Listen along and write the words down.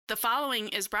The following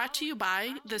is brought to you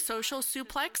by the Social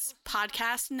Suplex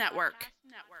Podcast Network.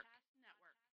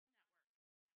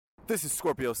 This is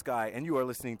Scorpio Sky, and you are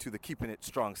listening to the Keepin' It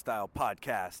Strong Style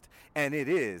podcast, and it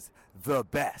is the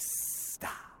best.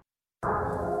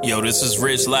 Yo, this is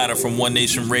Rich Latta from One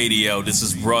Nation Radio. This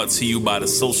is brought to you by the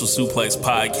Social Suplex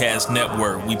Podcast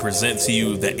Network. We present to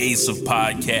you the Ace of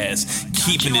Podcasts,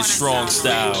 Keeping It Strong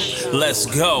Style. Let's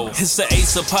go. It's the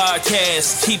Ace of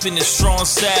Podcasts, Keeping It Strong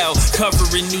Style.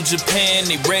 Covering New Japan,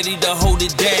 they ready to hold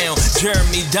it down.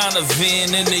 Jeremy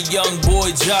Donovan and the young boy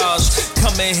Josh.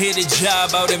 Come and hit a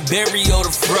job out in Barrio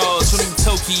the Frost. From the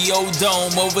Tokyo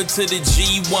Dome over to the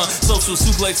G1. Social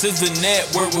Suplex is the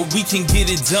network where we can get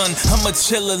it done. I'ma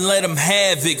chill and let them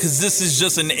have it, cause this is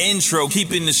just an intro.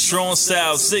 Keeping the strong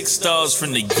style, 6 stars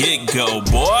from the get-go,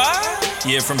 boy.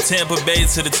 Yeah, from Tampa Bay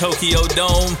to the Tokyo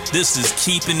Dome, this is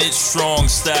Keeping It Strong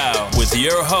Style with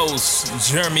your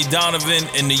hosts, Jeremy Donovan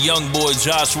and the young boy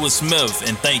Joshua Smith.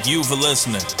 And thank you for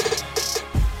listening.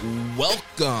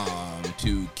 Welcome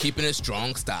to Keeping It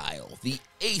Strong Style, the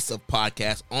ace of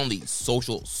podcasts on the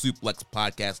Social Suplex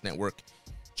Podcast Network.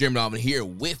 Jeremy Donovan here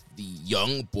with the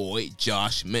young boy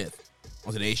Josh Smith.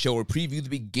 On today's show, we'll preview the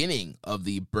beginning of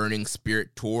the Burning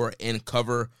Spirit Tour and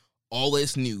cover all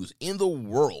this news in the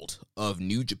world of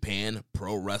New Japan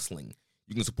Pro Wrestling.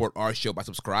 You can support our show by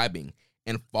subscribing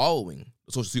and following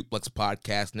the Social Suplex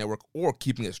Podcast Network or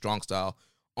Keeping It Strong Style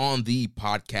on the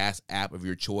podcast app of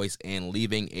your choice and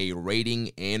leaving a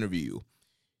rating and review.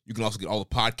 You can also get all the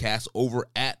podcasts over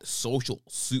at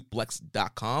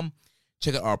socialsuplex.com.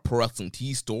 Check out our Pro Wrestling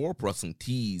Tees store,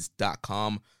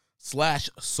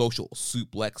 prowrestlingtees.com/social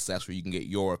suplex. That's where you can get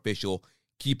your official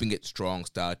Keeping It Strong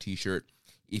Style t-shirt.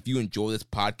 If you enjoy this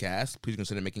podcast, please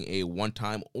consider making a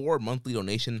one-time or monthly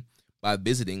donation by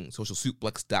visiting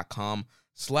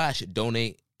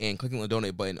socialsuplex.com/donate and clicking on the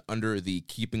donate button under the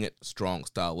Keeping It Strong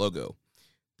Style logo.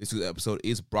 This week's episode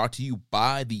is brought to you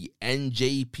by the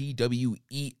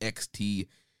NJPWEXT,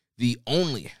 the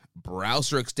only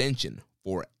browser extension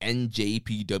for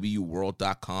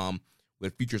NJPWWorld.com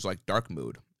with features like dark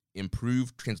mode,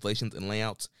 improved translations and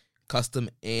layouts, custom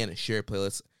and shared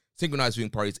playlists, synchronized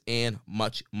viewing parties, and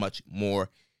much, much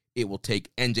more. It will take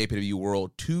NJPW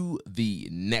World to the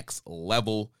next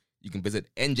level. You can visit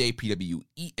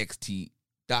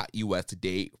njpwext.us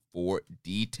today for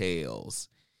details.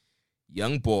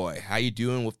 Young boy, how you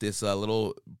doing with this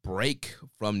little break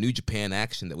from New Japan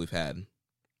action that we've had?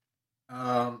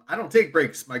 I don't take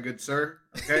breaks, my good sir.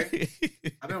 Okay.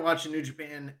 I've been watching New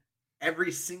Japan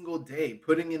every single day,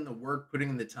 putting in the work, putting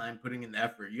in the time, putting in the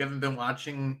effort. You haven't been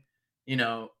watching,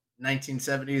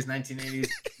 1970s, 1980s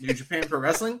New Japan Pro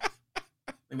Wrestling?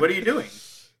 Like, what are you doing?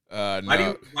 No.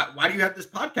 Why do you have this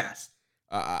podcast?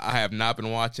 I have not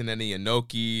been watching any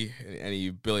Inoki, any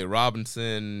Billy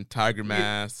Robinson, Tiger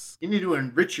Mask. You need to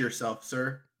enrich yourself,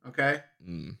 sir. Okay.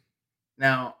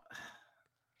 Now,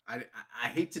 I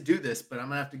hate to do this, but I'm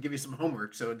gonna have to give you some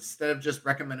homework. So instead of just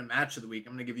recommend a match of the week,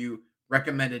 I'm gonna give you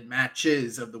recommended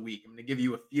matches of the week. I'm gonna give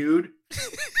you a feud,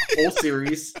 a whole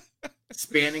series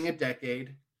spanning a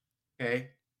decade.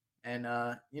 Okay, and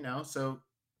so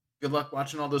good luck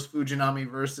watching all those Fujinami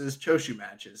versus Choshu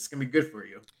matches. It's gonna be good for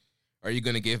you. Are you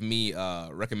gonna give me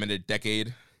recommended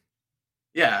decade?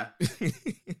 Yeah,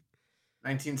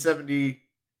 1970.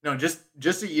 No,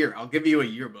 just a year. I'll give you a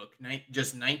yearbook.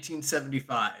 Just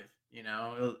 1975.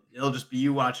 It'll just be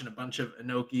you watching a bunch of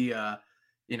Inoki,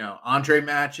 Andre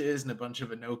matches and a bunch of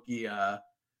Inoki,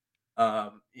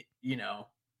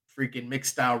 freaking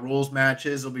mixed style rules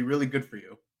matches. It'll be really good for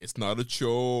you. It's not a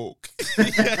joke.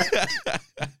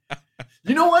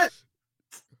 You know what?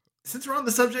 Since we're on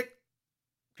the subject,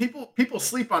 people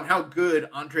sleep on how good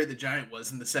Andre the Giant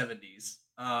was in the 70s.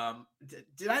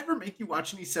 Did I ever make you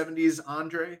watch any 70s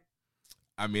Andre?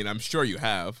 I mean, I'm sure you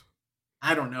have.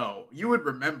 I don't know. You would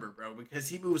remember, bro, because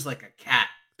he moves like a cat.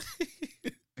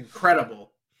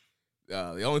 Incredible.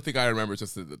 The only thing I remember is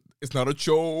just that it's not a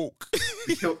joke.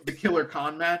 The Killer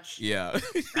Khan match? Yeah.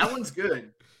 That one's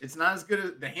good. It's not as good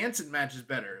as the Hansen match is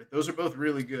better. Those are both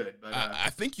really good. But I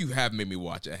think you have made me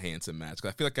watch a Hansen match, because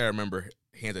I feel like I remember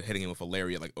Hansen hitting him with a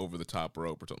lariat like over the top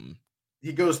rope or something.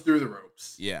 He goes through the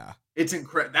ropes. Yeah. It's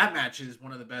incredible. That match is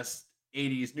one of the best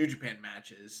 80s New Japan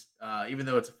matches, even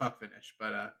though it's a fuck finish.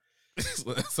 But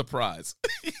surprise.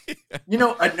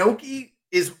 Inoki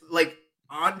is like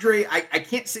Andre. I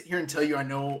can't sit here and tell you I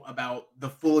know about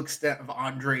the full extent of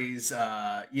Andre's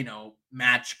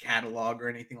match catalog or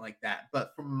anything like that.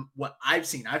 But from what I've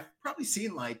seen, I've probably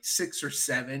seen like 6 or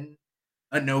 7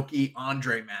 Inoki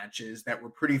Andre matches that were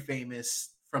pretty famous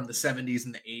from the 70s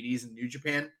and the 80s in New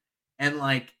Japan. And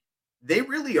like, they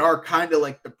really are kind of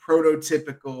like the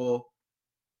prototypical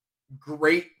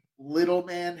great little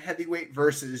man heavyweight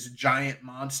versus giant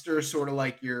monster, sort of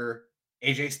like your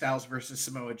AJ Styles versus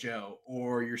Samoa Joe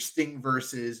or your Sting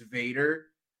versus Vader.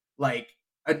 Like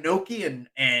Inoki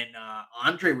and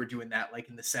Andre were doing that like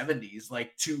in the 70s,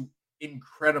 like to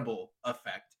incredible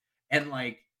effect. And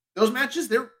like those matches,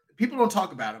 people don't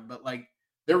talk about them, but like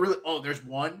they're really. Oh, there's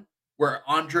one where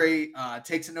Andre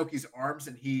takes Inoki's arms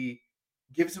and he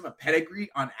gives him a pedigree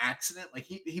on accident. Like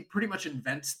he pretty much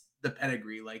invents the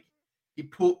pedigree. Like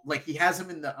he has him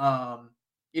in the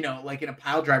like in a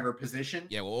pile driver position.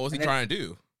 Yeah, well, what was he trying to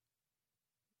do?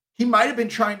 He might have been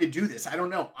trying to do this. I don't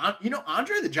know.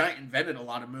 Andre the Giant invented a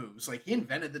lot of moves. Like he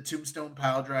invented the tombstone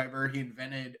pile driver. He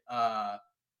invented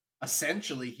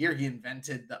essentially here he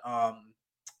invented the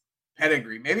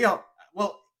pedigree. Maybe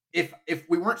if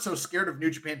we weren't so scared of New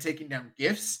Japan taking down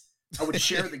gifts, I would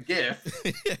share the gift,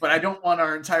 but I don't want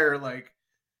our entire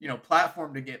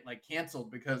platform to get like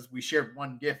canceled because we shared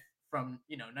one gift from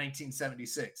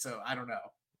 1976. So I don't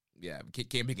know. Yeah,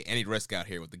 can't make any risk out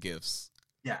here with the gifts.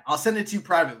 Yeah, I'll send it to you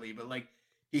privately, but like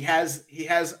he has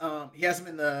him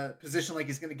in the position like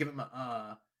he's gonna give him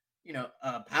a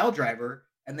pile driver,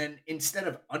 and then instead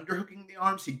of underhooking the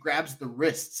arms, he grabs the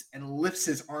wrists and lifts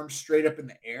his arms straight up in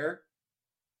the air,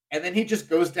 and then he just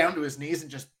goes down to his knees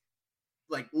and just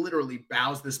like literally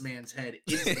bows this man's head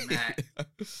into the mat.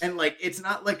 And like it's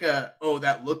not like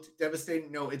that looked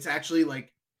devastating. No, it's actually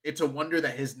like it's a wonder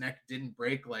that his neck didn't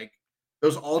break. Like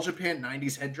those All Japan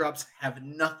 90s head drops have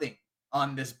nothing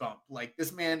on this bump. Like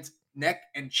this man's neck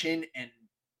and chin and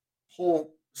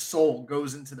whole soul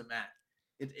goes into the mat.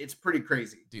 It's pretty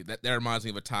crazy. Dude, that reminds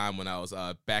me of a time when I was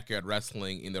backyard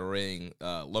wrestling in the ring.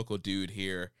 Local dude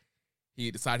here,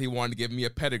 he decided he wanted to give me a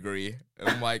pedigree. And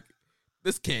I'm like,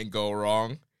 this can't go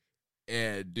wrong.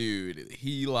 And dude,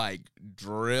 he like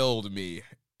drilled me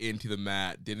into the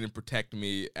mat. Didn't protect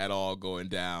me at all going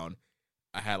down.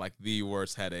 I had like the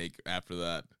worst headache after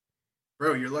that.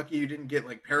 Bro, you're lucky you didn't get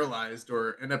like paralyzed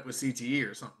or end up with CTE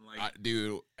or something like.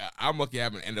 Dude, I'm lucky I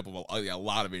haven't ended up with a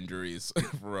lot of injuries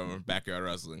from backyard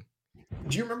wrestling.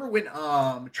 Do you remember when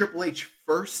Triple H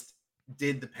first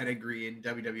did the pedigree in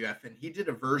WWF, and he did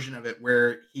a version of it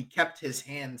where he kept his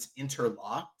hands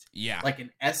interlocked, like an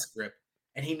S grip,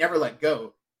 and he never let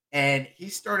go, and he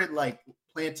started like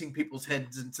planting people's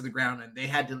heads into the ground, and they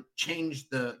had to change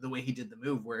the way he did the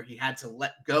move where he had to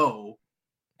let go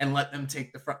and let them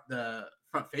take the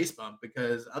front face bump,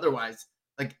 because otherwise,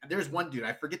 like there's one dude,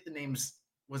 I forget the names,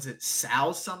 was it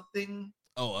Sal something?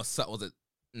 Oh, was it?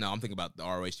 No, I'm thinking about the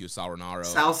ROH Sal Renaro.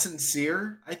 Sal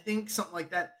Sincere, I think, something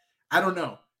like that. I don't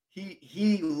know.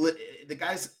 The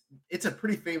guy's, it's a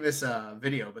pretty famous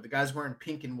video, but the guy's wearing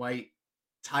pink and white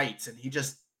tights, and he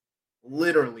just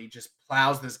literally just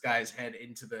plows this guy's head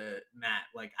into the mat.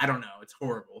 Like, I don't know. It's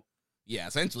horrible. Yeah,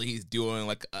 essentially he's doing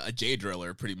like a J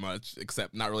driller pretty much,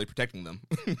 except not really protecting them.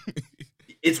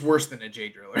 It's worse than a J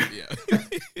driller.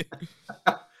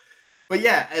 Yeah. But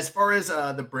yeah, as far as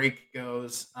the break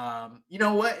goes, you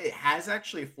know what? It has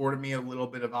actually afforded me a little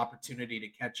bit of opportunity to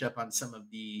catch up on some of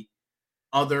the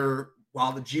other,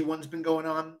 while the G1's been going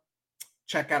on,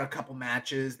 check out a couple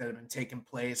matches that have been taking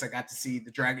place. I got to see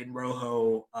the Dragon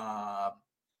Rojo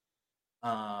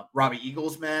Robbie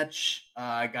Eagles match.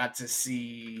 I got to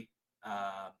see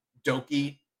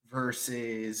Doki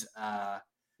versus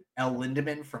El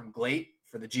Lindemann from Glate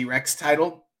for the G-Rex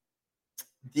title.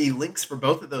 The links for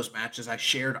both of those matches I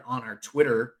shared on our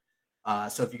Twitter.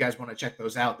 So if you guys want to check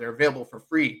those out, they're available for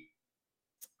free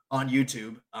on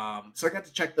YouTube. So I got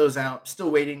to check those out. Still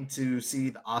waiting to see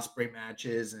the Ospreay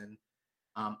matches. And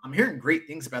I'm hearing great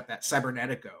things about that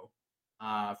Cybernetico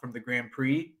from the Grand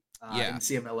Prix in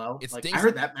CMLL. I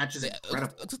heard that match is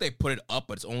incredible. Looks like they put it up,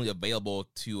 but it's only available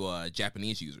to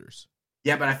Japanese users.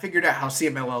 Yeah, but I figured out how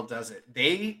CMLL does it.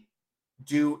 They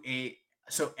do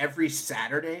so every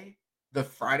Saturday, the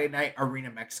Friday night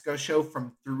Arena Mexico show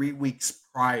from 3 weeks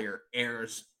prior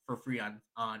airs for free on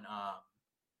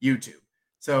YouTube.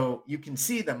 So you can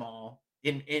see them all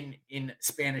in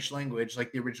Spanish language,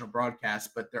 like the original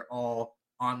broadcast, but they're all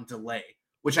on delay,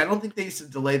 which I don't think they used to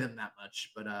delay them that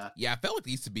much. But yeah, I felt like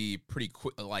they used to be pretty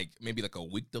quick, like maybe like a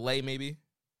week delay, maybe.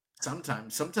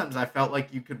 Sometimes I felt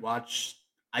like you could watch.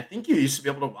 I think you used to be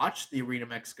able to watch the Arena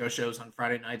Mexico shows on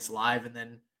Friday nights live and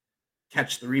then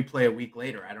catch the replay a week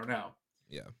later. I don't know.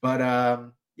 Yeah. But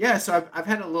yeah, so I've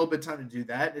had a little bit of time to do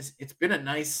that. It's been a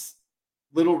nice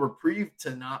little reprieve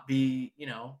to not be,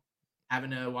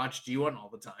 having to watch G1 all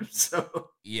the time. So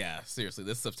yeah, seriously,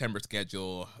 this September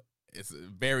schedule is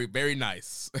very, very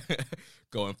nice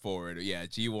going forward. Yeah,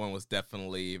 G1 was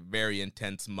definitely a very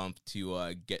intense month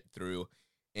to get through.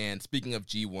 And speaking of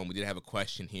G1, we did have a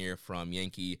question here from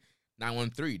Yankee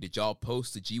 913, did y'all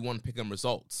post the G1 pick'em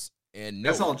results? And no,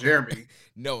 that's all Jeremy.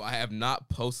 No, I have not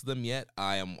posted them yet.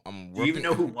 I'm working. Do you even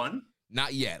know who won?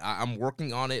 Not yet. I'm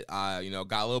working on it. I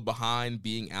got a little behind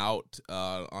being out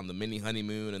on the mini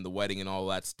honeymoon and the wedding and all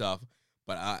that stuff.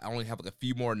 But I only have like a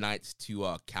few more nights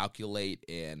to calculate,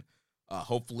 and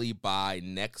hopefully by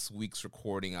next week's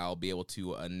recording, I'll be able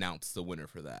to announce the winner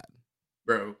for that.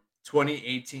 Bro,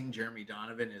 2018 Jeremy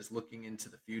Donovan is looking into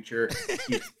the future.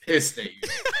 He's pissed at you.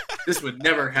 This would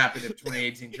never happen if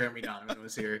 2018 Jeremy Donovan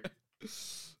was here.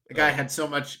 The guy had so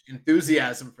much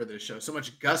enthusiasm for this show, so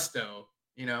much gusto,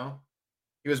 you know?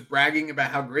 He was bragging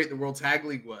about how great the World Tag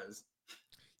League was.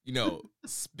 You know,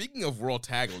 speaking of World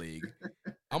Tag League,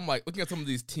 I'm like looking at some of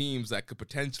these teams that could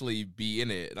potentially be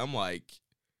in it, and I'm like,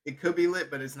 it could be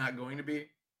lit, but it's not going to be.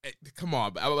 Come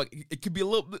on, I'm like, it could be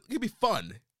it could be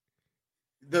fun.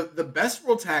 The best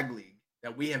World Tag League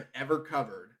that we have ever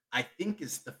covered, I think,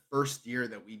 is the first year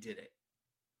that we did it.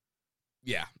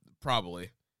 Yeah,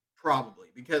 probably.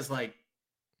 Because like,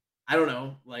 I don't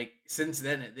know, like since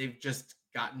then they've just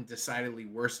gotten decidedly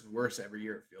worse and worse every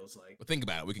year, it feels like. But think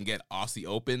about it. We can get Aussie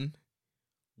Open,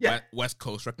 yeah, West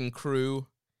Coast Wrecking Crew.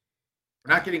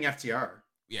 We're not getting FTR.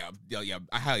 Yeah,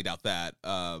 I highly doubt that.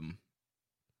 The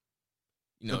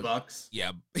Bucks.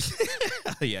 Yeah.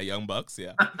 Yeah, Young Bucks,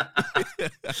 yeah.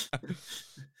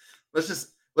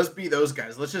 Let's be those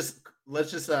guys. Let's just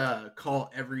call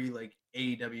every like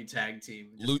AEW tag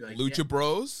team Lucha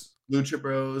Bros. Lucha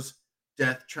Bros,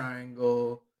 Death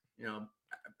Triangle,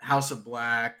 House of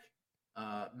Black,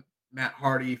 Matt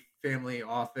Hardy Family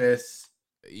Office,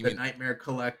 the Nightmare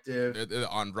Collective. They're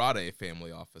the Andrade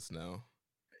Family Office now.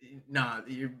 Nah,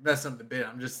 you're messing up the bit.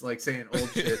 I'm just like saying old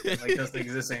shit that like doesn't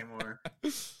exist anymore.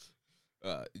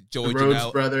 Joey the Rhodes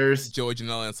Janelle, Brothers, Joey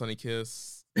Janelle and Sonny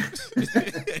Kiss.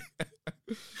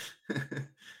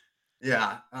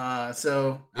 Yeah.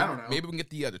 So I don't know. Maybe we can get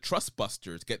the Trust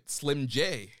Busters. Get Slim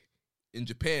J in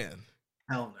Japan.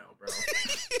 Hell no, bro.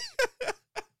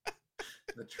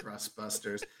 The Trust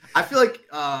Busters. I feel like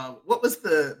what was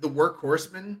the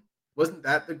Workhorsemen? Wasn't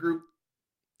that the group?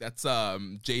 That's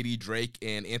JD Drake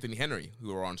and Anthony Henry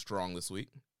who are on Strong this week.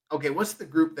 Okay, what's the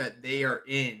group that they are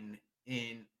in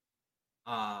AEW?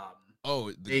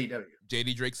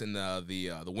 JD Drake's in the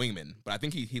Wingmen, but I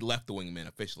think he left the Wingmen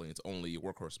officially. It's only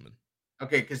Workhorsemen.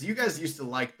 Okay, because you guys used to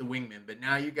like the Wingmen, but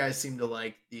now you guys seem to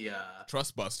like the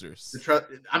Trust Busters.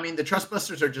 The Trust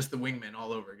Busters are just the Wingmen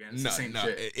all over again. It's the same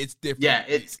shit. It's different. Yeah,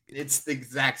 it's the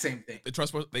exact same thing. The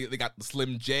Trust Busters, they got the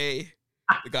Slim J.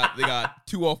 They got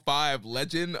 205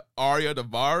 legend Arya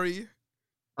Davari.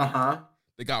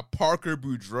 They got Parker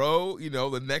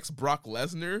Boudreaux, the next Brock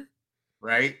Lesnar.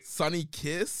 Right. Sonny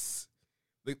Kiss.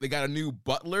 They got a new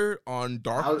Butler on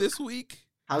Dark this week.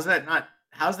 How's that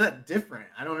different?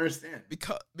 I don't understand.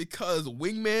 Because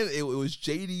Wingman, it was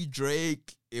JD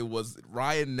Drake, it was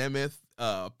Ryan Nemeth,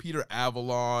 Peter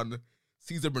Avalon,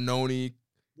 Cesar Bononi.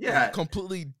 Yeah.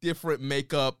 Completely different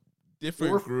makeup.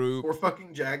 Different group. Four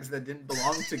fucking Jags that didn't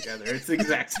belong together. It's the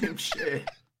exact same shit.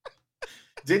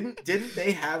 Didn't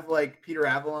they have like Peter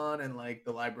Avalon and like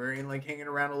the librarian like hanging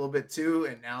around a little bit too?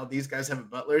 And now these guys have a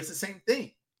butler. It's the same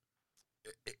thing.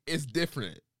 It's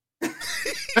different.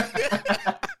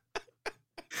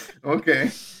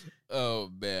 Okay. Oh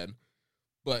man.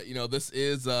 But this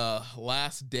is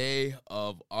last day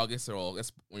of August, or I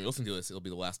guess when you're listening to this, it'll be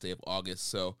the last day of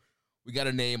August. So we got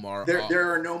to name our.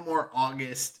 There are no more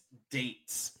August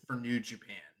dates for New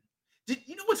Japan.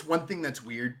 You know what's one thing that's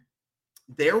weird?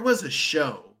 There was a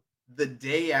show the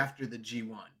day after the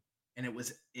G1, and it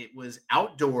was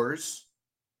outdoors,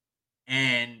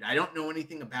 and I don't know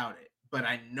anything about it, but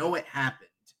I know it happened,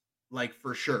 like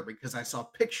for sure, because I saw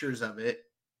pictures of it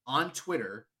on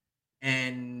Twitter,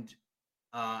 and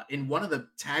in one of the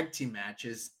tag team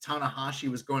matches, Tanahashi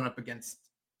was going up against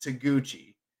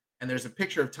Taguchi. And there's a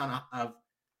picture of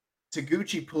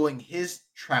Taguchi pulling his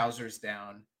trousers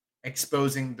down,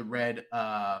 exposing the red,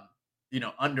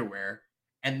 underwear.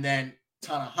 And then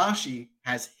Tanahashi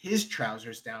has his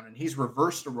trousers down, and he's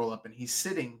reversed a roll up, and he's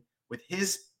sitting with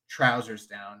his trousers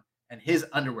down and his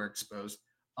underwear exposed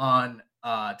on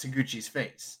Taguchi's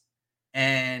face.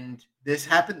 And this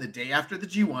happened the day after the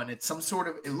G1. It's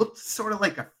it looked sort of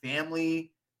like a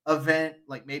family event,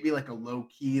 like maybe like a low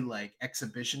key like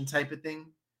exhibition type of thing.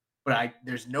 But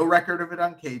there's no record of it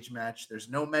on Cage Match. There's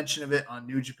no mention of it on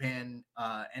New Japan,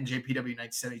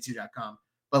 NJPW1972.com.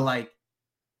 But like,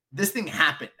 this thing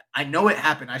happened. I know it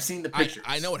happened. I've seen the pictures.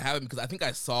 I know it happened because I think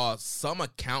I saw some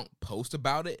account post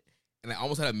about it, and I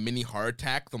almost had a mini heart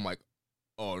attack. I'm like,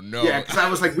 oh no. Yeah, because I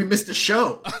was like, we missed a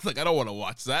show. I was like, I don't want to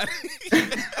watch that.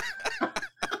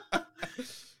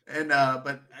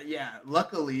 Yeah,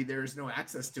 luckily there's no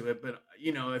access to it. But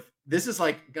if this is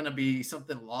like gonna be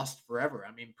something lost forever,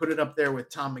 I mean, put it up there with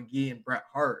Tom McGee and Bret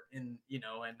Hart, and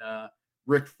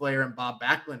Ric Flair and Bob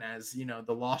Backlund as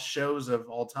the lost shows of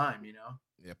all time.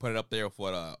 Yeah, put it up there with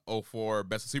what 04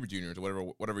 Best of Super Juniors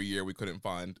or whatever year we couldn't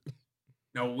find.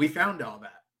 No, we found all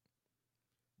that.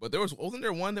 But wasn't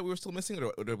there one that we were still missing,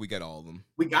 or did we get all of them?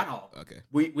 We got all of them.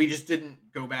 Okay. We just didn't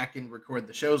go back and record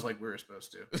the shows like we were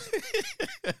supposed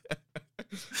to.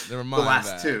 Never mind the last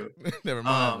that. two. Never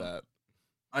mind that.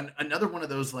 Another one of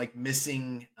those like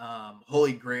missing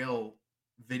Holy Grail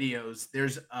videos.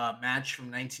 There's a match from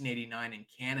 1989 in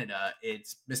Canada.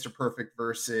 It's Mr. Perfect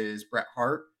versus Bret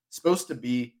Hart. It's supposed to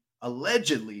be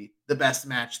allegedly the best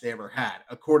match they ever had,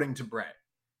 according to Bret.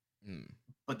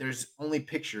 But there's only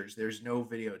pictures. There's no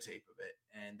videotape of it.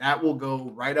 And that will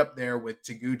go right up there with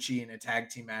Taguchi in a tag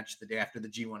team match the day after the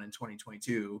G1 in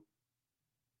 2022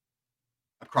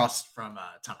 across from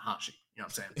Tanahashi. You know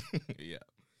what I'm saying? Yeah.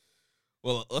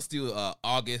 Well, let's do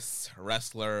August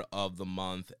Wrestler of the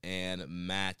Month and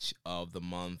Match of the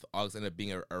Month. August ended up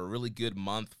being a really good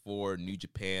month for New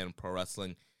Japan Pro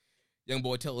Wrestling. Young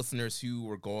boy, tell listeners who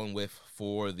we're going with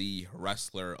for the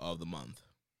Wrestler of the Month.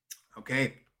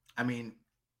 Okay. I mean,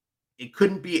 it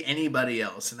couldn't be anybody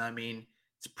else. And I mean,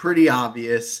 it's pretty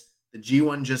obvious. The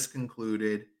G1 just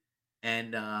concluded.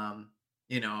 And,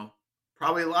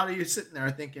 probably a lot of you sitting there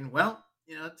thinking, well,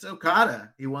 it's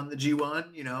Okada. He won the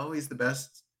G1. He's the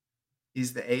best.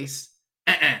 He's the ace.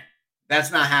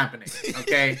 That's not happening.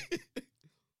 Okay.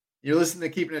 You're listening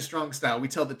to Keeping It Strong Style. We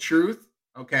tell the truth.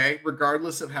 Okay.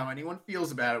 Regardless of how anyone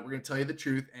feels about it, we're going to tell you the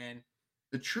truth. And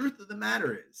the truth of the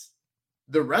matter is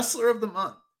the Wrestler of the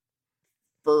Month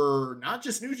for not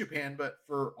just New Japan, but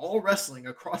for all wrestling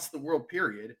across the world,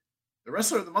 period. The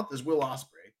Wrestler of the Month is Will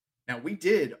Ospreay. Now, we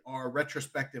did our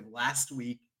retrospective last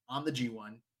week on the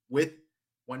G1 with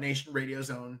One Nation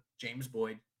Radio's own James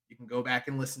Boyd. You can go back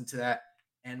and listen to that.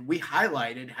 And we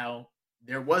highlighted how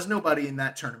there was nobody in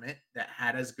that tournament that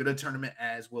had as good a tournament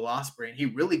as Will Ospreay. And he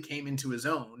really came into his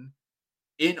own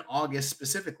in August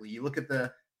specifically. You look at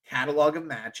the catalog of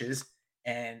matches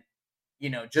and,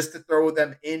 just to throw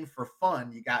them in for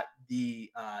fun, you got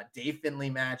the Dave Finlay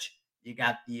match. You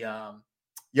got the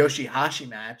Yoshihashi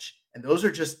match. And those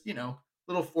are just,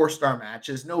 little 4-star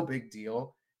matches. No big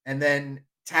deal. And then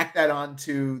tack that on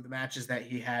to the matches that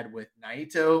he had with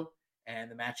Naito and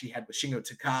the match he had with Shingo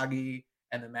Takagi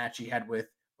and the match he had with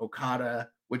Okada,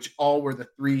 which all were the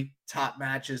 3 top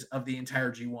matches of the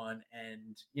entire G1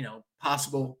 and,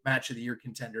 possible match of the year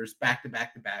contenders back to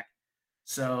back to back.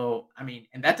 So, I mean,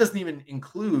 and that doesn't even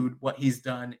include what he's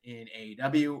done in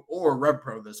AEW or Rev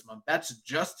Pro this month. That's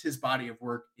just his body of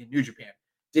work in New Japan.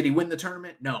 Did he win the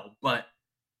tournament? No, but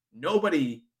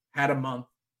nobody had a month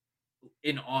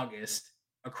in August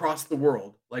across the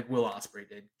world like Will Ospreay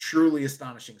did. Truly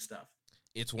astonishing stuff.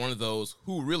 It's one of those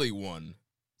who really won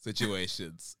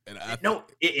situations. And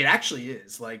it actually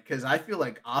is, because I feel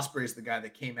like Ospreay is the guy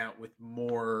that came out with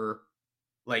more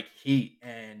heat.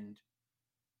 And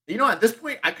at this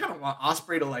point, I kind of want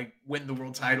Ospreay to win the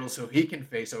world title so he can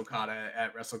face Okada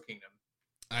at Wrestle Kingdom.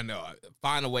 I know.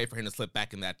 Find a way for him to slip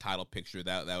back in that title picture.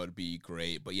 That would be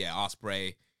great. But yeah,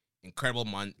 Ospreay, incredible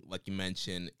month, like you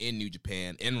mentioned, in New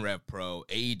Japan, in Rev Pro,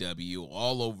 AEW,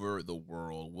 all over the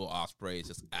world. Will Ospreay is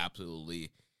just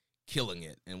absolutely killing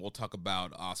it. And we'll talk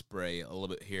about Ospreay a little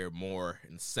bit here more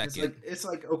in a second. It's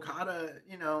like Okada,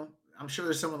 I'm sure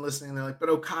there's someone listening. They're like, but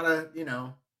Okada,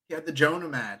 he had the Jonah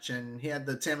match and he had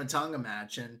the Tama Tonga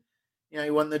match and, he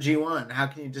won the G1. How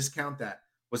can you discount that?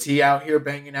 Was he out here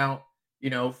banging out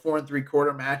 4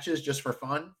 3/4 matches just for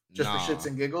fun? Just for shits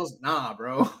and giggles? Nah,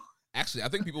 bro. Actually, I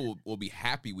think people will be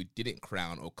happy we didn't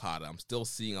crown Okada. I'm still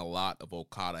seeing a lot of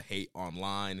Okada hate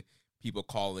online. People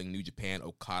calling New Japan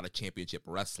Okada Championship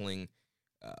Wrestling.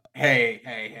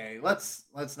 Hey. Let's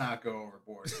not go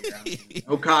overboard here. I mean,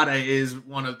 Okada is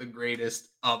one of the greatest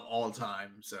of all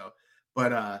time. So,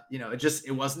 but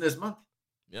it wasn't his month.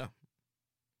 Yeah.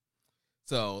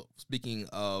 So, speaking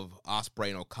of Ospreay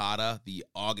and Okada, the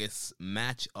August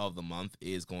match of the month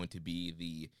is going to be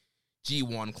the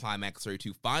G1 Climax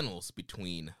 32 finals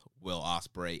between Will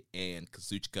Ospreay and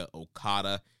Kazuchika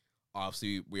Okada.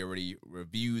 Obviously, we already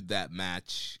reviewed that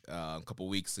match a couple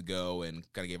weeks ago and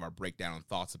kind of gave our breakdown and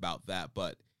thoughts about that.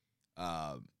 But,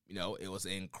 it was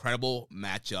an incredible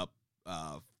matchup.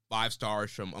 5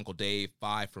 stars from Uncle Dave,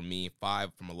 5 from me,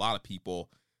 5 from a lot of people.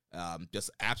 Just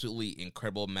absolutely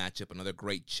incredible matchup. Another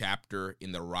great chapter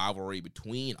in the rivalry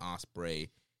between Ospreay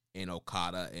and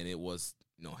Okada, and it was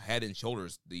head and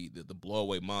shoulders the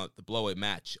blowaway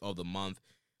match of the month.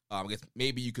 I guess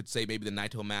maybe you could say maybe the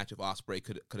Naito match of Ospreay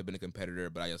could have been a competitor,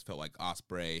 but I just felt like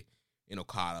Ospreay and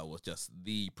Okada was just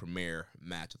the premier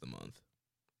match of the month.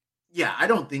 Yeah, I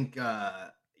don't think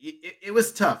it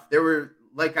was tough. There were,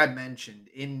 like I mentioned,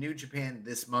 in New Japan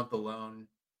this month alone,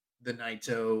 the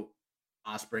Naito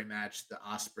Ospreay match, the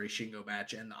Ospreay Shingo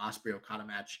match, and the Ospreay Okada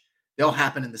match, they all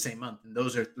happen in the same month, and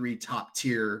those are 3 top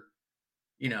tier,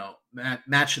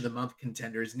 match of the month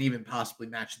contenders, and even possibly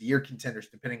match of the year contenders,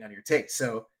 depending on your taste.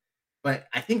 So, but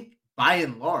I think by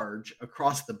and large,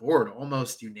 across the board,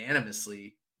 almost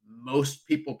unanimously, most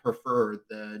people prefer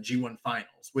the G1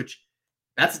 finals, which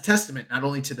that's a testament not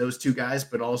only to those 2 guys,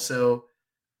 but also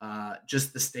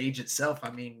just the stage itself. I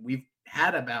mean, we've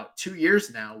had about 2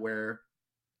 years now where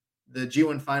the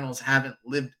G1 finals haven't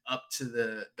lived up to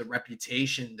the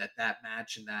reputation that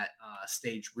match and that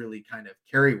stage really kind of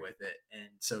carry with it. And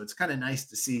so it's kind of nice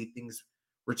to see things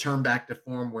return back to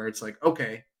form where it's like,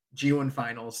 okay, G1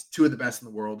 finals, 2 of the best in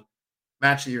the world,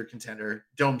 match of the year contender,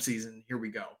 dome season, here we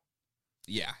go.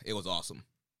 Yeah, it was awesome.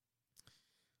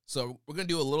 So we're going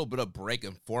to do a little bit of break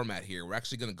in format here. We're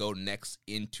actually going to go next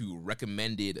into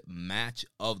recommended match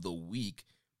of the week,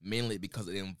 mainly because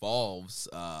it involves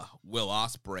Will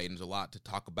Ospreay, and there's a lot to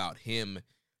talk about him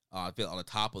I feel on the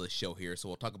top of the show here. So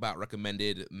we'll talk about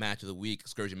recommended match of the week,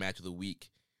 excursion match of the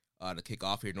week to kick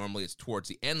off here. Normally it's towards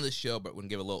the end of the show, but we're going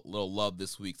to give a little love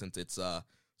this week since it's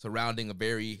surrounding a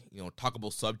very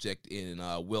talkable subject in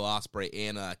Will Ospreay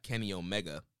and Kenny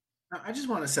Omega. I just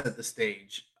want to set the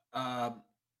stage.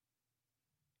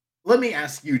 Let me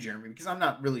ask you, Jeremy, because I'm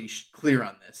not really clear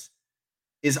on this.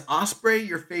 Is Ospreay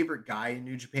your favorite guy in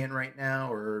New Japan right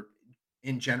now, or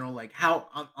in general? Like, how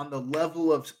on the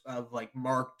level of like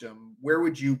markdom, where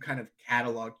would you kind of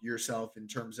catalog yourself in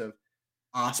terms of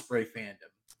Ospreay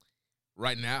fandom?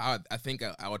 Right now, I think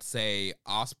I would say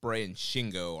Ospreay and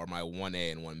Shingo are my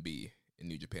 1A and 1B in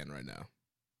New Japan right now.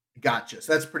 Gotcha.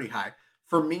 So that's pretty high.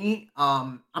 For me,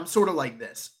 I'm sort of like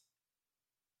this.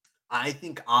 I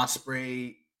think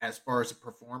Ospreay, as far as a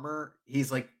performer,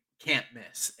 he's like can't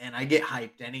miss, and I get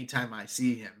hyped anytime I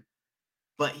see him.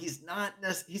 But he's not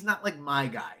like my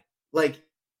guy. Like,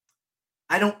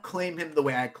 I don't claim him the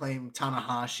way I claim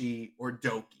Tanahashi or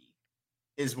Doki,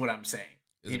 is what I'm saying.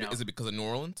 Is it because of New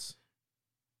Orleans?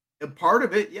 A part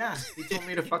of it, yeah. He told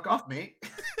me to fuck off, mate.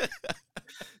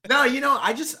 No,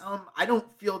 I just I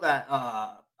don't feel that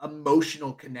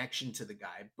emotional connection to the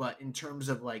guy, but in terms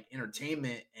of like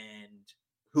entertainment and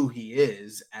who he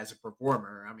is as a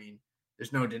performer, I mean,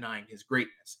 there's no denying his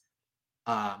greatness.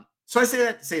 So I say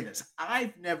that to say this.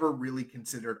 I've never really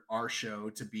considered our show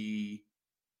to be,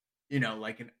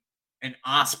 like an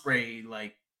Ospreay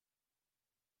like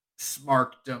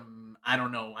smarkdom. I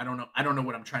don't know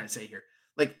what I'm trying to say here.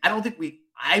 Like,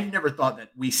 I've never thought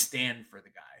that we stand for the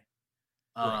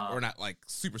guy. We're not like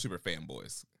super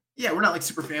fanboys. Yeah, we're not like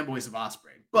super fanboys of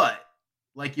Ospreay, but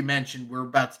like you mentioned, we're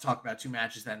about to talk about 2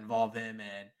 matches that involve him,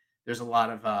 and there's a lot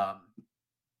of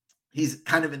he's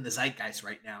kind of in the zeitgeist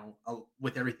right now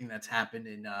with everything that's happened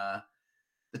in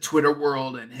the Twitter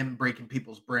world and him breaking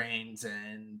people's brains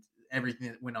and everything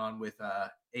that went on with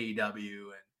AEW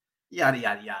and yada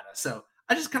yada yada. So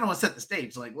I just kind of want to set the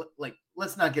stage. Like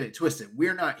let's not get it twisted.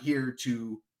 We're not here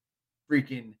to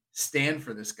freaking stand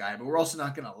for this guy, but we're also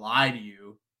not going to lie to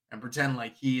you and pretend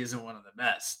like he isn't one of the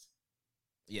best.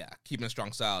 Yeah, keeping a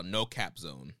strong style, no cap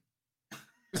zone.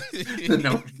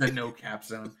 the no cap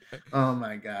zone. Oh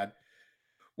my god.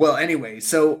 Well, anyway,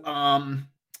 so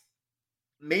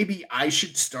maybe I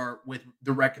should start with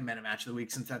the recommended match of the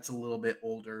week since that's a little bit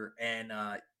older. And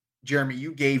Jeremy,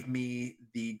 you gave me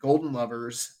the Golden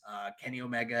Lovers, Kenny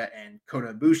Omega and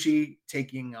Kota Ibushi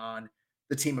taking on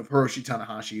the team of Hiroshi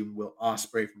Tanahashi and Will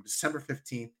Ospreay from December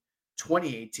 15th,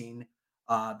 2018,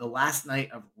 the last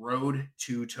night of Road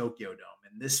to Tokyo Dome.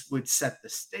 And this would set the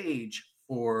stage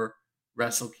for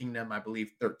Wrestle Kingdom, I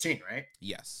believe, 13, right?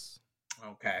 Yes.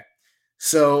 Okay.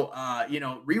 So,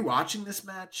 rewatching this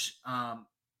match,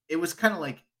 it was kind of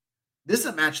like, this is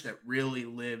a match that really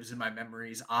lives in my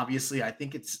memories. Obviously, I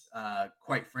think it's,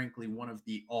 quite frankly, one of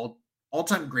the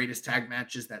all-time greatest tag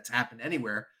matches that's happened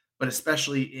anywhere, but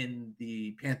especially in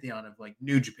the pantheon of like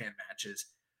New Japan matches.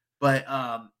 But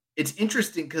it's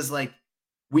interesting because like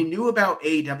we knew about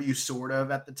AEW sort of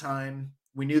at the time.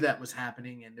 We knew that was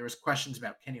happening, and there was questions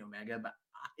about Kenny Omega. But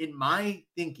in my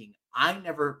thinking,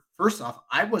 first off,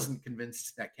 I wasn't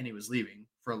convinced that Kenny was leaving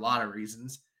for a lot of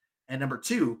reasons. And number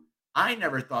 2, I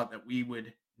never thought that we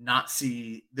would not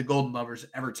see the Golden Lovers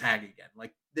ever tag again.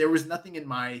 Like, there was nothing in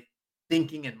my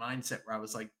thinking and mindset where I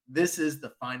was like, this is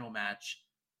the final match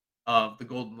of the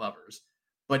Golden Lovers.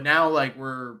 But now, like,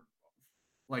 we're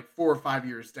like 4 or 5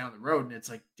 years down the road, and it's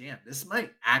like, damn, this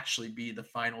might actually be the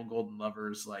final Golden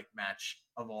Lovers like match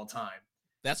of all time.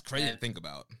 That's crazy to think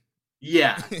about.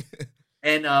 Yeah.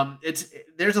 And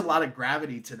there's a lot of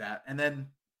gravity to that. And then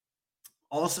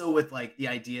also with like the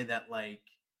idea that like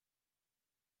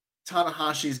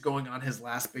Tanahashi's going on his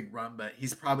last big run, but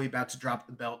he's probably about to drop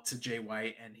the belt to Jay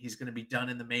White and he's going to be done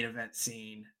in the main event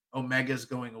scene. Omega's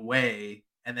going away,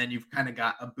 and then you've kind of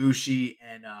got Ibushi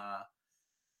and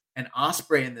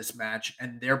Ospreay in this match,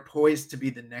 and they're poised to be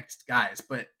the next guys,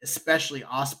 but especially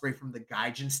Ospreay from the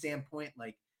Gaijin standpoint,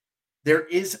 like there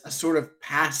is a sort of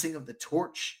passing of the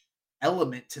torch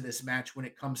element to this match when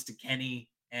it comes to Kenny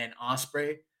and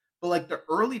Ospreay. But like the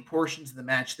early portions of the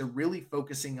match, they're really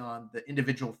focusing on the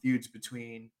individual feuds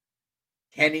between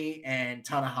Kenny and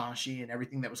Tanahashi and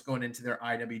everything that was going into their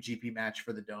IWGP match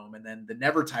for the Dome, and then the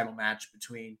Never title match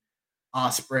between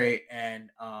Ospreay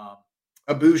and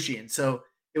Ibushi. And so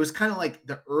it was kind of like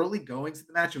the early goings of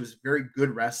the match. It was very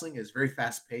good wrestling. It was very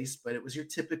fast paced, but it was your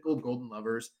typical Golden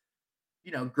Lovers,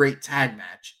 great tag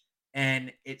match.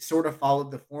 And it sort of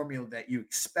followed the formula that you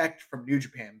expect from New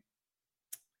Japan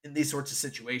in these sorts of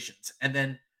situations. And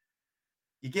then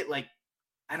you get like,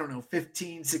 I don't know,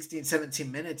 15, 16,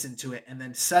 17 minutes into it. And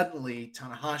then suddenly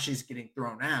Tanahashi's getting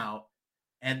thrown out.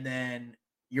 And then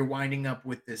you're winding up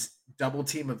with this double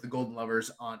team of the Golden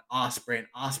Lovers on Ospreay, and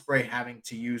Ospreay having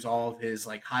to use all of his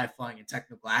like high flying and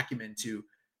technical acumen to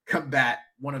combat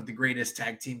one of the greatest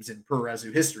tag teams in pro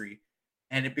wrestling history.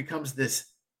 And it becomes this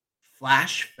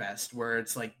flash fest where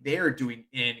it's like they're doing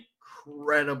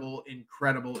incredible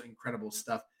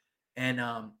stuff. And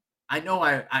I know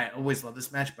I always love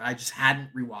this match, but I just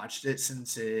hadn't rewatched it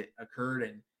since it occurred,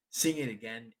 and seeing it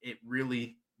again, it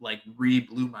really like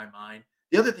blew my mind.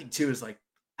 The other thing too is like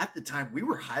at the time we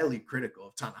were highly critical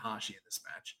of Tanahashi in this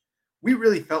match. We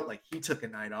really felt like he took a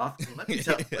night off. And let me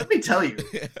tell you,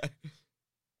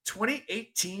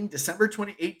 2018, December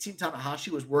 2018, Tanahashi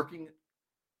was working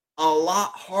a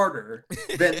lot harder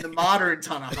than the modern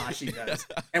Tanahashi does.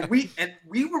 And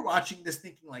we were watching this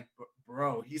thinking like,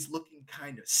 bro, he's looking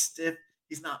kind of stiff.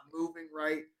 He's not moving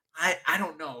right. I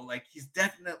don't know. Like he's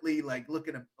definitely like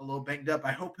looking a little banged up.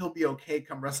 I hope he'll be okay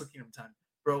come Wrestle Kingdom time.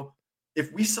 Bro,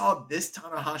 if we saw this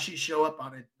Tanahashi show up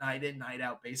on a night in, night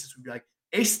out basis, we'd be like,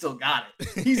 Ace still got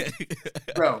it.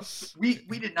 Bro, we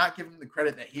did not give him the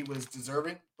credit that he was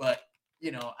deserving, but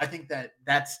I think that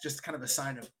that's just kind of a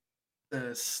sign of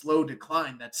the slow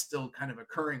decline that's still kind of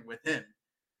occurring with him.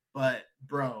 But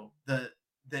bro, the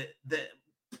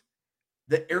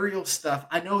aerial stuff,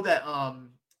 I know that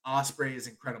Ospreay is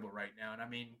incredible right now, and I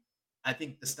mean, I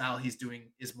think the style he's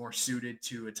doing is more suited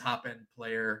to a top end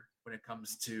player when it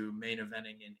comes to main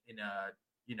eventing in a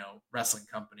wrestling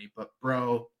company. But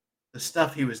bro, the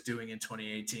stuff he was doing in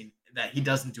 2018 that he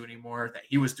doesn't do anymore, that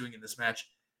he was doing in this match,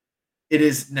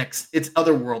 it's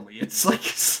otherworldly. It's like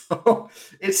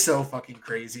it's so fucking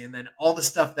crazy. And then all the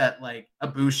stuff that like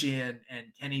Ibushi and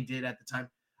Kenny did at the time.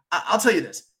 I'll tell you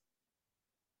this.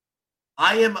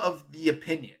 I am of the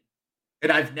opinion,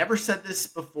 and I've never said this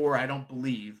before, I don't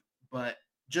believe, but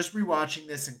just rewatching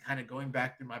this and kind of going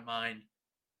back through my mind,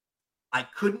 I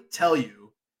couldn't tell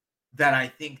you that I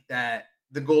think that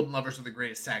the Golden Lovers are the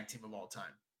greatest tag team of all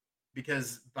time.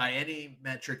 Because by any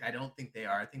metric, I don't think they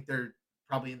are. I think they're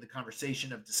probably in the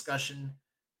conversation of discussion,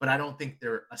 but I don't think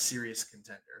they're a serious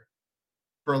contender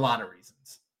for a lot of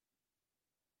reasons.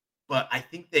 But I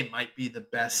think they might be the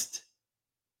best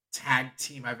tag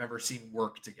team I've ever seen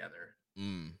work together.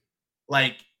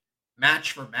 Like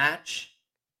match for match,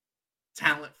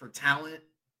 talent for talent,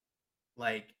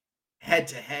 like head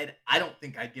to head. I don't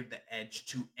think I'd give the edge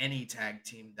to any tag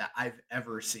team that I've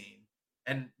ever seen.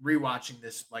 And rewatching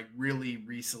this like really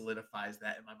re-solidifies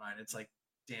that in my mind. It's like,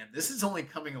 damn, this is only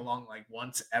coming along like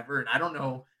once ever. And I don't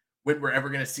know when we're ever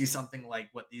going to see something like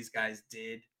what these guys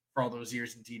did for all those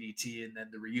years in DDT, and then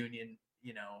the reunion,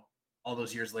 all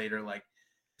those years later. Like,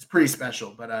 it's pretty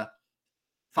special. But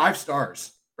 5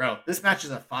 stars, bro. This match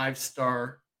is a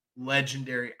 5-star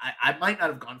legendary. I might not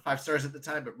have gone 5 stars at the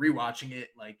time, but rewatching it,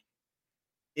 like,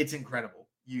 it's incredible.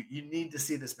 You need to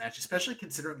see this match, especially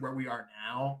considering where we are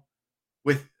now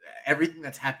with everything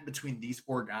that's happened between these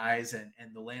 4 guys and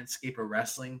the landscape of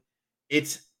wrestling.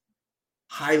 It's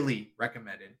highly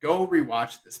recommended. Go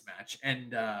rewatch this match.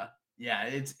 And yeah,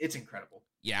 it's incredible.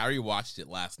 Yeah, I rewatched it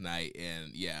last night,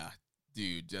 and yeah,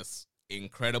 dude, just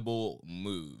incredible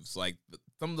moves. Like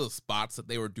some of the spots that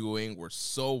they were doing were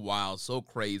so wild, so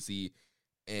crazy,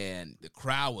 and the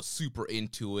crowd was super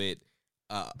into it.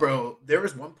 Bro, there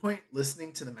was one point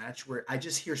listening to the match where I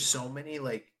just hear so many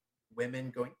like women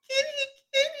going, "Kitty,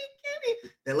 kitty,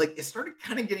 kitty," that like it started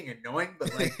kind of getting annoying,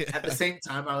 but like at the same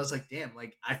time, I was like, damn,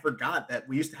 like I forgot that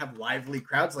we used to have lively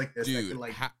crowds like this. Dude, that could,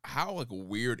 like, how like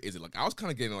weird is it? Like I was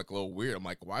kind of getting like a little weird. I'm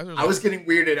like, why is there? I was getting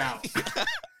weirded out.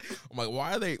 I'm like,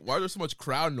 why is there so much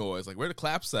crowd noise? Like, where the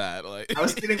claps at? Like, I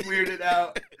was getting weirded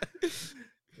out.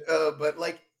 But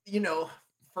like,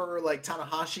 for like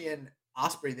Tanahashi and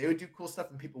Ospreay, they would do cool stuff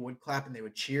and people would clap and they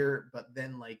would cheer. But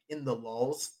then like in the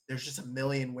lulls, there's just a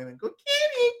million women go,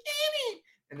 Kenny.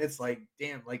 And it's like,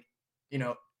 damn, like,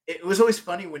 it was always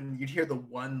funny when you'd hear the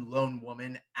one lone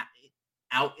woman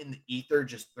out in the ether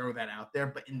just throw that out there.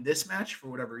 But in this match, for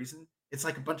whatever reason, it's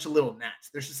like a bunch of little gnats.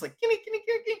 There's just like, Kenny,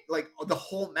 like the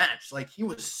whole match. Like he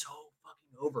was so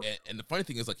fucking over. And the funny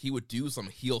thing is, like, he would do some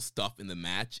heel stuff in the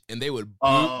match and they would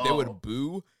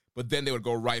boo, but then they would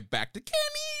go right back to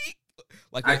Kenny.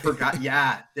 Like I forgot.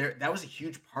 Yeah, that was a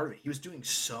huge part of it. He was doing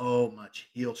so much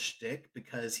heel shtick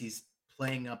because he's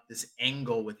playing up this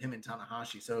angle with him and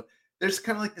Tanahashi. So there's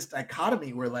kind of like this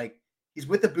dichotomy where like he's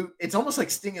with the boot. It's almost like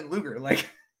Sting and Luger, like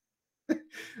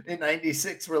in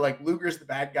 '96, where like Luger's the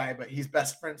bad guy, but he's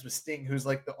best friends with Sting, who's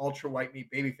like the ultra white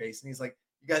meat babyface, and he's like,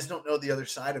 you guys don't know the other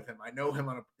side of him. I know him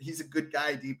he's a good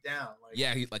guy deep down. Like,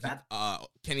 yeah,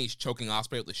 Kenny's choking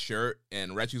Ospreay with the shirt,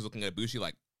 and Reggie's looking at Ibushi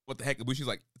like, what the heck? Ibushi's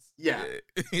like, yeah,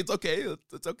 it's okay.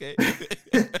 It's okay.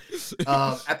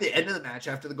 At the end of the match,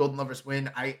 after the Golden Lovers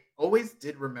win, I always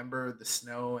did remember the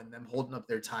snow and them holding up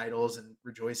their titles and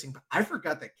rejoicing, but I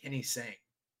forgot that Kenny sang.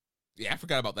 Yeah, I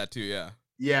forgot about that too. Yeah.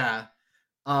 Yeah.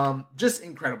 Just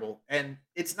incredible. And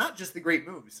it's not just the great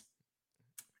moves.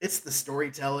 It's the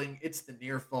storytelling. It's the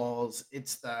near falls.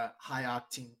 It's the high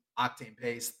octane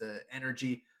pace, the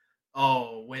energy.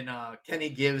 Oh, when Kenny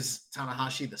gives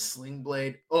Tanahashi the sling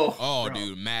blade. Oh, bro.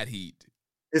 Dude, mad heat.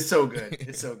 It's so good.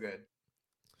 It's so good.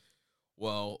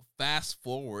 Well, fast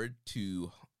forward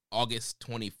to August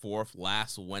 24th,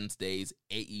 last Wednesday's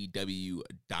AEW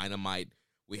Dynamite.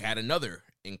 We had another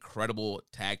incredible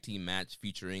tag team match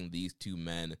featuring these two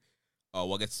men.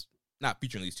 Well, I guess not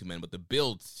featuring these two men, but the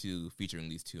build to featuring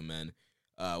these two men.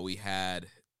 We had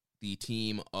the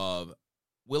team of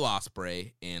Will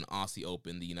Ospreay and Aussie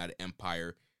Open, the United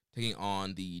Empire, taking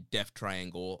on the Death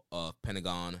Triangle of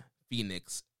Pentagon,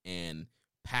 Phoenix, and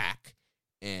Pac.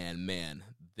 And man,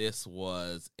 this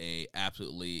was a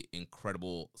absolutely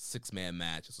incredible 6-man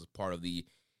match. This was part of the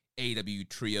AEW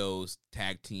Trios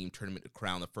Tag Team Tournament to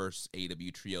crown the first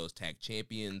AEW Trios Tag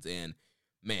Champions. And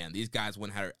man, these guys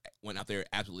went out there,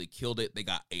 absolutely killed it. They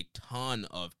got a ton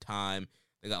of time.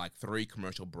 They got like 3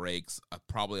 commercial breaks,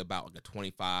 probably about like a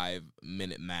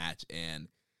 25-minute match. And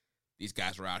these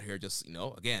guys were out here just,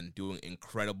 again, doing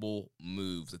incredible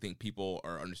moves. I think people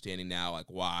are understanding now like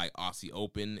why Aussie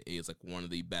Open is like one of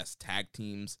the best tag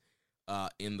teams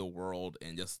in the world,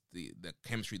 and just the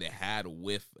chemistry they had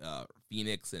with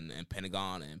Phoenix and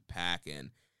Pentagon and Pac. And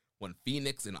when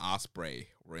Phoenix and Ospreay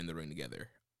were in the ring together,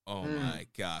 oh my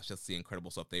gosh, that's the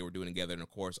incredible stuff they were doing together. And of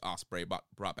course, Ospreay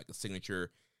brought back a signature,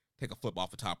 take a flip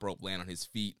off the top rope, land on his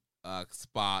feet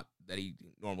spot that he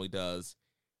normally does.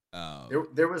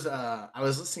 There was I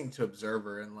was listening to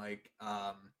Observer, and like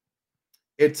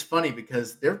it's funny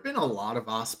because there have been a lot of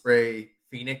Ospreay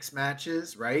Phoenix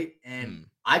matches, right? And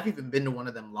I've even been to one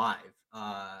of them live,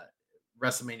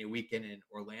 WrestleMania weekend in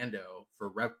Orlando for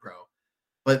Rev Pro.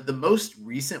 But the most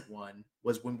recent one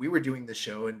was when we were doing the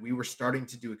show and we were starting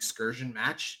to do excursion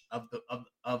match of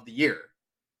the year.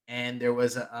 And there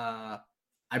was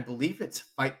I believe it's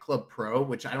Fight Club Pro,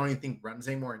 which I don't even think runs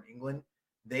anymore in England.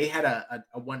 They had a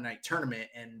one-night tournament,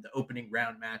 and the opening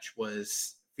round match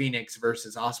was Phoenix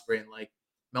versus Ospreay. And like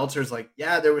Meltzer's like,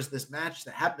 yeah, there was this match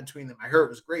that happened between them. I heard it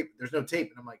was great, but there's no tape.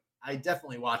 And I'm like, I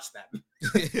definitely watched that.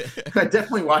 I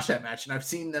definitely watched that match, and I've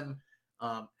seen them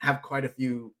have quite a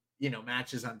few,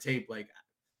 matches on tape. Like,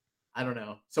 I don't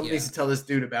know. Someone needs to tell this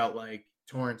dude about like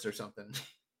Torrance or something.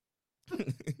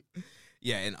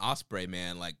 Yeah, and Ospreay,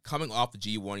 man, like coming off the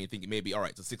G1, you're thinking maybe, all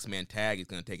right, it's a 6-man tag. He's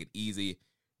going to take it easy.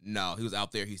 No, he was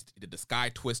out there. He did the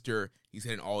Sky Twister. He's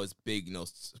hitting all his big,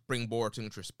 springboard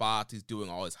signature spots. He's doing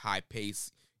all his high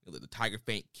pace, the Tiger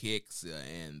Feint kicks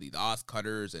and the Oz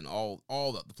cutters and all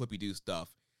the flippy do stuff.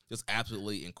 Just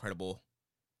absolutely incredible.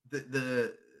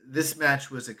 This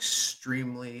match was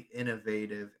extremely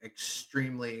innovative,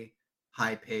 extremely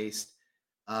high paced.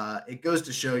 It goes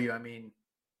to show you, I mean,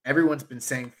 everyone's been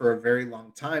saying for a very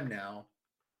long time now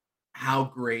how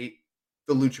great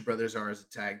the Lucha Brothers are as a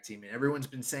tag team. And everyone's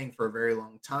been saying for a very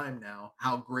long time now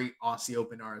how great Aussie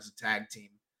Open are as a tag team.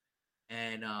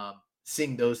 And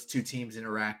seeing those two teams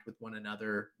interact with one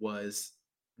another was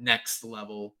next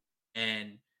level.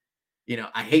 And,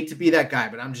 I hate to be that guy,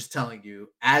 but I'm just telling you,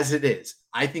 as it is,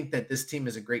 I think that this team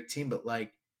is a great team. But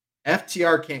like,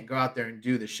 FTR can't go out there and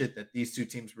do the shit that these two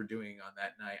teams were doing on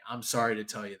that night. I'm sorry to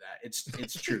tell you that.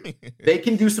 It's true. They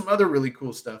can do some other really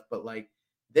cool stuff, but like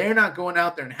they're not going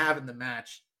out there and having the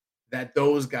match that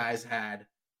those guys had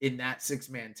in that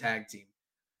 6-man tag team.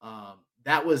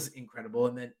 That was incredible.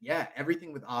 And then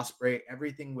everything with Ospreay,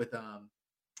 everything with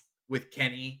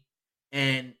Kenny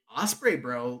and Ospreay,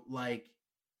 bro. Like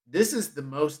this is the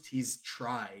most he's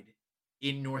tried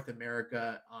in North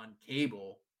America on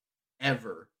cable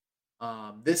ever.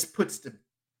 This puts to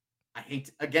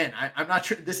I'm not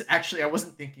sure this actually I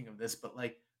wasn't thinking of this, but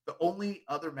like the only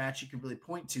other match you could really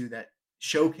point to that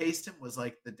showcased him was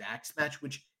like the Dax match,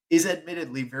 which is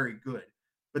admittedly very good,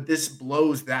 but this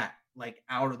blows that like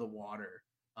out of the water.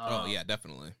 Oh yeah,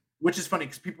 definitely. Which is funny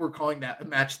because people were calling that a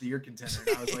match of the year contender.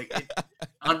 And I was like,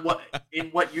 in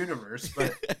what universe?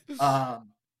 But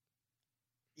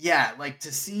like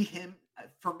to see him,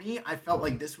 for me, I felt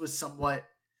like this was somewhat,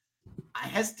 I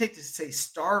hesitate to say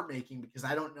star making because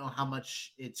I don't know how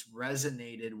much it's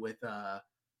resonated with the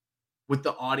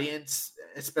audience,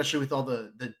 especially with all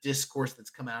the discourse that's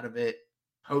come out of it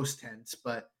post tense.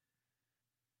 But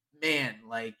man,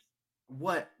 like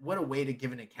what a way to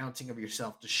give an accounting of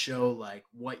yourself to show like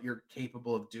what you're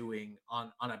capable of doing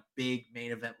on a big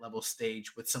main event level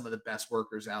stage with some of the best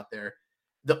workers out there.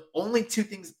 The only two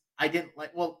things I didn't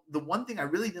like, well, the one thing I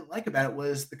really didn't like about it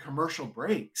was the commercial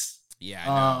breaks. Yeah, I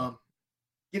know.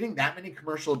 Getting that many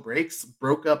commercial breaks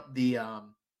broke up the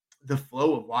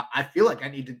flow of what I feel like I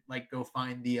need to like go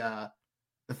find the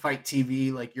Fight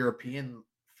TV like European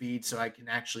feed so I can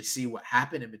actually see what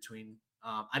happened in between.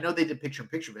 I know they did picture in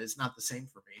picture, but it's not the same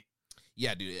for me.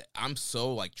 Yeah, dude, I'm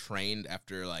so like trained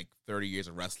after like 30 years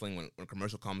of wrestling. When a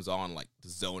commercial comes on, like to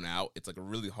zone out, it's like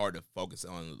really hard to focus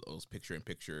on those picture in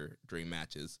picture during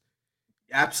matches.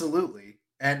 Absolutely,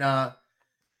 and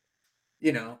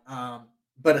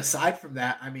but aside from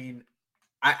that, I mean,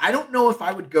 I don't know if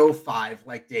I would go 5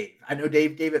 like Dave. I know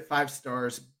Dave gave it 5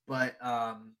 stars, but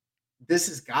this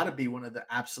has got to be one of the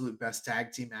absolute best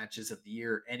tag team matches of the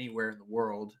year anywhere in the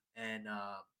world. And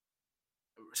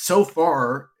so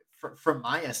far, from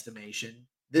my estimation,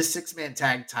 this 6-man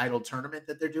tag title tournament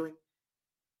that they're doing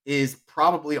is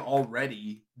probably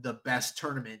already the best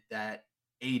tournament that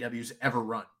AEW's ever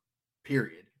run,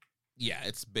 period. Yeah,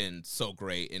 it's been so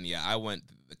great. And yeah, I went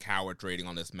the coward rating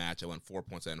on this match. I went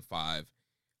 4.75.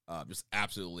 Just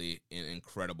absolutely an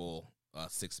incredible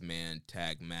 6-man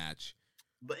tag match.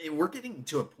 But we're getting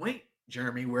to a point,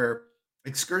 Jeremy, where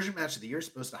Excursion Match of the Year is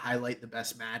supposed to highlight the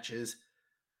best matches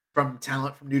from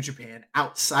talent from New Japan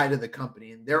outside of the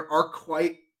company. And there are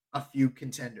quite a few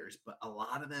contenders, but a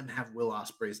lot of them have Will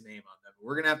Ospreay's name on them.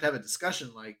 We're going to have a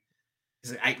discussion like,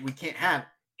 we can't have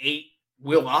 8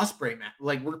 Will Ospreay matches.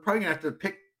 Like, we're probably going to have to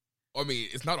pick. I mean,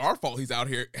 it's not our fault he's out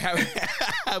here having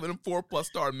 4+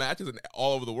 star matches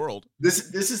all over the world.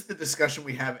 This is the discussion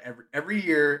we have every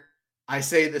year. I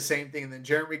say the same thing, and then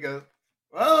Jeremy goes,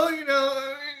 well,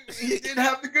 he did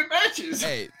have the good matches.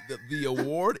 Hey, the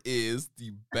award is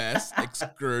the best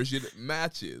excursion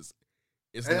matches.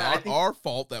 It's not our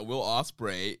fault that Will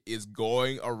Ospreay is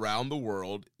going around the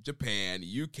world, Japan,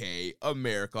 UK,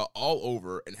 America, all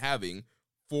over, and having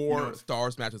 4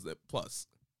 stars matches plus.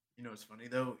 You know, it's funny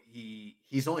though.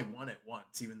 He's only won it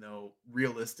once, even though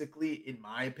realistically, in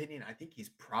my opinion, I think he's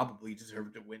probably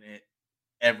deserved to win it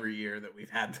every year that we've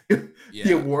had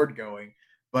the award going.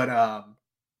 But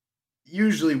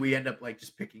usually we end up like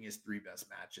just picking his 3 best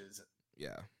matches.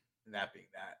 And that being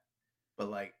that. But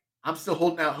like, I'm still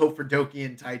holding out hope for Doki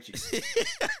and Taichi.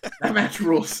 That match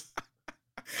rules.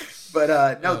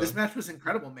 But no, this match was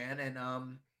incredible, man.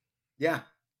 And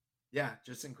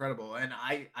just incredible. And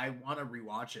I want to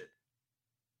rewatch it.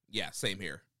 Yeah, same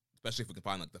here. Especially if we can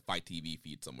find like the Fight TV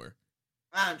feed somewhere.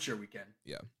 I'm sure we can.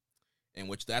 Yeah. In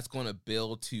which that's going to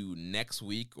build to next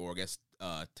week, or I guess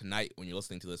tonight when you're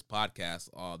listening to this podcast.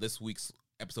 This week's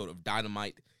episode of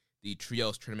Dynamite, the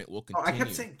Trios tournament will continue. Oh, I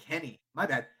kept saying Kenny. My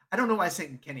bad. I don't know why I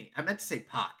saying Kenny. I meant to say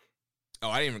Pac. Oh,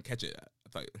 I didn't even catch it. I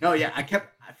thought. No, yeah, I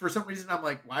kept, for some reason, I'm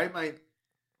like, why am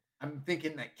I'm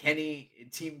thinking that Kenny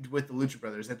teamed with the Lucha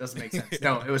Brothers. That doesn't make sense.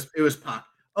 No, it was Pac.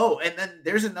 Oh, and then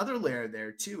there's another layer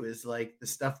there too, is like the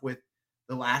stuff with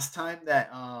the last time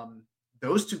that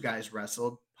those two guys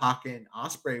wrestled, Pac and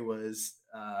Ospreay, was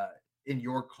in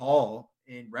Your Call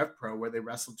in Rev Pro, where they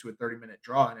wrestled to a 30-minute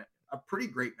draw, and a pretty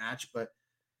great match, but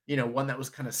one that was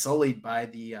kind of sullied by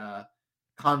the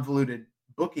convoluted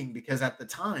booking, because at the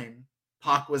time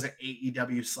Pac was an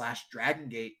AEW/Dragon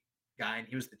Gate guy and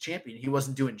he was the champion. He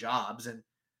wasn't doing jobs, and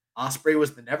Ospreay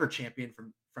was the never champion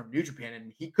from New Japan,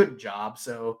 and he couldn't job,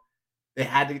 so they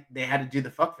had to do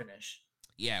the fuck finish.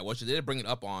 Yeah, which they did bring it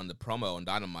up on the promo on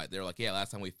Dynamite. They were like, yeah, last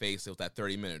time we faced, it was that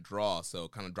 30-minute draw, so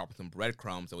kind of dropping some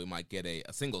breadcrumbs that we might get a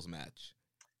singles match.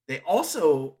 They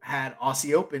also had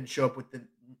Aussie Open show up with the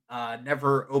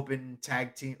Never Open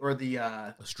Tag Team, or the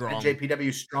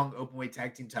NJPW Strong Openweight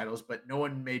Tag Team titles, but no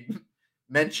one made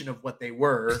mention of what they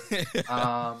were.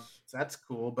 So that's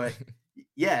cool. But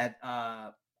yeah,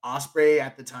 Ospreay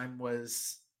at the time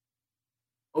was...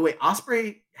 Oh, wait,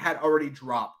 Ospreay had already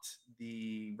dropped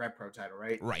the Red Pro title,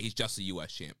 right? Right, he's just a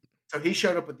U.S. champ. So he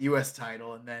showed up with the U.S.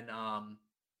 title, and then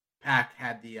Pac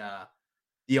had the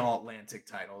All-Atlantic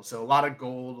title. So a lot of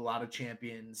gold, a lot of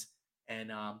champions,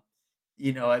 and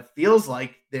it feels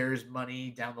like there's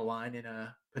money down the line in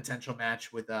a potential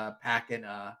match with Pac and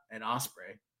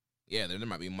Ospreay. Yeah, there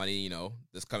might be money,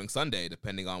 this coming Sunday,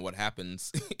 depending on what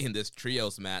happens in this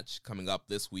trios match coming up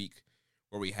this week,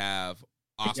 where we have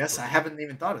Ospreay. Yes, I haven't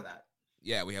even thought of that.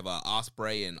 Yeah, we have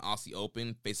Ospreay and Aussie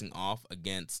Open facing off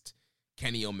against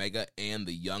Kenny Omega and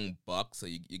the Young Bucks. So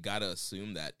you got to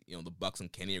assume that, the Bucks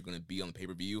and Kenny are going to be on the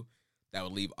pay-per-view. That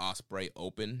would leave Ospreay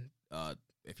open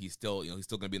if he's still, he's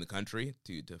still going to be in the country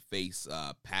to face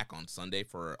Pac on Sunday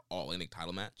for All-Atlantic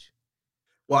title match.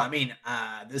 Well, I mean,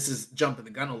 this is jumping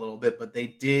the gun a little bit, but they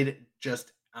did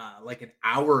just like an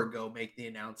hour ago make the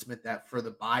announcement that for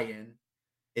the buy-in,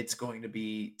 it's going to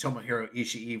be Tomohiro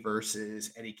Ishii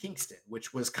versus Eddie Kingston,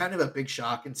 which was kind of a big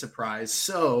shock and surprise.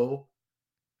 So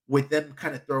with them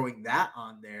kind of throwing that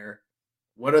on there,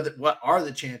 what are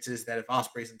the chances that if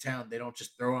Ospreay's in town, they don't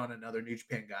just throw on another New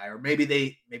Japan guy, or maybe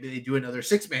they do another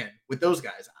 6-man with those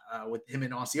guys, with him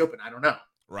and Aussie Open? I don't know.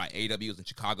 Right, AEW is in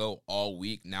Chicago all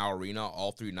week, Now Arena,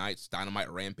 all 3 nights,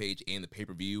 Dynamite, Rampage, and the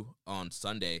pay-per-view on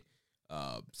Sunday.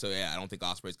 So yeah, I don't think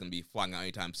Ospreay's going to be flying out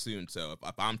anytime soon. So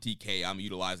if I'm TK, I'm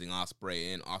utilizing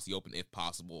Ospreay and Aussie Open if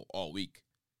possible all week.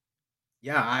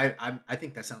 Yeah, I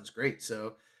think that sounds great.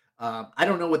 So I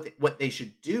don't know what they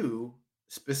should do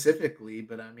specifically,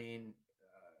 but I mean,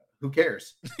 who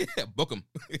cares? Book them.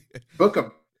 Book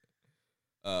them.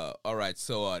 All right,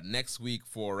 so next week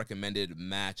for recommended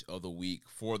match of the week,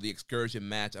 for the excursion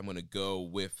match, I'm going to go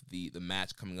with the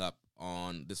match coming up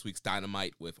on this week's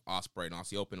Dynamite with Ospreay and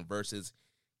Aussie Open versus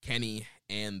Kenny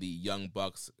and the Young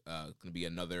Bucks. Going to be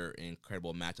another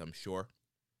incredible match, I'm sure.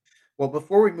 Well,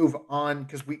 before we move on,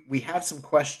 because we have some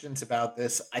questions about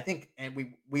this, I think, and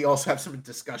we also have some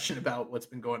discussion about what's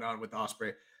been going on with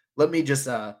Ospreay. Let me just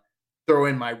throw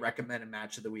in my recommended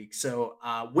match of the week. So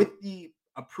with the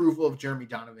approval of Jeremy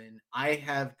Donovan, I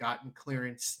have gotten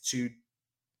clearance to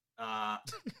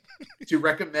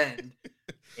recommend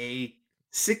a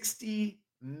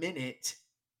 60-minute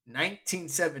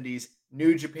 1970s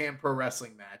New Japan Pro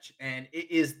Wrestling match, and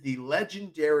it is the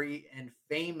legendary and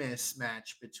famous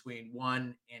match between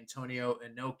one Antonio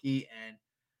Inoki and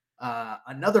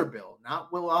another Bill,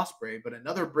 not Will Ospreay, but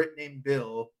another Brit named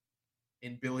Bill,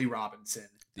 in Billy Robinson,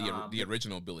 the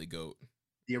original Billy Goat.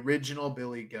 The original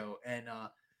Billy Goat. And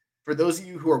for those of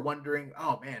you who are wondering,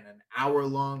 oh man, an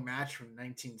hour-long match from the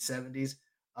 1970s,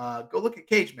 go look at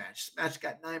Cage Match. This match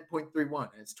got 9.31.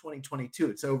 It's 2022.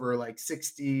 It's over like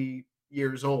 60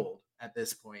 years old at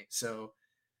this point. So,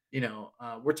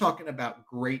 we're talking about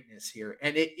greatness here.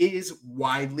 And it is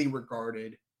widely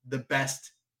regarded the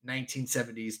best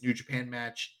 1970s New Japan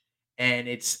match. And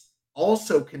it's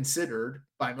also considered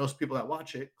by most people that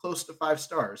watch it close to 5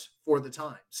 stars for the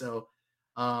time. So,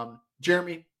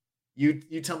 Jeremy,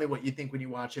 you tell me what you think when you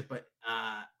watch it, but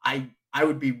I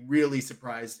would be really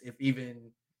surprised if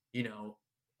even,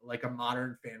 like a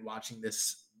modern fan watching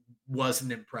this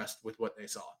wasn't impressed with what they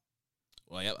saw.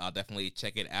 Well, yeah, I'll definitely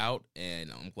check it out,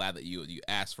 and I'm glad that you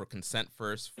asked for consent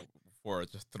first for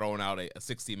just throwing out a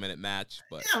 60-minute match.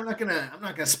 But yeah, I'm not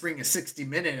gonna spring a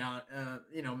 60-minute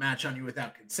match on you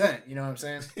without consent. You know what I'm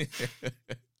saying?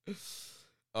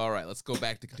 All right, let's go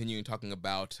back to continuing talking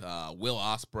about Will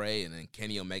Ospreay and then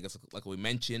Kenny Omega. So like we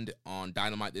mentioned on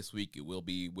Dynamite this week, it will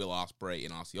be Will Ospreay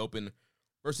and Aussie Open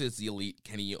versus the Elite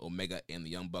Kenny Omega and the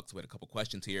Young Bucks. We had a couple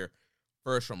questions here.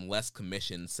 First, from Les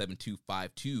Commission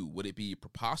 7252, would it be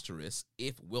preposterous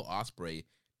if Will Ospreay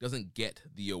doesn't get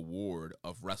the award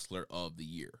of Wrestler of the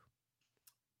Year?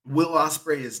 Will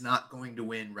Ospreay is not going to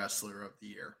win Wrestler of the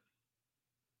Year.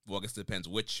 Well, I guess it depends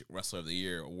which Wrestler of the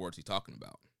Year awards he's talking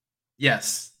about.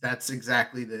 Yes, that's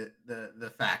exactly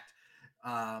the fact.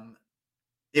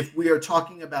 If we are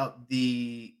talking about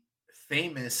the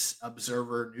famous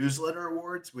Observer Newsletter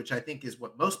Awards, which I think is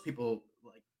what most people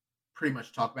like pretty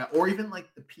much talk about, or even like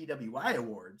the PWI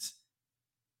Awards,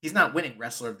 he's not winning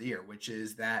Wrestler of the Year, which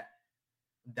is that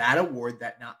award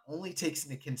that not only takes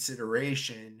into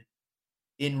consideration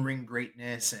in-ring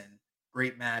greatness and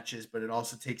great matches, but it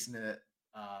also takes into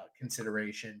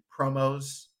consideration: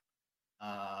 promos,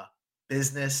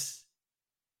 business,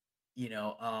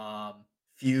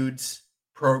 feuds,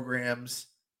 programs,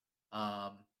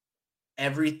 um,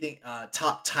 everything,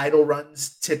 top title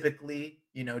runs. Typically,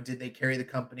 did they carry the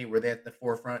company? Were they at the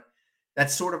forefront?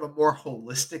 That's sort of a more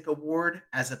holistic award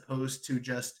as opposed to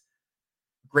just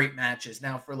great matches.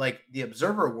 Now, for like the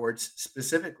Observer Awards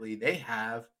specifically, they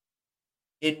have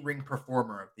in-ring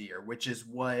performer of the year, which is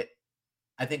what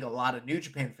I think a lot of New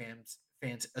Japan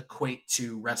fans equate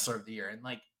to wrestler of the year. And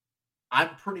like, I'm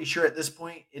pretty sure at this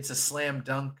point it's a slam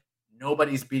dunk.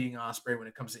 Nobody's beating Ospreay when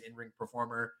it comes to in-ring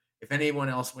performer. If anyone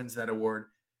else wins that award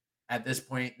at this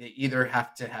point, they either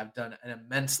have to have done an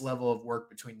immense level of work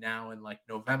between now and like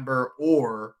November,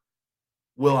 or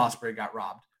Will Ospreay got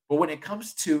robbed. But when it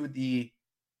comes to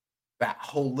that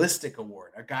holistic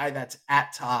award, a guy that's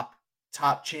at top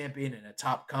champion in a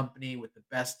top company with the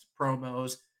best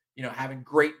promos, having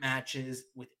great matches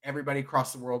with everybody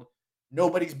across the world,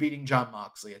 nobody's beating Jon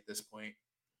Moxley at this point,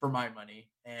 for my money.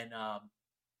 And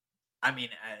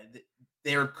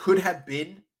there could have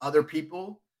been other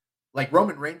people, like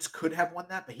Roman Reigns could have won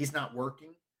that, but he's not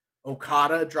working.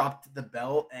 Okada dropped the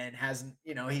belt and hasn't,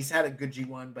 he's had a good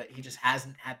G1, but he just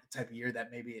hasn't had the type of year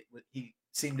that maybe he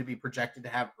seemed to be projected to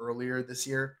have earlier this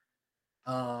year.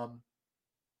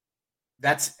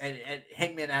 That's and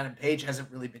Hangman Adam Page hasn't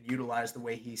really been utilized the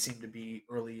way he seemed to be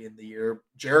early in the year.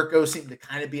 Jericho seemed to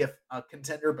kind of be a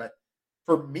contender, but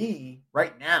for me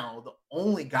right now, the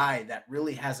only guy that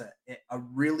really has a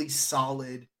really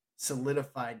solid,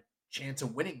 solidified chance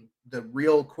of winning the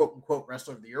real quote unquote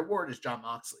wrestler of the year award is Jon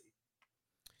Moxley.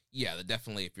 Yeah,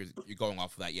 definitely. If you're going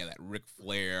off of that, yeah, that Ric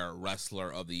Flair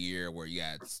wrestler of the year, where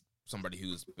it's somebody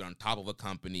who's been on top of a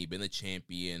company, been the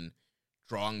champion,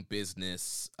 strong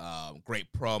business, great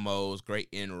promos, great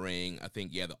in-ring. I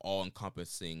think, the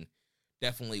all-encompassing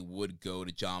definitely would go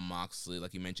to Jon Moxley.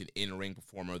 Like you mentioned, in-ring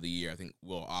performer of the year. I think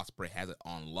Will Ospreay has it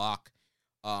on lock.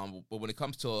 But when it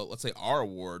comes to, let's say, our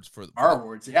awards for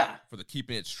the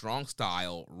Keeping It Strong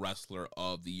Style Wrestler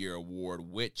of the Year award,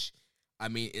 which,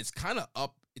 it's kind of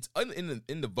up. It's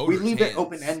in the voters' We leave hands. it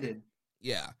open-ended.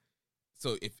 Yeah.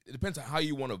 So it depends on how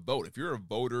you want to vote. If you're a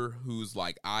voter who's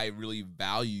like, I really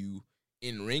value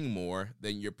in-ring more,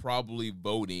 then you're probably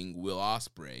voting Will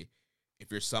Ospreay.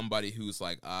 If you're somebody who's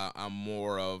like, I'm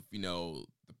more of, the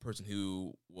person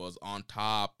who was on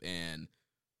top and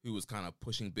who was kind of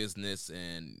pushing business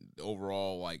and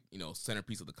overall,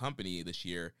 centerpiece of the company this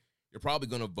year, you're probably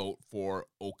going to vote for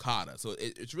Okada. So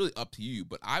it's really up to you.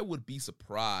 But I would be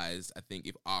surprised, I think,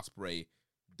 if Ospreay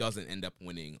doesn't end up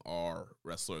winning our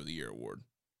Wrestler of the Year award.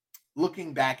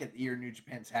 Looking back at the year New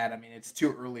Japan's had, it's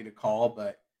too early to call,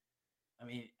 but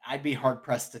I'd be hard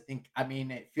pressed to think.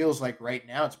 It feels like right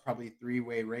now it's probably a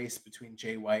three-way race between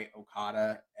Jay White,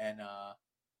 Okada, and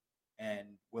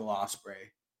Will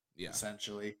Ospreay. Yeah,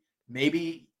 essentially.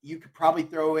 Maybe you could probably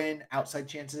throw in outside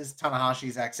chances,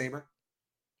 Tanahashi, Zack Sabre.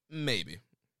 Maybe,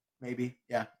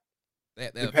 yeah.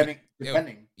 Depending.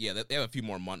 They have a few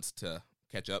more months to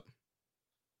catch up.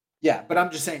 Yeah, but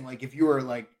I'm just saying, like, if you were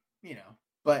like,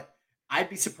 but I'd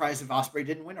be surprised if Ospreay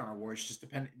didn't win our awards. Just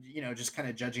just kind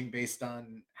of judging based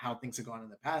on how things have gone in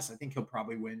the past. I think he'll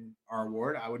probably win our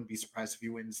award. I wouldn't be surprised if he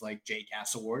wins like Jay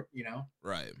Cass award.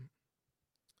 Right.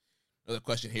 Another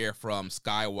question here from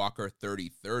Skywalker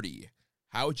 3030.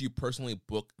 How would you personally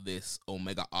book this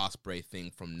Omega Ospreay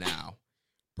thing from now?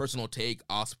 Personal take: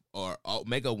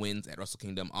 Omega wins at Wrestle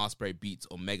Kingdom. Ospreay beats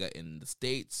Omega in the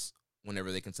States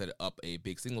whenever they can set up a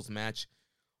big singles match.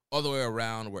 All the way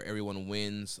around, where everyone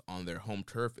wins on their home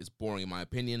turf, is boring in my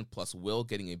opinion. Plus, Will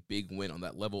getting a big win on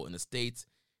that level in the States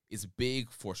is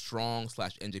big for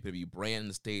strong/NJPW brand in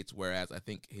the States, whereas I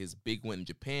think his big win in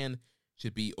Japan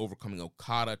should be overcoming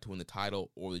Okada to win the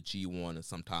title or the G1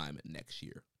 sometime next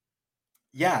year.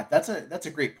 Yeah, that's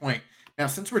a great point. Now,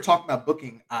 since we're talking about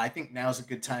booking, I think now's a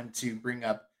good time to bring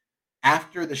up,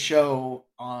 after the show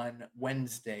on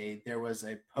Wednesday, there was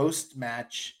a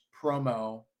post-match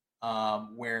promo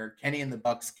where Kenny and the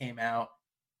Bucks came out,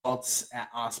 belts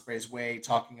at Ospreay's way,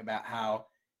 talking about how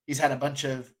he's had a bunch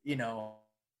of,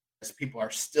 people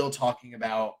are still talking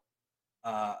about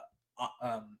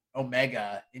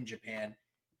Omega in Japan.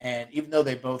 And even though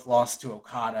they both lost to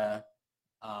Okada,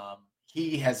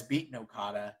 he has beaten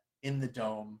Okada in the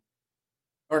Dome,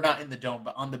 or not in the Dome,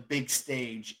 but on the big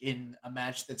stage in a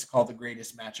match that's called the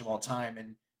greatest match of all time.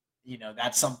 And,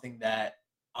 that's something that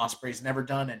Ospreay's never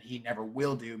done and he never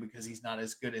will do because he's not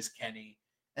as good as Kenny.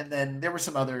 And then there were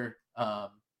some other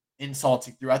insults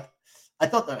he threw. I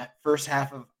thought the first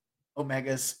half of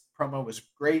Omega's promo was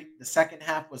great. The second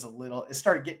half was it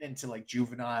started getting into like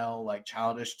juvenile, like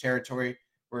childish territory,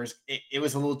 Whereas it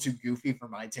was a little too goofy for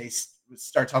my taste.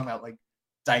 Start talking about like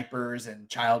diapers and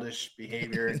childish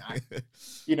behavior. And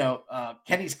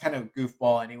Kenny's kind of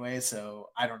goofball anyway. So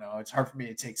I don't know. It's hard for me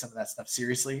to take some of that stuff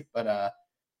seriously. But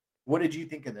what did you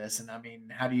think of this? And I mean,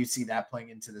 how do you see that playing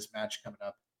into this match coming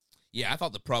up? Yeah, I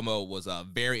thought the promo was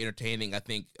very entertaining. I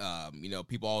think,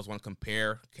 people always want to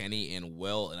compare Kenny and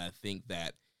Will, and I think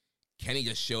that Kenny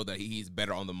just showed that he's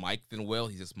better on the mic than Will.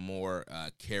 He's just more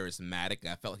charismatic.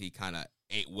 I felt like he kind of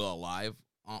ate Will alive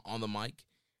on the mic.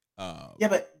 Yeah,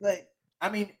 but I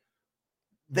mean,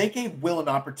 they gave Will an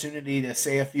opportunity to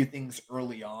say a few things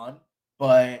early on,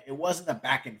 but it wasn't a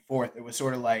back and forth. It was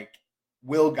sort of like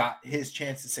Will got his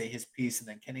chance to say his piece, and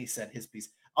then Kenny said his piece.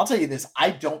 I'll tell you this: I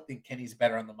don't think Kenny's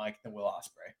better on the mic than Will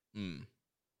Ospreay.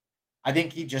 I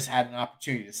think he just had an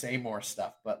opportunity to say more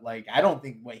stuff, but like I don't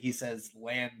think what he says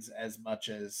lands as much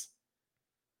as.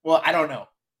 Well, I don't know.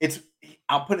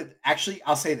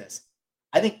 I'll say this: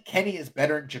 I think Kenny is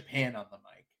better in Japan on the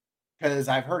mic because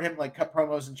I've heard him like cut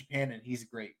promos in Japan, and he's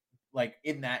great, like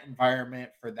in that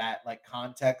environment for that like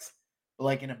context. But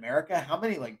like in America, how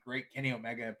many like great Kenny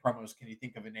Omega promos can you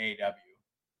think of in AEW?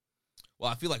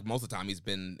 Well, I feel like most of the time he's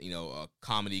been, a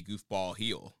comedy goofball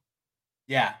heel.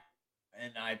 Yeah,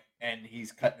 and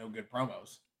he's cut no good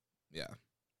promos. Yeah,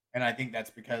 and I think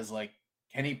that's because like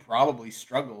Kenny probably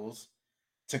struggles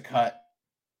to cut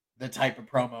the type of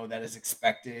promo that is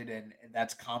expected and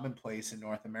that's commonplace in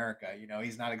North America.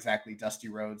 He's not exactly Dusty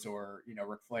Rhodes or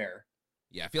Ric Flair.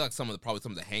 Yeah, I feel like some of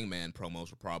the Hangman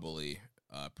promos were probably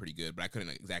pretty good, but I couldn't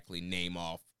exactly name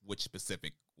off which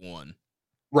specific one.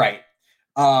 Right.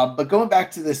 But going back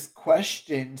to this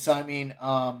question, so I mean,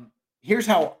 here's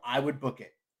how I would book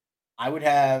it. I would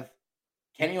have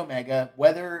Kenny Omega,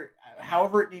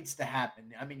 however it needs to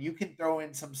happen. I mean, you can throw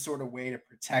in some sort of way to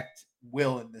protect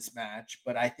Will in this match,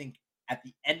 but I think at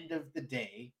the end of the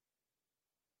day,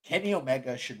 Kenny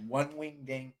Omega should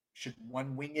one-winged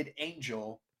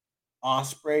angel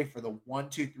Ospreay for the 1,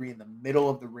 2, 3 in the middle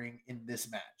of the ring in this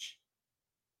match.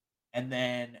 And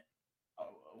then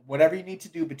whatever you need to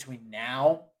do between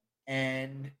now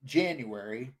and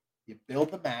January, you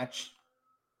build the match,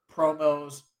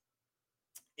 promos,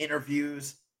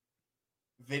 interviews,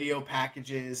 video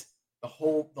packages, the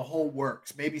whole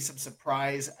works. Maybe some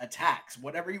surprise attacks,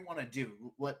 whatever you want to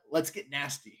do. Let's get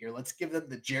nasty here. Let's give them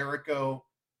the Jericho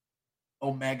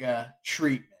Omega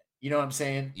treatment. You know what I'm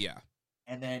saying? Yeah.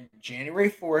 And then January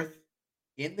 4th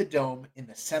in the Dome in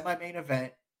the semi-main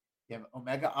event, you have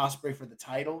Omega Ospreay for the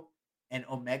title, and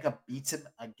Omega beats him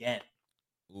again.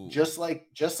 Ooh. Just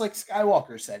like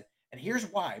Skywalker said. And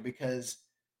here's why: because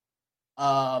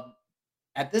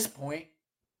at this point,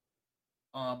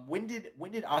 when did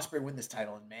Ospreay win this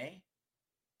title? In May?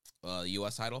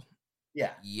 U.S. title?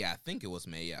 Yeah. Yeah, I think it was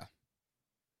May, yeah.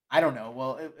 I don't know.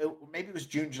 Well, maybe it was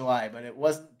June, July, but it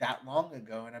wasn't that long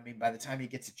ago. And I mean, by the time he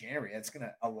gets to January,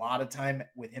 a lot of time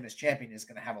with him as champion is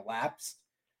going to have elapsed.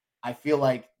 I feel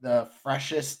like the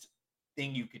freshest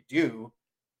thing you could do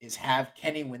is have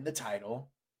Kenny win the title.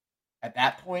 At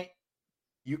that point,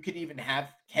 you could even have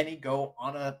Kenny go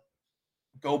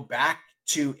back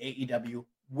to AEW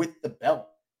with the belt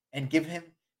and give him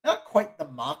not quite the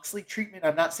Moxley treatment.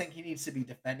 I'm not saying he needs to be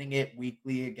defending it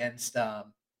weekly against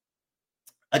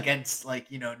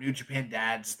like, New Japan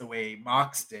dads the way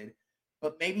Mox did,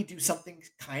 but maybe do something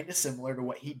kind of similar to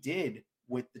what he did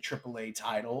with the AAA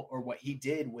title or what he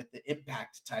did with the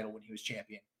Impact title when he was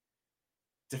champion.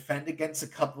 Defend against a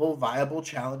couple of viable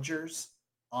challengers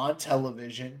on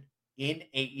television in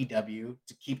AEW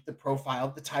to keep the profile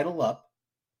of the title up.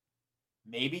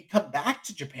 Maybe come back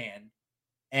to Japan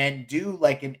and do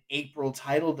like an April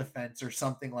title defense or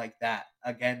something like that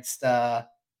against, I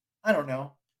don't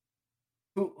know,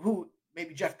 who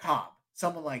maybe Jeff Cobb,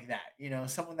 someone like that,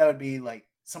 someone that would be like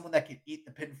someone that could eat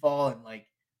the pinfall and like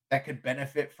that could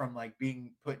benefit from like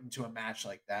being put into a match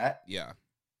like that. Yeah.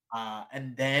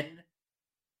 And then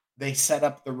they set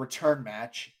up the return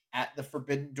match at the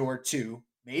Forbidden Door 2,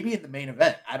 maybe in the main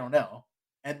event. I don't know.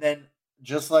 And then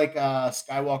just like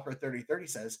Skywalker 3030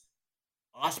 says,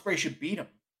 Ospreay should beat him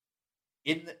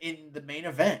in the main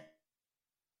event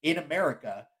in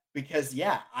America. Because,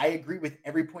 yeah, I agree with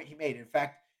every point he made. In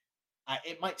fact,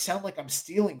 it might sound like I'm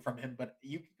stealing from him, but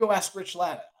you can go ask Rich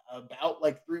Latta. About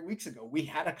like 3 weeks ago, we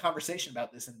had a conversation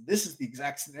about this, and this is the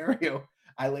exact scenario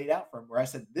I laid out for him, where I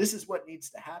said, this is what needs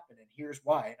to happen, and here's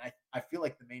why. And I feel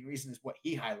like the main reason is what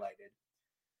he highlighted.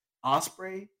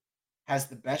 Ospreay has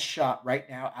the best shot right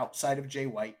now outside of Jay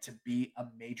White to be a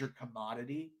major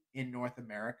commodity in North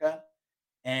America.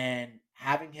 And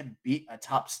having him beat a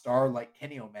top star like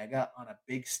Kenny Omega on a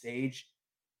big stage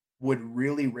would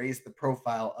really raise the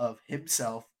profile of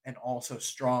himself and also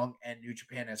Strong and New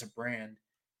Japan as a brand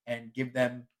and give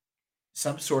them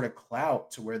some sort of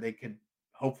clout to where they could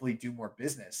hopefully do more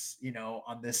business,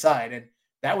 on this side. And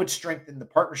that would strengthen the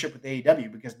partnership with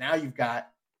AEW because now you've got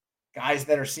guys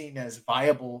that are seen as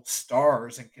viable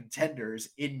stars and contenders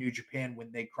in New Japan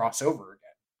when they cross over again.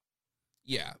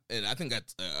 Yeah, and I think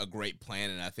that's a great plan,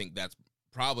 and I think that's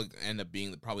probably end up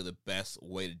being probably the best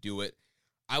way to do it.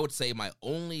 I would say my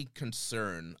only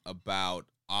concern about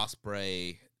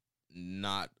Ospreay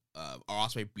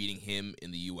Ospreay beating him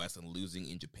in the U.S. and losing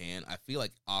in Japan, I feel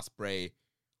like Ospreay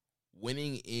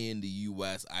winning in the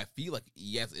U.S., I feel like,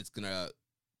 yes, it's going to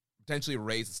potentially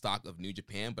raise the stock of New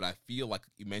Japan, but I feel like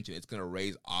you mentioned it's going to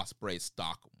raise Ospreay's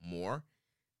stock more.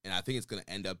 And I think it's going to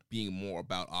end up being more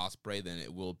about Ospreay than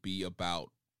it will be about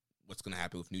what's going to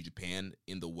happen with New Japan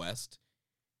in the West.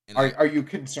 And are you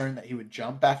concerned that he would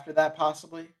jump after that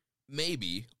possibly?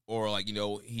 Maybe, or like,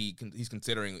 he's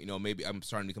considering, maybe I'm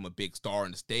starting to become a big star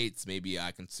in the States. Maybe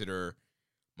I consider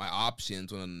my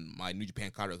options when my New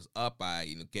Japan contract is up. I,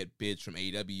 get bids from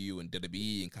AEW and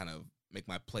WWE and kind of make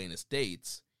my play in the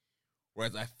States.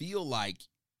 Whereas I feel like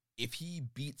if he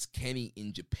beats Kenny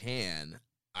in Japan,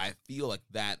 I feel like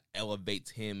that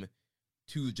elevates him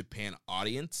to the Japan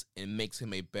audience and makes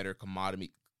him a better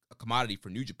commodity for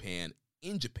New Japan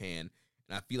in Japan.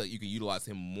 And I feel like you could utilize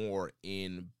him more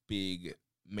in big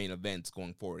main events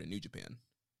going forward in New Japan.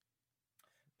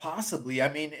 Possibly. I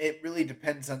mean, it really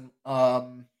depends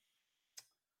on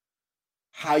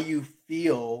how you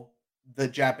feel the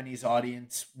Japanese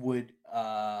audience would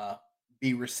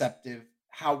be receptive,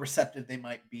 how receptive they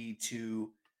might be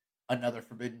to another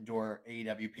Forbidden Door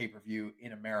AEW pay-per-view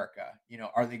in America.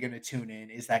 Are they going to tune in?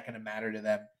 Is that going to matter to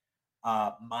them?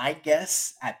 My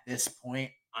guess at this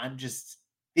point, I'm just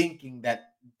thinking that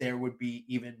there would be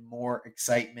even more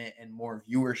excitement and more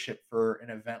viewership for an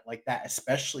event like that,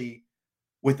 especially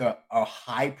with a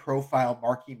high-profile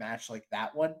marquee match like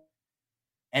that one,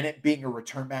 and it being a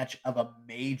return match of a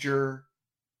major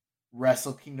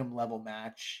Wrestle Kingdom level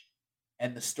match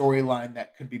and the storyline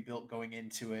that could be built going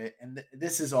into it. And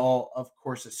this is all, of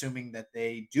course, assuming that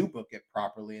they do book it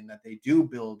properly and that they do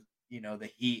build, the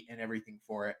heat and everything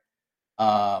for it.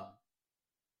 I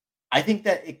think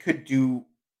that it could do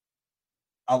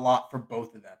a lot for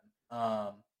both of them.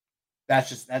 That's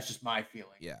just my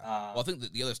feeling. Yeah. Well, I think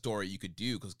that the other story you could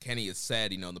do, because Kenny has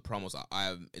said, in the promos,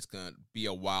 it's going to be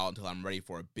a while until I'm ready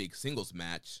for a big singles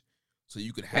match. So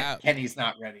you could have Kenny's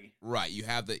not ready, right? You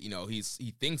have that,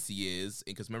 he thinks he is,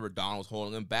 because remember Donald was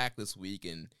holding him back this week,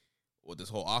 and with this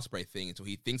whole Ospreay thing, and so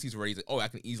he thinks he's ready. He's like, I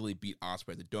can easily beat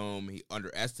Ospreay at the Dome. He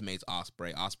underestimates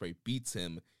Ospreay. Ospreay beats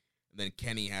him, and then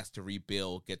Kenny has to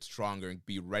rebuild, get stronger, and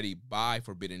be ready by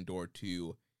Forbidden Door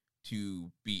 2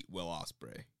 to beat Will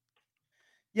Ospreay.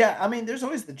 Yeah, I mean, there's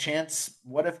always the chance.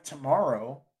 What if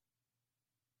tomorrow,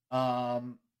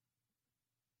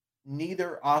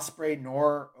 neither Ospreay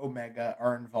nor Omega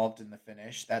are involved in the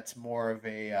finish? That's more of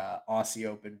a Aussie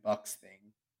Open Bucks thing.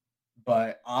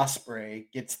 But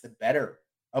Ospreay gets the better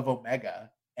of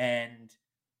Omega, and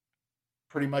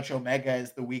pretty much Omega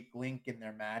is the weak link in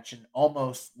their match and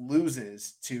almost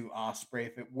loses to Ospreay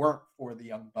if it weren't for the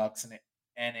Young Bucks,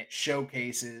 and it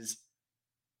showcases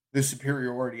the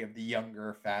superiority of the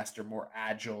younger, faster, more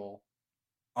agile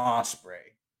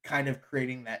Ospreay, kind of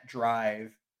creating that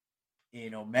drive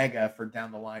in Omega for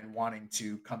down the line wanting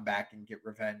to come back and get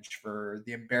revenge for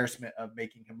the embarrassment of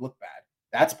making him look bad.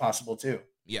 That's possible too.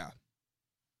 Yeah.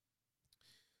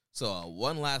 So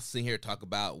one last thing here to talk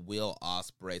about Will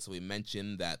Ospreay. So we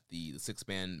mentioned that the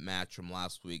six-man match from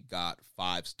last week got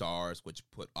 5 stars, which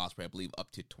put Ospreay, I believe,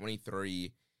 up to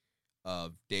 23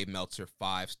 of Dave Meltzer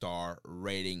 5-star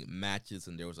rating matches,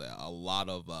 and there was a lot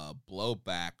of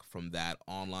blowback from that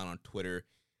online on Twitter.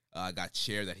 Got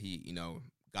shared that he,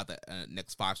 got the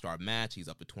next 5-star match. He's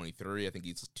up to 23. I think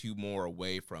he's 2 more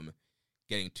away from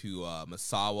getting to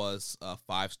Misawa's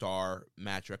 5-star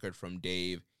match record from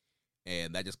Dave,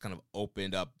 and that just kind of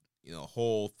opened up, a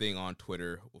whole thing on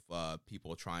Twitter with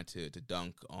people trying to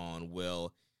dunk on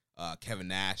Will. Kevin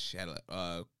Nash had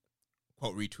a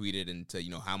quote retweeted into,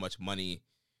 how much money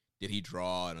did he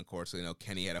draw? And of course,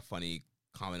 Kenny had a funny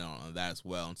comment on that as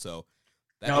well. And so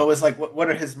it was like, what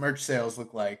do his merch sales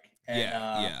look like? And,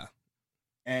 yeah.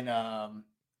 And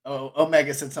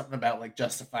Omega said something about like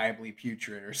justifiably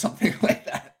putrid or something like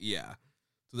that. Yeah.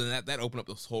 So then that opened up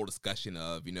this whole discussion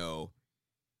of,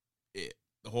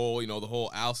 the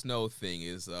whole Al Snow thing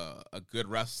is a good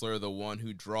wrestler, the one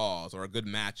who draws, or a good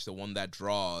match, the one that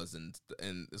draws, and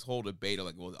this whole debate of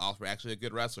like, well, is Ospreay actually a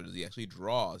good wrestler? Does he actually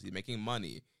draw? Is he making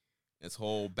money? This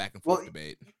whole back and forth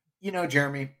debate.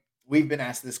 Jeremy, we've been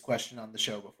asked this question on the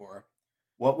show before.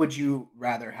 What would you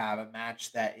rather have, a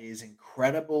match that is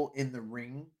incredible in the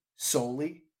ring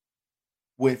solely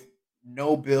with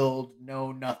no build,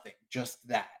 no nothing, just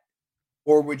that?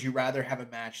 Or would you rather have a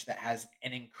match that has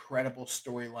an incredible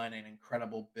storyline and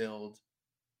incredible build,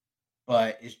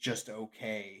 but is just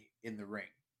okay in the ring?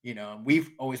 And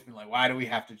we've always been like, why do we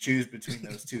have to choose between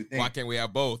those two things? Why can't we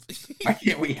have both? Why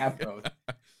can't we have both?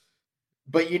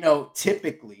 But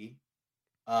typically,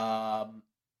 um,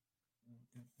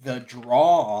 the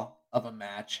draw of a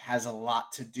match has a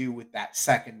lot to do with that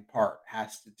second part.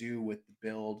 Has to do with the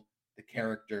build, the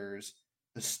characters,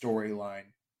 the storyline,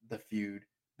 the feud,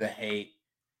 the hate,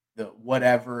 the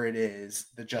whatever it is,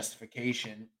 the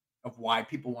justification of why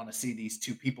people want to see these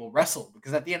two people wrestle.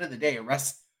 Because at the end of the day,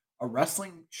 a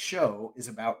wrestling show is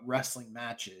about wrestling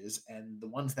matches, and the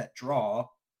ones that draw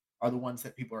are the ones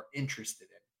that people are interested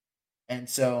in. And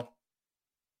so,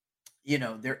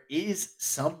 there is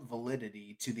some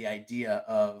validity to the idea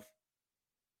of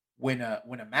when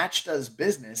a match does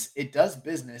business, it does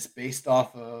business based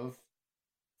off of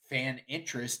fan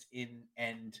interest in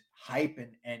and hype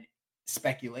and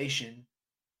speculation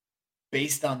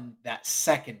based on that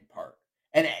second part.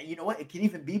 And you know what? It can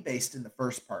even be based in the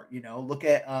first part.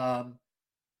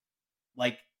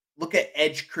 Like look at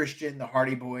Edge, Christian, the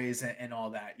Hardy Boys, and all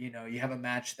that. You have a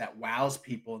match that wows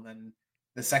people, and then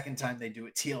the second time they do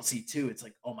it, TLC 2, it's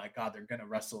like, oh my god, they're gonna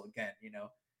wrestle again.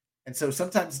 And so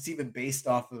sometimes it's even based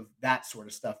off of that sort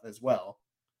of stuff as well.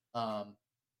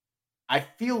 I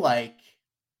feel like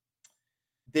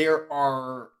there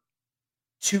are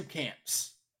two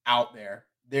camps out there.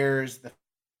 There's the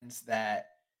fans that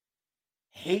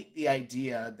hate the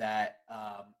idea that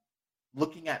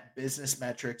looking at business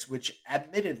metrics, which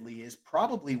admittedly is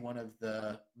probably one of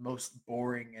the most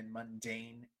boring and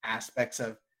mundane aspects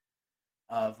of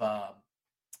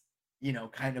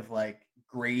kind of like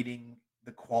grading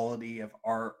the quality of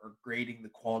art or grading the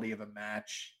quality of a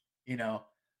match,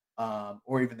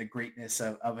 or even the greatness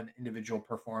of an individual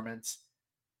performance.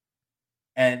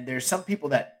 And there's some people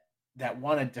that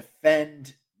want to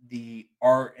defend the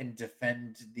art and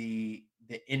defend the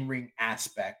in-ring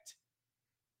aspect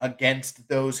against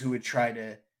those who would try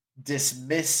to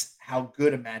dismiss how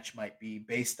good a match might be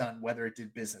based on whether it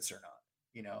did business or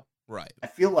not. Right. I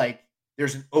feel like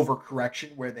there's an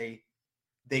overcorrection where they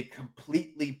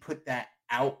completely put that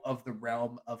out of the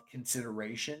realm of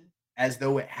consideration, as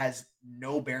though it has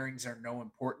no bearings or no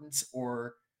importance,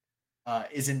 or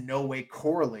is in no way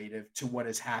correlative to what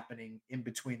is happening in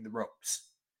between the ropes.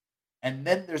 And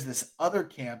then there's this other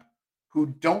camp who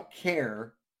don't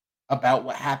care about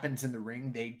what happens in the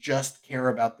ring. They just care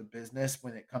about the business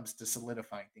when it comes to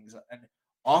solidifying things. And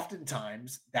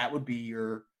oftentimes that would be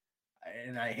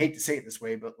and I hate to say it this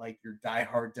way, but like your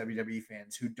diehard WWE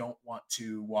fans who don't want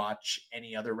to watch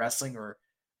any other wrestling or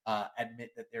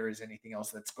admit that there is anything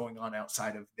else that's going on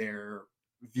outside of their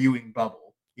viewing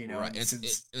bubble. Right.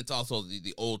 It's also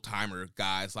the old timer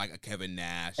guys like a Kevin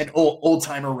Nash and old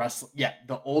timer wrestling. Yeah,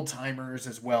 the old timers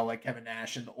as well, like Kevin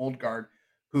Nash and the old guard,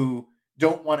 who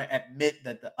don't want to admit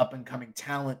that the up and coming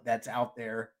talent that's out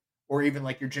there, or even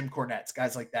like your Jim Cornettes,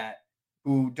 guys like that,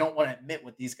 who don't want to admit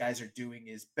what these guys are doing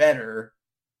is better.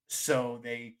 So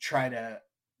they try to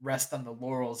rest on the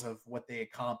laurels of what they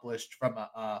accomplished from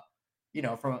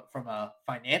from a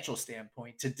financial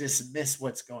standpoint to dismiss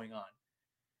what's going on.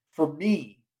 For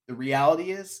me, the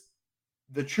reality is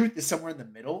the truth is somewhere in the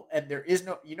middle, and there is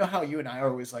no, how you and I are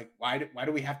always like, why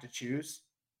do we have to choose?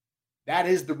 That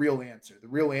is the real answer. The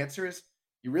real answer is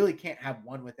you really can't have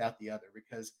one without the other,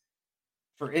 because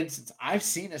for instance, I've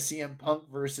seen a CM Punk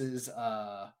versus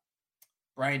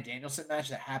Bryan Danielson match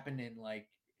that happened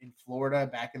in Florida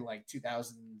back in like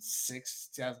 2006,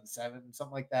 2007,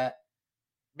 something like that,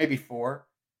 maybe 4.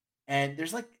 And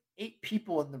there's like 8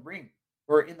 people in the ring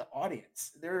or in the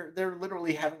audience. They're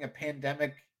literally having a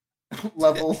pandemic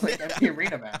level like empty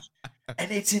arena match,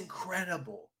 and it's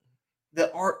incredible.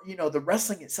 The art, the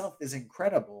wrestling itself is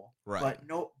incredible, right. but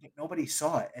nobody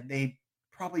saw it, and they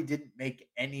probably didn't make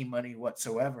any money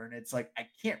whatsoever. And it's like I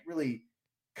can't really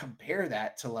compare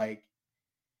that to like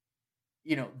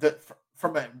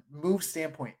from a move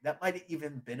standpoint, that might have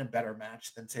even been a better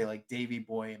match than say like Davey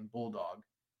Boy and Bulldog.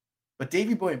 But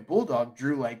Davey Boy and Bulldog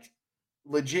drew like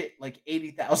legit like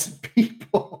 80,000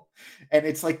 people. And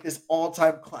it's like this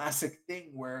all-time classic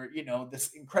thing where,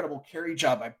 this incredible carry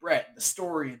job by Brett, and the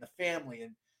story and the family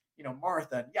and,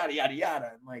 Martha and yada, yada,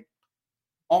 yada. And like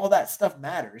all that stuff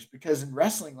matters, because in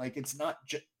wrestling, like it's not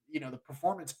just, the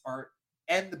performance art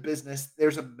and the business,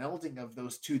 there's a melding of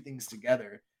those two things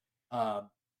together. I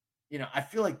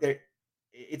feel like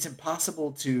it's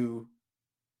impossible to,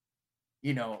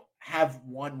 have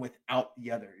one without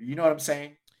the other. You know what I'm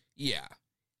saying? Yeah.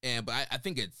 But I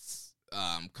think it's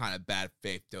kind of bad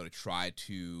faith, though, to try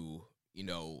to,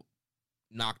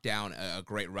 knock down a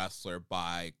great wrestler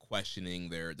by questioning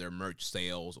their merch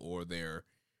sales or their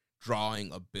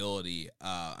drawing ability.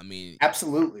 I mean,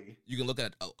 absolutely. You can look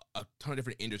at a ton of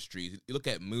different industries. You look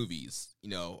at movies.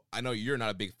 I know you're not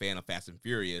a big fan of Fast and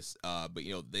Furious, but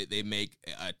they make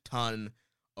a ton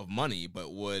of money. But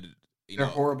they're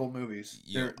horrible movies.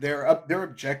 They're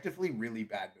objectively really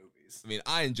bad movies. I mean,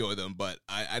 I enjoy them, but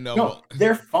I know. No,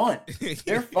 they're fun.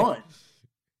 They're fun,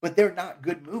 but they're not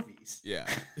good movies. Yeah.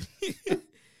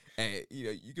 And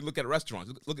you can look at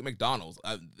restaurants. Look at McDonald's.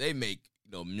 They make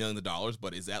millions of dollars,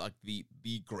 but is that like the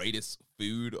greatest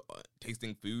food,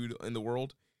 tasting food in the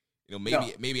world?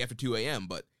 Maybe after 2 a.m.,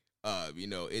 but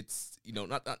it's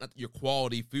not your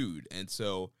quality food, and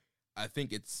so I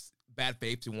think it's bad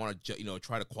faith to want to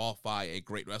try to qualify a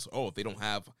great wrestler. Oh, if they don't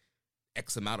have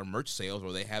X amount of merch sales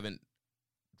or they haven't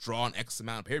drawn X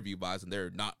amount of pay-per-view buys, and they're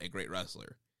not a great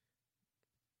wrestler.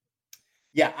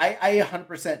 Yeah, I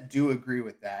 100% do agree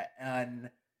with that. And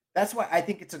that's why I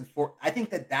think it's I think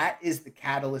that is the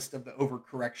catalyst of the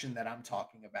overcorrection that I'm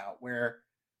talking about,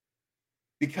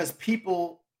 because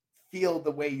people feel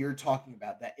the way you're talking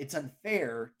about, that it's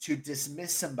unfair to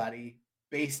dismiss somebody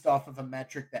based off of a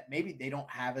metric that maybe they don't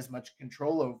have as much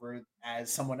control over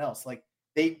as someone else. Like,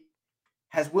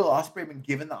 has Will Ospreay been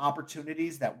given the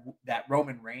opportunities that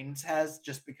Roman Reigns has,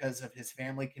 just because of his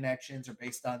family connections, or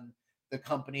based on the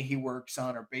company he works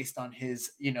on, or based on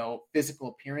his, physical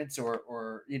appearance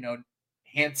or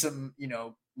handsome,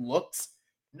 looks?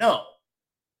 No.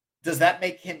 Does that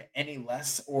make him any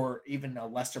less or even a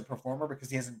lesser performer because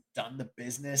he hasn't done the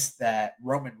business that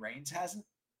Roman Reigns hasn't?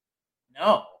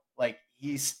 No. Like,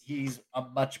 he's a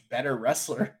much better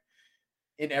wrestler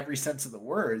in every sense of the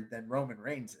word than Roman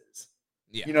Reigns is.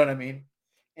 Yeah. You know what I mean?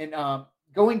 And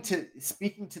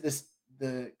speaking to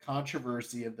the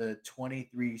controversy of the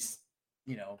 23,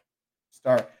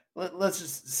 star, let's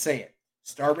just say it.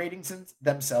 Star ratings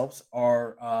themselves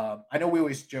are, I know we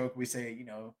always joke, we say,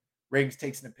 ratings,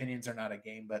 takes, and opinions are not a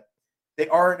game, but they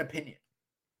are an opinion.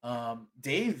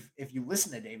 Dave, if you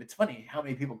listen to Dave, it's funny how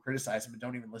many people criticize him and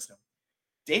don't even listen to him.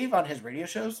 Dave on his radio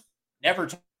shows never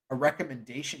took a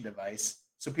recommendation device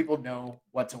so people know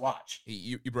what to watch.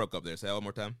 You broke up there. Say that one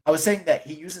more time. I was saying that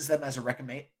he uses them as a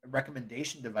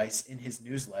recommendation device in his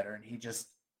newsletter, and he just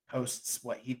posts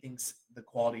what he thinks the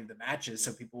quality of the match is,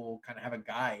 so people will kind of have a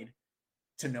guide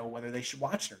to know whether they should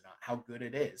watch it or not, how good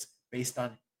it is, based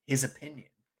on his opinion.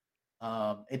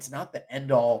 It's not the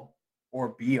end all or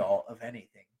be all of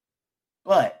anything.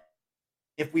 But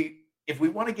if we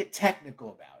want to get technical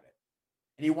about it,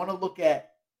 and you want to look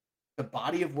at the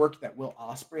body of work that Will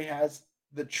Ospreay has,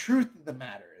 the truth of the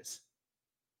matter is,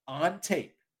 on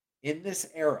tape, in this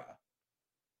era,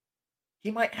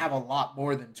 he might have a lot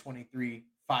more than 23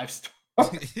 5-star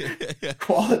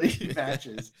quality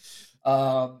matches.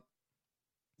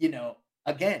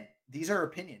 Again, these are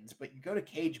opinions, but you go to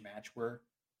Cage Match, where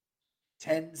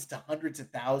tens to hundreds of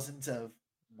thousands of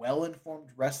well-informed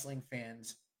wrestling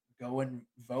fans go and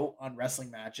vote on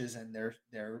wrestling matches and their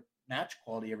match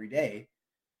quality every day.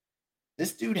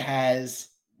 This dude has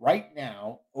right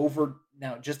now,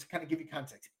 just to kind of give you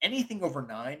context, anything over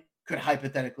 9 could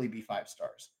hypothetically be 5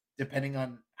 stars, depending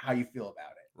on how you feel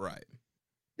about it. Right.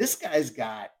 This guy's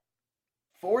got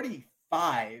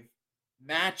 45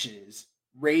 matches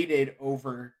rated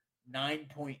over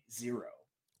 9.0.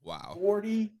 Wow.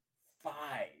 45.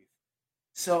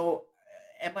 So,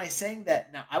 am I saying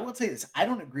that? Now, I will tell you this. I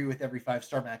don't agree with every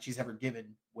 5-star match he's ever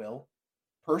given, Will,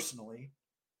 personally.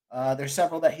 There's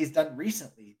several that he's done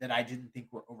recently that I didn't think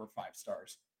were over 5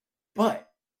 stars. But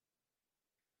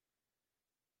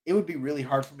it would be really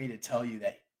hard for me to tell you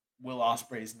that Will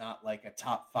Ospreay is not like a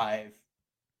top 5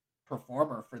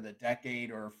 performer for the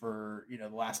decade or for, the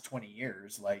last 20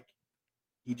 years. Like,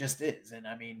 he just is. And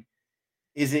I mean,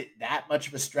 is it that much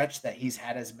of a stretch that he's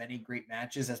had as many great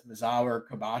matches as Mizawa or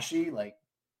Kobashi,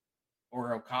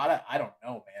 or Okada? I don't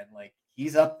know, man. Like,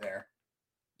 he's up there.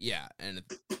 Yeah, and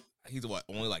he's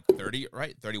only like 30,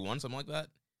 right? 31, something like that?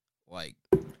 Like,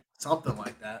 something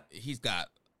like that. He's got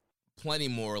plenty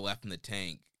more left in the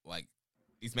tank. Like,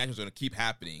 these matches are going to keep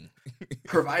happening.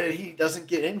 Provided he doesn't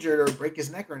get injured or break his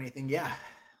neck or anything, yeah.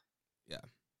 Yeah.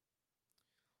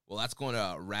 Well, that's going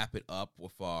to wrap it up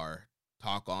with our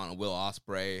talk on Will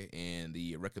Ospreay and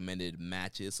the recommended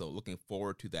matches. So looking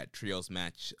forward to that trios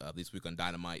match this week on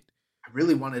Dynamite. I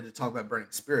really wanted to talk about Burning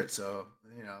Spirit, so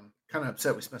I'm kind of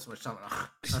upset we spent so much time on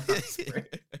Ospreay.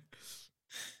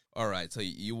 All right, so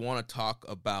you want to talk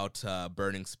about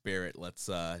Burning Spirit. Let's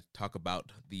talk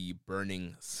about the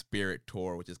Burning Spirit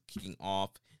Tour, which is kicking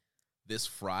off this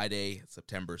Friday,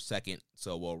 September 2nd.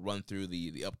 So we'll run through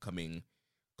the upcoming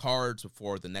cards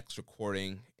before the next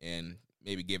recording and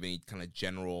maybe give any kind of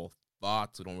general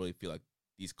thoughts. We don't really feel like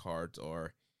these cards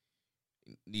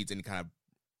needs any kind of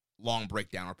long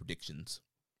breakdown or predictions.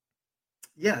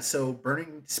 Yeah, so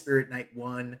Burning Spirit Night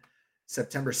 1,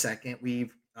 September 2nd,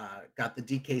 we've got the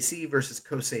DKC versus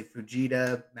Kosei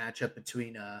Fujita matchup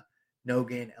between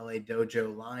Noga and LA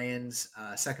Dojo Lions.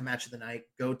 Second match of the night,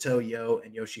 Goto, Yo,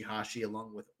 and Yoshihashi,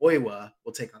 along with Oiwa,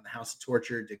 will take on the House of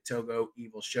Torture, Dick Togo,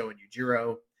 Evil Show, and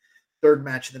Yujiro. Third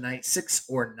match of the night, 6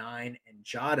 or 9, and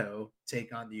Jado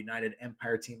take on the United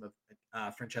Empire team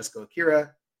of Francesco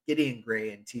Akira, Gideon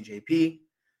Gray, and TJP.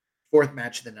 Fourth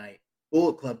match of the night,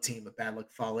 Bullet Club team of Bad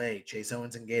Luck Fale, Chase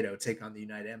Owens and Gato take on the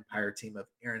United Empire team of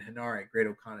Aaron Henare, Great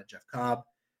O'Con, and Jeff Cobb.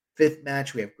 Fifth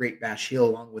match, we have Great Bash Heel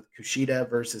along with Kushida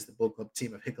versus the Bullet Club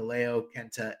team of Hikuleo,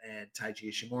 Kenta, and Taiji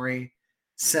Ishimori.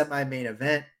 Semi-main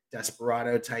event,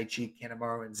 Desperado, Taichi,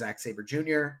 Kanemaru, and Zack Sabre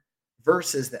Jr.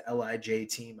 versus the LIJ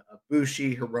team of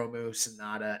Bushi, Hiromu,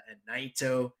 Sanada, and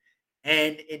Naito.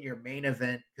 And in your main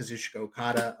event, Kazuchika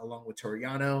Okada along with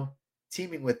Toriano,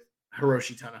 teaming with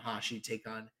Hiroshi Tanahashi, take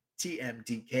on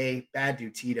TMDK, Bad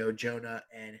Dude Tito, Jonah,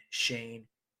 and Shane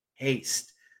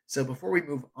Haste. So before we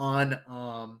move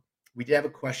on, we did have a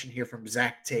question here from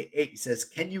Zach Tay 8. He says,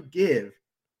 can you give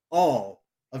all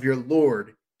of your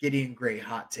Lord Gideon Gray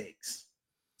hot takes?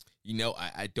 You know,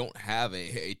 I don't have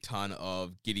a ton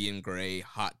of Gideon Gray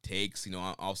hot takes. You know,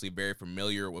 I'm obviously very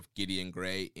familiar with Gideon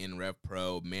Gray in Rev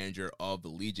Pro, manager of the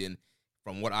Legion.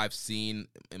 From what I've seen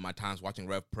in my times watching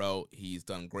Rev Pro, he's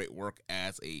done great work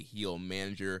as a heel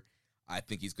manager. I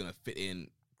think he's going to fit in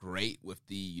great with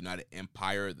the United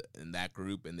Empire and that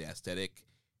group and the aesthetic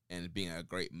and being a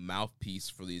great mouthpiece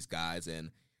for these guys.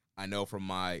 And I know from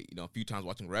my, a few times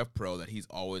watching Rev Pro that he's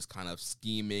always kind of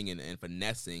scheming and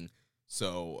finessing.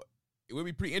 So it would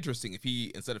be pretty interesting if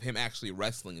he, instead of him actually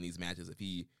wrestling in these matches, if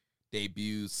he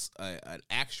debuts an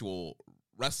actual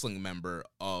wrestling member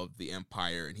of the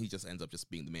Empire and he just ends up just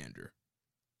being the manager.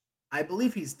 I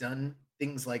believe he's done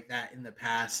things like that in the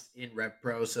past in Rev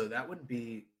Pro, so that wouldn't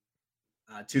be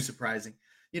too surprising.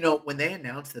 You know, when they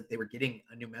announced that they were getting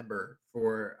a new member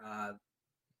for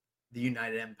the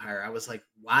United Empire, I was like,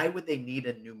 why would they need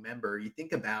a new member? You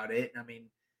think about it. I mean,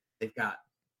 they've got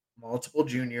multiple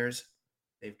juniors.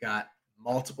 They've got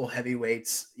multiple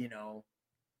heavyweights,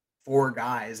 4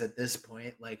 guys at this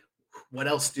point. Like, what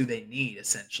else do they need,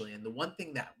 essentially? And the one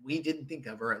thing that we didn't think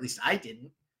of, or at least I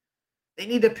didn't, they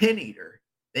need a pin eater.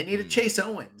 They need a Chase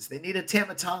Owens. They need a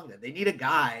Tamatonga. They need a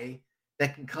guy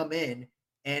that can come in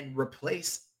and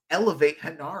elevate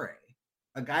Henare.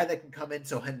 A guy that can come in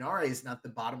so Henare is not the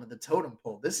bottom of the totem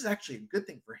pole. This is actually a good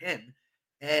thing for him.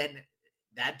 And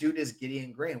that dude is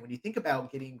Gideon Gray. And when you think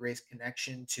about Gideon Gray's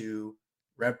connection to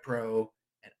Rev Pro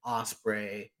and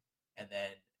Ospreay, and then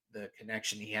the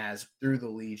connection he has through the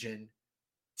Legion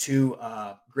to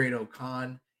Great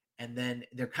O'Con, and then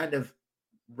they're kind of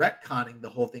retconning the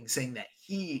whole thing, saying that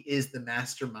he is the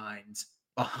masterminds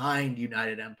behind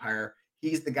United Empire.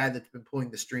 He's the guy that's been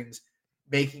pulling the strings,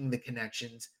 making the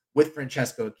connections with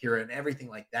Francesco Akira and everything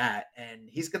like that. And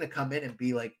he's going to come in and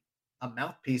be like a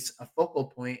mouthpiece, a focal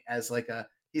point as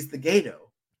he's the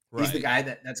Gato. Right. He's the guy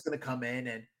that's going to come in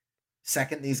and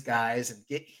second these guys and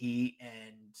get heat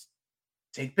and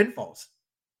take pinfalls.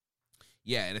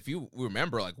 Yeah, and if you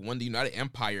remember, like when the United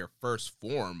Empire first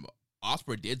formed,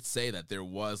 Ospreay did say that there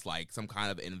was like some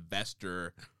kind of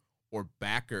investor or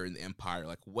backer in the Empire,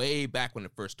 like way back when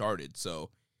it first started. So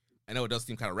I know it does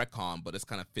seem kind of retcon, but this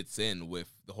kind of fits in with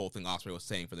the whole thing Ospreay was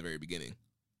saying from the very beginning.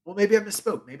 Well, maybe I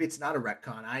misspoke. Maybe it's not a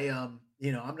retcon. I'm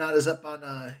not as up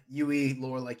on UE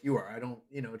lore like you are. I don't,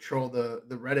 troll the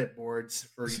Reddit boards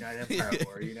for United Empire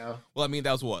lore, Well, I mean,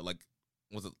 that was what, like,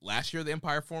 was it last year the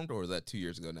Empire formed, or was that 2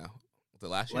 years ago now? Was it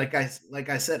last year? Like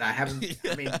I said, I haven't.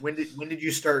 I mean, when did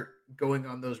you start going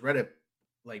on those Reddit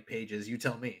pages? You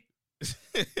tell me.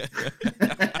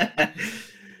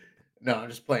 No, I'm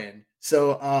just playing.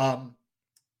 So,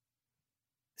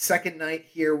 second night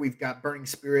here, we've got Burning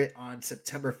Spirit on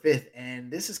September 5th,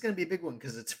 and this is going to be a big one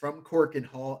because it's from Cork and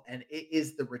Hall, and it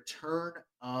is the return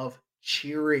of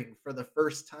cheering for the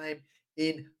first time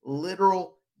in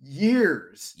literal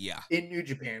years. Yeah. In New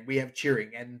Japan, we have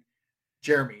cheering. And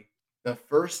Jeremy, the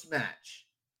first match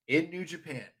in New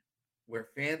Japan where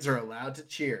fans are allowed to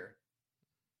cheer,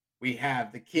 we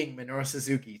have the King Minoru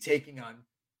Suzuki taking on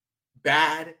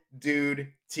Bad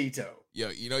Dude Tito. Yo,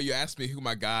 you asked me who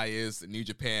my guy is in New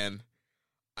Japan.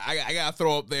 I gotta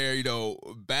throw up there,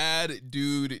 bad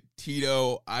dude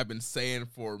Tito. I've been saying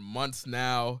for months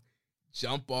now,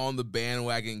 jump on the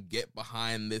bandwagon, get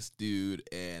behind this dude,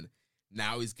 and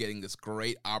now he's getting this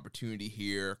great opportunity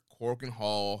here. Cork and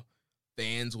Hall,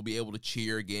 fans will be able to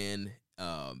cheer again.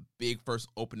 Big first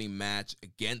opening match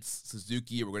against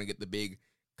Suzuki. We're gonna get the big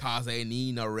Kaze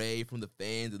ni Nare from the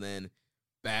fans, and then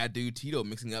bad dude Tito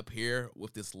mixing up here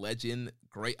with this legend.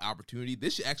 Great opportunity.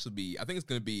 This should actually be, I think it's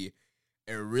gonna be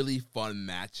a really fun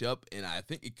matchup, and I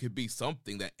think it could be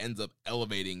something that ends up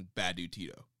elevating bad dude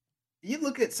Tito. You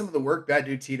look at some of the work Bad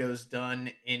Dude Tito's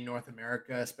done in North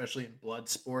America, especially in blood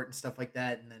sport and stuff like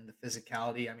that, and then the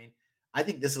physicality. I mean, I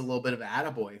think this is a little bit of an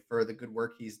attaboy for the good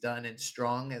work he's done in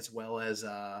Strong as well as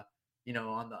on the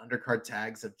undercard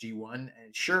tags of G1.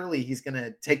 And surely he's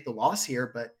gonna take the loss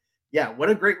here, but yeah, what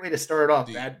a great way to start it off.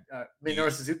 Dude,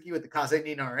 Minoru Suzuki with the Kaze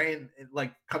ni Nare and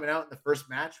like coming out in the first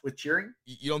match with cheering.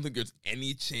 You don't think there's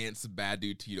any chance bad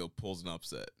dude Tito pulls an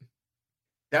upset?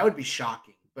 That would be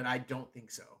shocking, but I don't think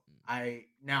so. If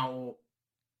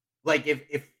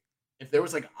there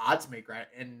was like odds maker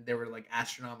and there were like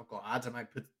astronomical odds, I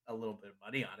might put a little bit of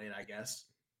money on it, I guess.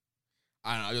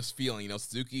 I don't know. I'm just feeling,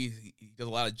 Suzuki, he does a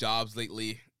lot of jobs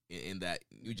lately in that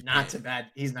New Japan. Not too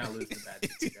bad. He's not losing to bad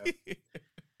Tito.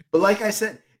 But like I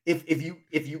said, if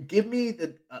you give me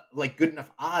the good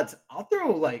enough odds, I'll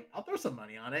throw some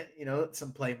money on it.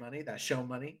 Some play money, that show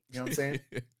money. You know what I'm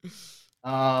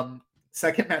saying?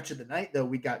 Second match of the night, though,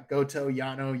 we got Goto,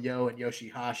 Yano, Yo, and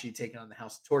Yoshihashi taking on the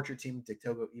House of Torture team,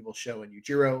 Dictogo, Evil Show, and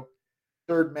Yujiro.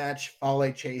 Third match,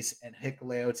 Fale, Chase, and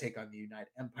Hikuleo take on the United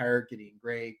Empire, Gideon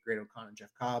Gray, Great O'Connor, and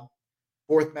Jeff Cobb.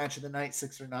 Fourth match of the night,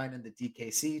 6 or 9, and the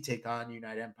DKC take on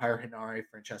United Empire, Hinare,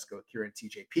 Francesco, Akira, and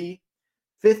TJP.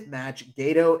 Fifth match,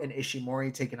 Gato and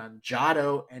Ishimori taking on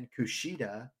Jado and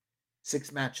Kushida.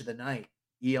 Sixth match of the night,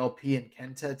 ELP and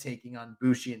Kenta taking on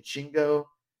Bushi and Shingo.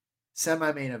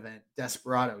 Semi-main event,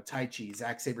 Desperado, Taichi,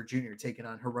 Zack Sabre Jr. taking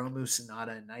on Hiromu,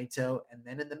 Sonata, and Naito. And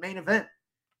then in the main event,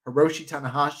 Hiroshi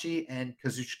Tanahashi and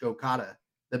Kazuchika Okada.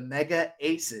 The Mega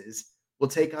Aces will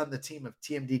take on the team of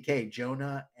TMDK,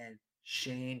 Jonah and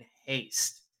Shane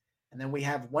Haste. And then we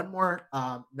have one more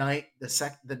night,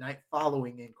 the night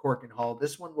following in Cork and Hall.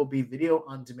 This one will be video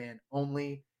on demand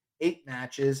only, 8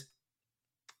 matches.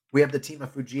 We have the team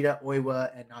of Fujita,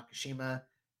 Oiwa, and Nakashima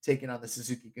taking on the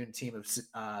Suzuki-gun team of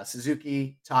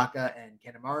Suzuki, Taka, and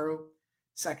Kanemaru.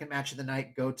 Second match of the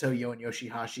night, Goto, Yo, and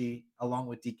Yoshihashi, along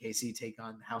with DKC, take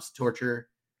on House of Torture,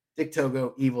 Dick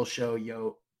Togo, Evil Show,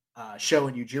 Show,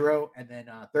 and Yujiro. And then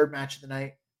third match of the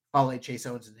night, Fale, Chase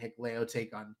Owens, and Hikuleo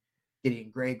take on Gideon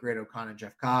Gray, Great O'Connor, and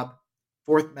Jeff Cobb.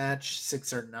 Fourth match,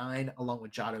 6 or 9, along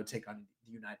with Jado, take on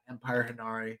the United Empire,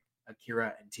 Hinare,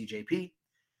 Akira, and TJP.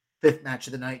 Fifth match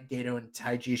of the night, Gato and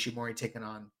Taiji Ishimori taking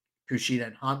on Kushida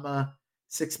and Hanma.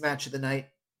 Sixth match of the night,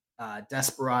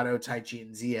 Desperado, Taichi,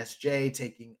 and ZSJ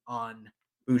taking on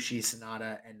Bushi,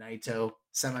 Sonata, and Naito.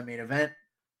 Semi-main event,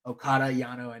 Okada,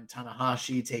 Yano, and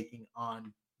Tanahashi taking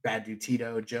on Bad Dude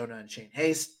Tito, Jonah, and Shane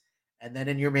Haste. And then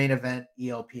in your main event,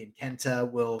 ELP and Kenta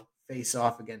will face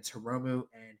off against Hiromu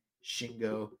and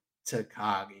Shingo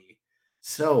Takagi.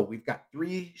 So we've got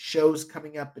 3 shows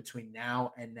coming up between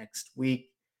now and next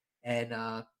week. And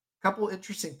couple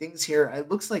interesting things here. It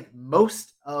looks like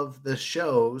most of the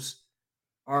shows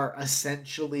are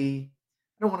essentially,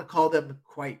 I don't want to call them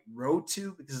quite Road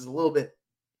to because it's a little bit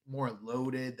more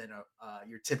loaded than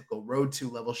your typical Road to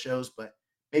level shows, but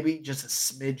maybe just a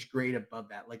smidge grade above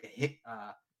that, like a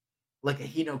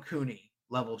Hinokuni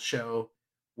level show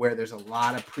where there's a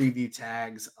lot of preview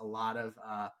tags, a lot of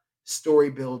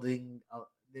story building.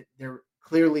 They're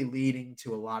clearly leading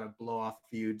to a lot of blow-off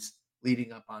feuds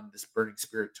leading up on this Burning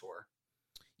Spirit tour.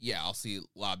 Yeah, I'll see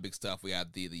a lot of big stuff. We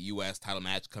have the U.S. title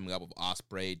match coming up with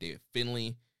Ospreay, David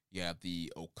Finlay. You have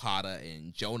the Okada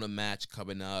and Jonah match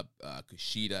coming up.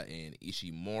 Kushida and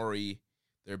Ishimori.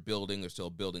 They're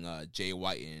still building Jay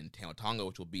White and Tama Tonga,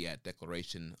 which will be at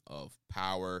Declaration of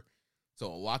Power.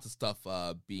 So lots of stuff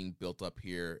being built up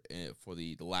here for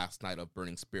the last night of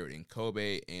Burning Spirit in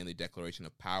Kobe and the Declaration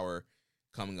of Power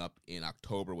coming up in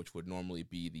October, which would normally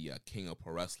be the King of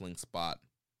Pro Wrestling spot.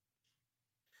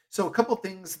 So a couple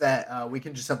things that we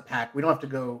can just unpack. We don't have to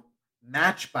go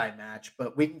match by match,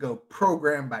 but we can go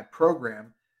program by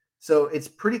program. So it's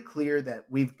pretty clear that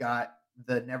we've got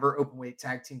the Never Openweight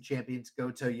Tag Team Champions,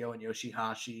 Goto, Yo, and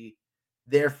Yoshihashi.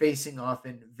 They're facing off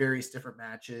in various different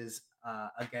matches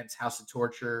against House of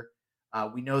Torture.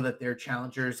 We know that their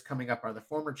challengers coming up are the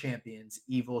former champions,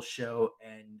 Evil Show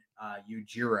and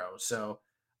Yujiro. So,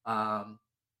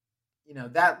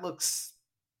 that looks,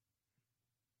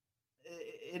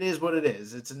 it is what it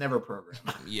is. It's a never program.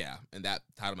 Yeah, and that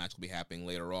title match will be happening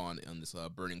later on this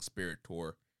Burning Spirit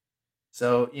tour.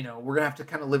 So, we're going to have to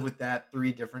kind of live with that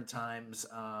 3 different times.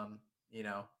 I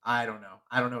don't know.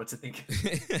 I don't know what to think.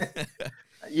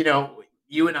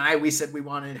 You and I, we said we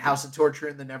wanted House of Torture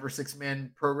in the Never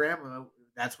 6-Man program.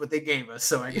 That's what they gave us.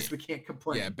 So I guess we can't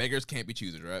complain. Yeah, beggars can't be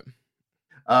choosers, right?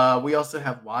 We also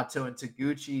have Wato and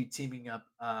Taguchi teaming up,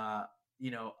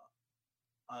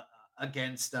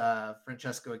 against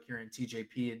Francesco Akira and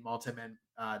TJP in multi-man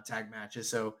tag matches.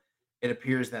 So it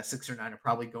appears that 6 or 9 are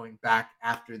probably going back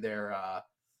after their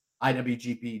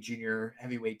IWGP Junior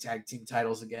Heavyweight Tag Team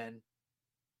titles again.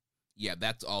 Yeah,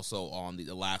 that's also on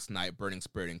the last night, Burning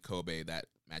Spirit in Kobe. That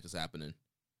match is happening.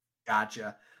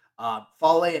 Gotcha.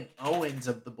 Fale and Owens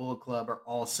of the Bullet Club are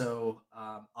also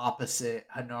opposite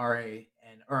Hanare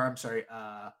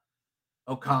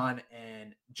Okan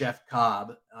and Jeff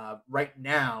Cobb. Right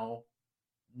now,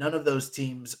 none of those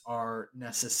teams are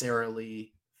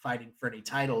necessarily fighting for any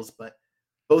titles, but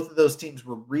both of those teams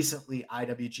were recently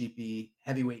IWGP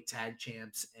Heavyweight Tag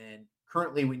Champs, and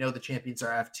currently we know the champions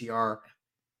are FTR.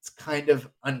 It's kind of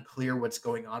unclear what's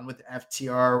going on with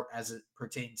FTR as it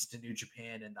pertains to New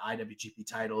Japan and the IWGP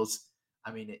titles.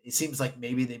 I mean, it seems like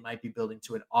maybe they might be building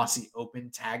to an Aussie Open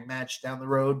tag match down the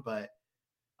road, but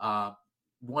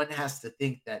one has to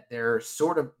think that they're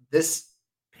sort of this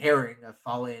pairing of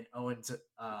Fale and Owens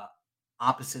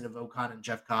opposite of Okan and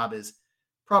Jeff Cobb is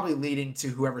probably leading to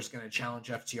whoever's going to challenge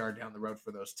FTR down the road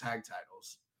for those tag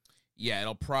titles. Yeah,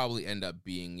 it'll probably end up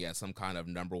being some kind of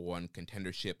number 1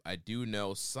 contendership. I do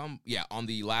know on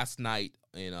the last night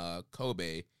in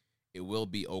Kobe, it will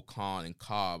be Okan and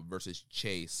Cobb versus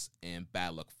Chase and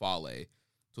Bad Luck Fale.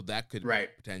 So that could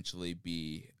potentially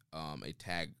be a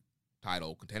tag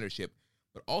title contendership.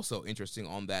 But also interesting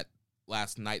on that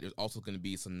last night, there's also going to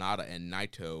be Sonata and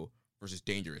Naito versus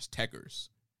Dangerous Tekkers.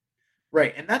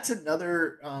 Right, and that's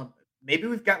another maybe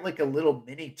we've got like a little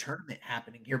mini tournament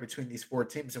happening here between these 4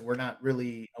 teams and we're not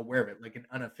really aware of it, like an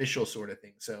unofficial sort of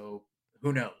thing. So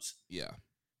who knows? Yeah.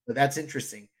 But that's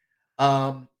interesting.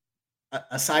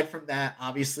 Aside from that,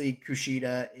 obviously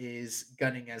Kushida is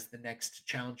gunning as the next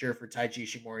challenger for Taiji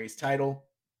Ishimori's title.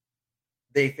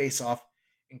 They face off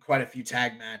in quite a few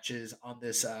tag matches on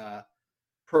this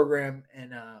program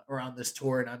and or on this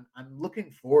tour, and I'm looking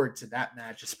forward to that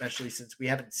match, especially since we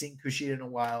haven't seen Kushida in a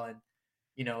while, and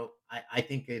I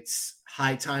think it's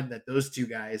high time that those 2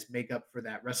 guys make up for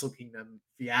that Wrestle Kingdom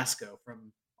fiasco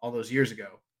from all those years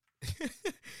ago.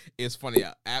 It's funny,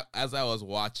 as I was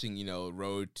watching,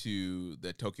 Road to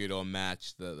the Tokyo Dome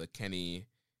match, the Kenny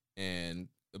and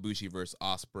Ibushi versus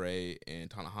Ospreay and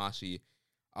Tanahashi,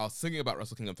 I was thinking about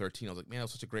Wrestle Kingdom 13. I was like, man, that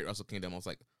was such a great Wrestle Kingdom. I was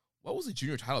like, what was the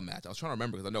junior title match? I was trying to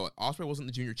remember because I know Ospreay wasn't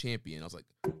the junior champion. I was like,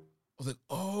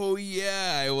 oh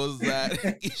yeah, it was that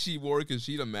Ishimori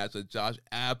Kushida match that Josh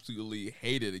absolutely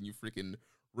hated, and you freaking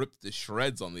ripped the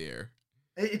shreds on the air.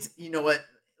 It's, what?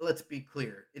 Let's be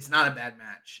clear. It's not a bad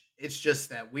match. It's just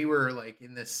that we were like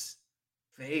in this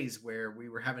phase where we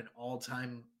were having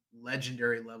all-time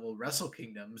legendary level Wrestle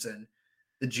Kingdoms, and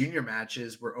the junior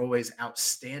matches were always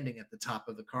outstanding at the top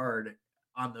of the card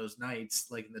on those nights,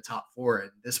 like in the top 4,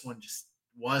 and this one just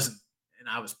wasn't, and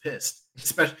I was pissed,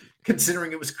 especially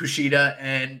considering it was Kushida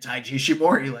and Taiji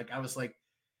Ishimori. Like I was like,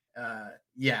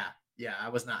 yeah, I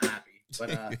was not happy,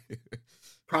 but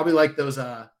probably like those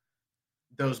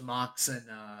Mox and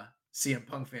CM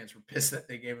Punk fans were pissed that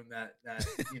they gave him that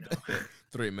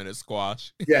 3-minute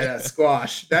squash. Yeah, that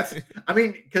squash.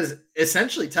 Because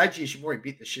essentially Taiji Ishimori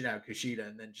beat the shit out of Kushida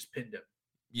and then just pinned him.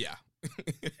 Yeah.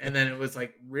 And then it was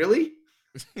like, really?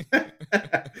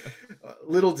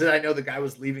 Little did I know the guy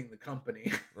was leaving the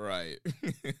company. Right.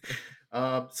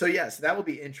 So that will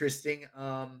be interesting.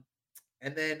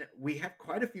 And then we have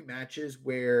quite a few matches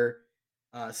where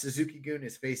Suzuki-gun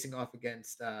is facing off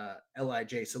against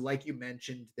LIJ. So like you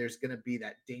mentioned, there's going to be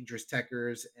that Dangerous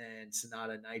Tekkers and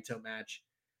Sonata Naito match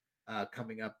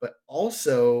coming up. But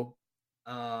also,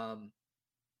 Hiromu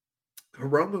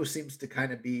seems to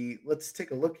kind of be, let's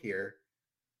take a look here.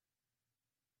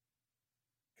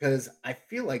 Because I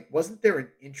feel like, wasn't there an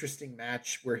interesting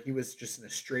match where he was just in a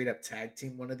straight up tag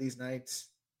team one of these nights?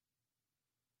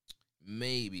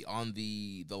 Maybe on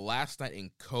the last night in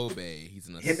Kobe, he's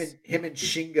in a him and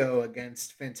Shingo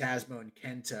against Phantasmo and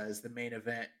Kenta is the main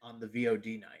event on the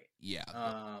VOD night.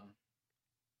 Yeah.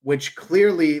 Which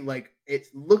clearly, like, it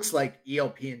looks like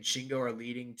ELP and Shingo are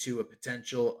leading to a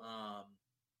potential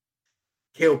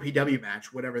KOPW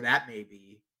match, whatever that may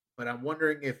be. But I'm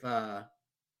wondering if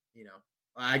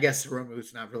I guess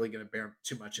Hiromu's not really going to bear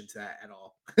too much into that at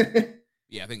all.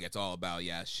 Yeah, I think it's all about,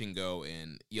 Shingo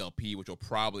and ELP, which will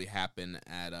probably happen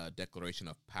at a Declaration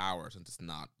of Power since it's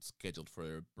not scheduled for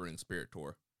their Burning Spirit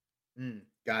Tour.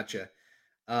 Gotcha.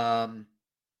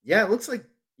 Yeah, it looks like,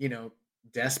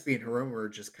 Despy and Hiromu are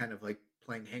just kind of like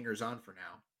playing hangers on for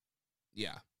now.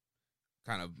 Yeah,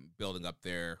 kind of building up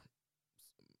their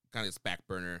kind of this back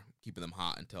burner, keeping them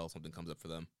hot until something comes up for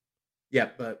them. Yeah,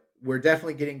 but we're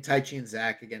definitely getting Taichi and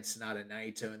Zack against Sonata and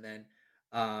Naito, and then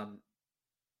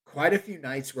quite a few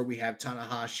nights where we have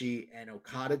Tanahashi and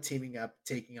Okada teaming up,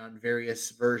 taking on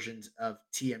various versions of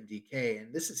TMDK.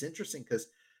 And this is interesting because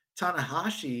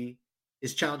Tanahashi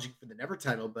is challenging for the Never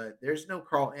title, but there's no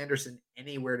Carl Anderson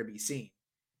anywhere to be seen.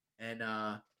 And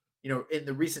in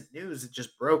the recent news, it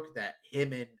just broke that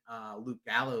him and Luke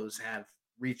Gallows have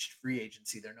reached free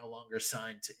agency. They're no longer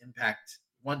signed to Impact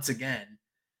once again.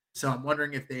 So I'm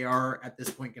wondering if they are at this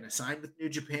point going to sign with New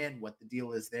Japan, what the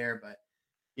deal is there. But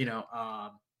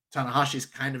Tanahashi's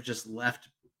kind of just left,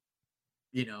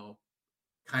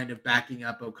 kind of backing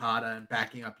up Okada and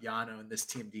backing up Yano in this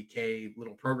Team DK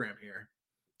little program here.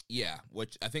 Yeah,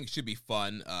 which I think should be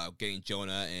fun. Getting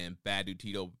Jonah and Bad Dude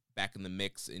Tito back in the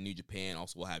mix in New Japan.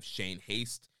 Also, we'll have Shane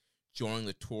Haste joining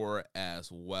the tour as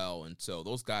well. And so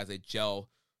those guys, they gel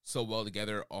so well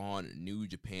together on New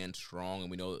Japan Strong.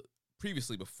 And we know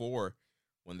previously before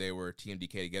when they were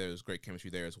TMDK together, there's great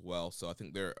chemistry there as well. So I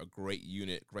think they're a great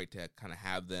unit. Great to kind of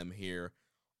have them here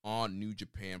on New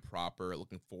Japan proper.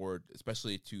 Looking forward,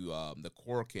 especially to the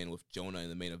Korakuen with Jonah in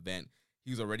the main event.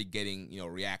 He's already getting,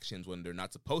 reactions when they're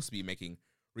not supposed to be making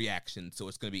reactions. So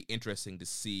it's going to be interesting to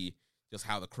see just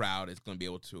how the crowd is going to be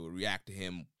able to react to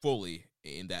him fully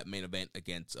in that main event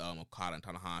against Okada and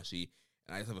Tanahashi.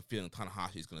 And I just have a feeling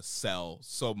Tanahashi is going to sell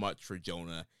so much for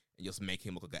Jonah and just make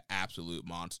him look like an absolute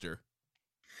monster.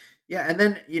 Yeah, and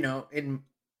then, in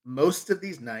most of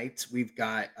these nights, we've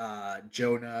got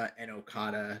Jonah and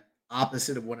Okada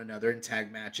opposite of one another in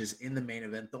tag matches in the main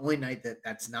event. The only night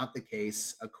that's not the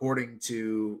case, according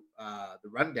to the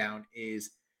rundown,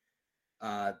 is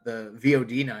the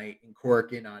VOD night in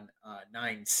Korakuen on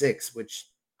 9/6, which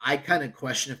I kind of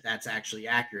question if that's actually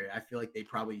accurate. I feel like they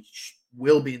probably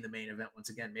will be in the main event once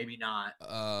again. Maybe not.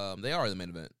 They are in the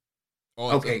main event.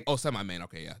 Oh, okay. Semi-main.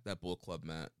 Okay, yeah, that Bullet Club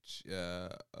match. Yeah.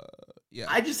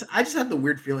 I just have the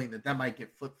weird feeling that might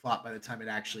get flip-flopped by the time it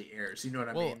actually airs. You know what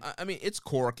I mean? Well, I mean, it's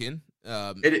Korakuen.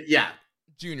 Yeah.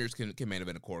 Juniors can main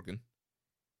event a Korakuen.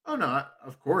 Oh, no,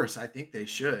 of course. I think they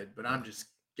should, but I'm just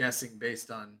guessing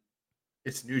based on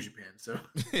it's New Japan. So,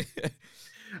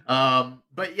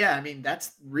 but yeah, I mean,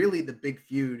 that's really the big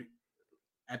feud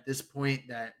at this point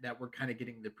that we're kind of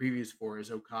getting the previews for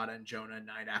is Okada and Jonah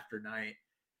night after night.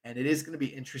 And it is going to be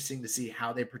interesting to see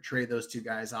how they portray those two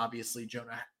guys. Obviously,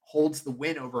 Jonah holds the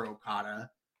win over Okada,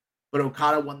 but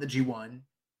Okada won the G1,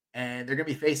 and they're going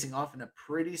to be facing off in a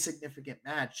pretty significant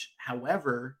match.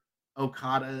 However,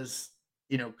 Okada's,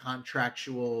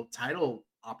 contractual title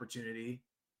opportunity,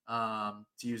 to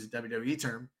use a WWE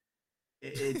term,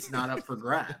 it's not up for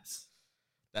grabs.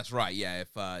 That's right. Yeah,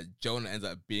 if Jonah ends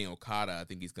up beating Okada, I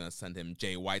think he's going to send him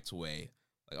Jay White's way.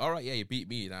 Like, all right, yeah, you beat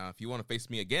me. Now, if you want to face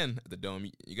me again at the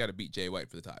Dome, you got to beat Jay White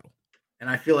for the title. And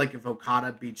I feel like if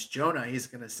Okada beats Jonah, he's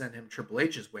going to send him Triple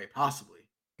H's way, possibly.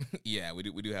 Yeah, we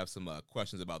do have some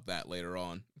questions about that later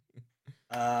on.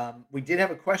 We did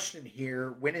have a question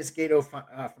here. When is Gato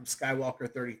from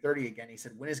Skywalker 3030 again? He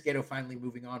said, when is Gato finally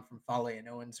moving on from Fale and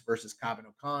Owens versus Cobb and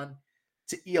Okan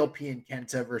to ELP and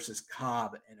Kenta versus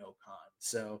Cobb and Okan?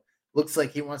 So looks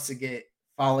like he wants to get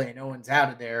Fale and Owens out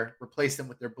of there, replace them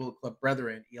with their Bullet Club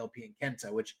brethren, ELP and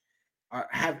Kenta, which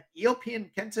have ELP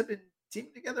and Kenta been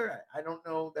teaming together? I don't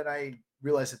know that I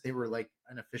realized that they were like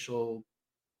an official,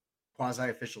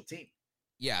 quasi-official team.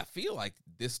 Yeah, I feel like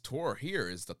this tour here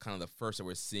is the kind of the first that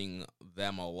we're seeing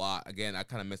them a lot. Again, I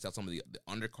kind of missed out some of the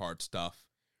undercard stuff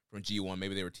from G1.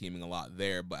 Maybe they were teaming a lot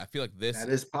there, but I feel like that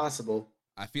is possible.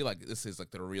 I feel like this is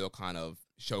like the real kind of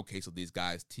showcase of these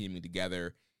guys teaming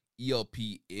together. ELP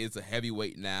is a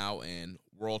heavyweight now, and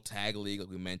World Tag League, like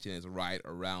we mentioned, is right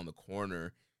around the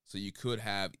corner. So you could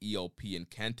have ELP and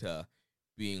Kenta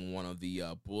being one of the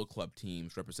Bullet Club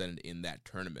teams represented in that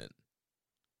tournament.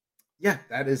 Yeah,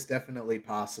 that is definitely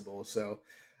possible. So,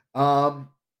 overall,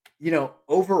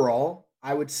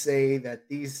 I would say that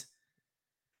these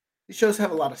shows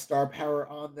have a lot of star power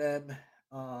on them.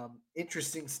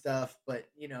 Interesting stuff, but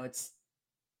it's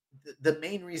the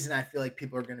main reason I feel like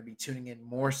people are going to be tuning in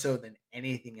more so than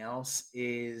anything else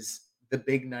is the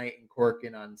big night in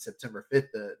Korakuen on September 5th,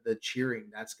 the cheering.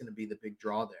 That's going to be the big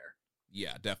draw there.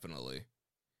 Yeah, definitely.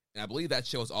 And I believe that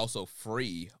show is also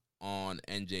free on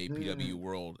NJPW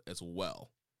World as well.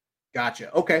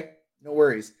 Gotcha. Okay. No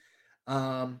worries.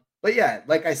 But yeah,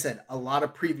 like I said, a lot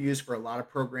of previews for a lot of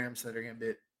programs that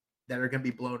are gonna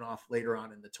be blown off later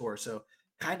on in the tour. So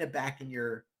kind of back in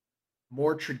your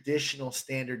more traditional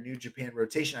standard New Japan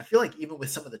rotation. I feel like even with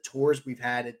some of the tours we've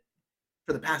had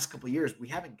for the past couple of years, we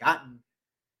haven't gotten,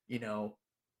 you know,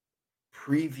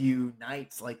 preview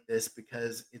nights like this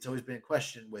because it's always been a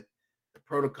question with the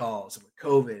protocols and with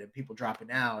COVID and people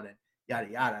dropping out and yada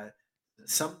yada.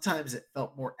 Sometimes it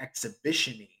felt more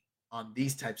exhibition-y on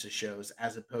these types of shows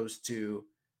as opposed to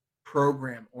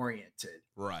program oriented,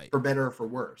 Right. for better or for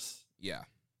worse. Yeah.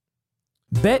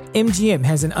 BetMGM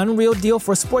has an unreal deal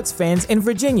for sports fans in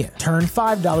Virginia. Turn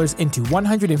 $5 into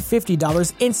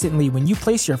 $150 instantly when you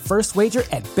place your first wager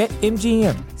at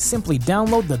BetMGM. Simply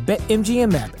download the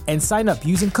BetMGM app and sign up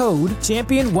using code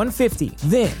Champion150.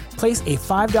 Then, place a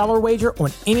 $5 wager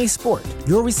on any sport.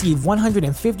 You'll receive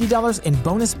 $150 in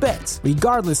bonus bets,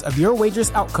 regardless of your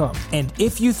wager's outcome. And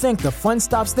if you think the fun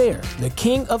stops there, the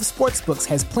king of sportsbooks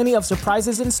has plenty of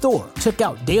surprises in store. Check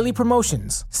out daily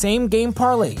promotions, same-game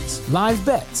parlays, live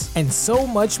bets, and so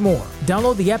much more.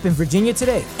 Download the app in Virginia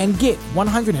today and get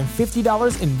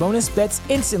 $150 in bonus bets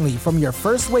instantly from your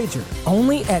first wager.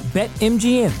 Only at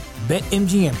BetMGM.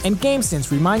 BetMGM and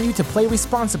GameSense remind you to play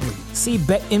responsibly. See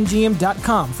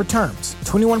BetMGM.com for terms.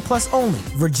 21 plus only.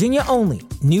 Virginia only.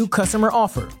 New customer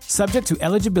offer. Subject to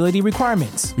eligibility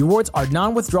requirements. Rewards are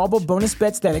non-withdrawable bonus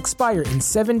bets that expire in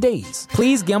 7 days.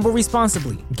 Please gamble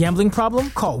responsibly. Gambling problem?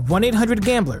 Call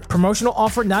 1-800-GAMBLER. Promotional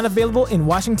offer not available in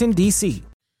Washington, D.C.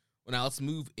 Well, now let's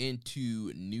move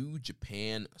into New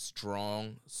Japan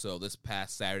Strong. So this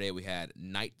past Saturday, we had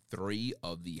night 3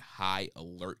 of the High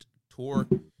Alert Tour.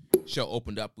 Show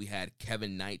opened up, we had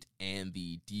Kevin Knight and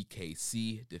the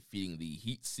DKC defeating the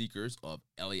Heat Seekers of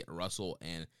Elliott Russell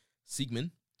and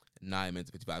Siegman in 9 minutes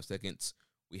and 55 seconds.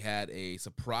 We had a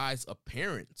surprise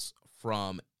appearance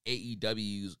from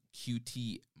AEW's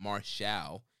QT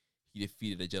Marshall. He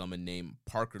defeated a gentleman named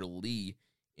Parker Lee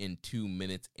in 2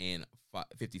 minutes and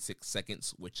 56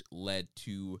 seconds, which led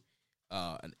to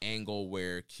an angle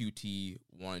where QT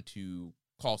wanted to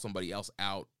call somebody else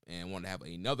out and wanted to have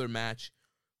another match,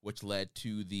 which led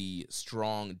to the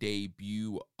strong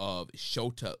debut of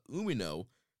Shota Umino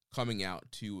coming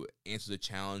out to answer the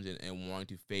challenge and wanting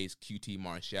to face QT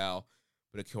Marshall.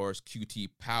 But of course, QT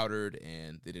powdered,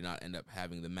 and they did not end up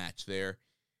having the match there.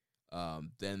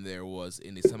 Then there was,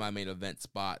 in the semi-main event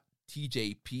spot,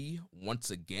 TJP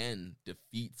once again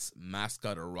defeats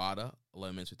Mascot Arata,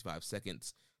 11 minutes 55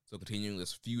 seconds. So continuing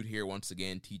this feud here, once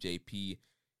again, TJP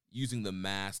using the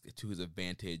mask to his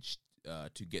advantage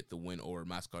to get the win over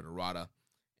Mascot Arata.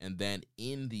 And then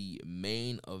in the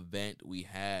main event, we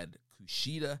had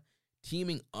Kushida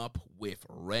teaming up with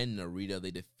Ren Narita.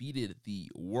 They defeated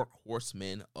the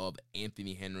Workhorsemen of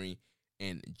Anthony Henry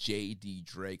and J.D.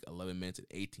 Drake, 11 minutes and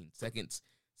 18 seconds.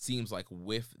 Seems like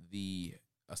with the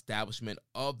establishment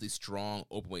of the strong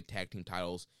openweight tag team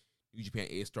titles, New Japan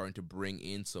is starting to bring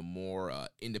in some more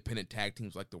independent tag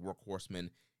teams like the Workhorsemen,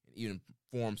 and even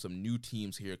form some new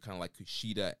teams here, kind of like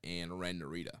Kushida and Ren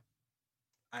Narita.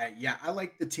 I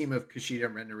like the team of Kushida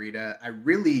and Ren Narita. I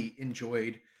really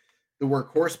enjoyed the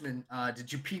Workhorsemen.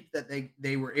 Did you peep that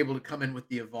they were able to come in with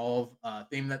the Evolve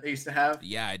theme that they used to have?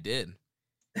 Yeah, I did.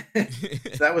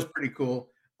 So that was pretty cool.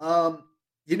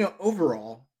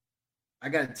 Overall, I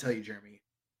got to tell you, Jeremy,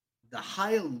 the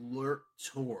High Alert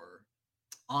Tour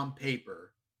on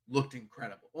paper looked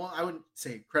incredible. Well, I wouldn't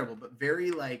say incredible, but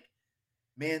very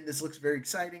man, this looks very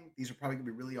exciting. These are probably going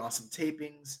to be really awesome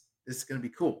tapings. This is going to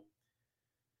be cool.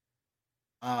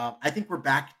 I think we're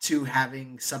back to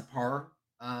having subpar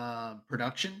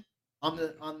production on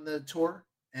the tour,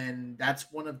 and that's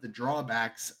one of the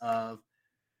drawbacks of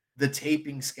the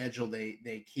taping schedule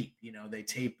they keep. They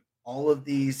tape all of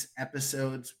these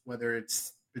episodes, whether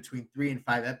it's between 3 and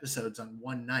 5 episodes on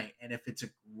one night, and if it's a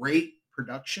great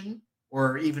production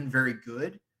or even very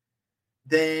good,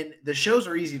 then the shows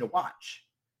are easy to watch.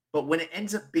 But when it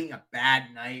ends up being a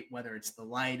bad night, whether it's the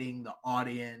lighting, the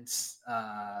audience,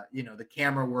 the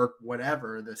camera work,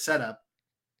 whatever, the setup,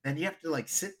 then you have to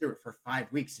sit through it for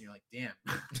 5 weeks, and you're like,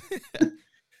 damn.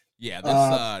 Yeah,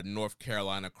 this North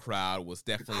Carolina crowd was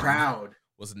definitely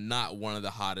was not one of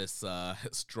the hottest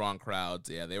strong crowds.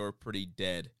 Yeah, they were pretty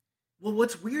dead. Well,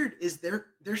 what's weird is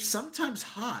they're sometimes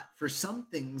hot for some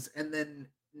things and then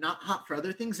not hot for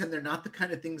other things, and they're not the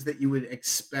kind of things that you would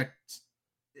expect.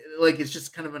 It's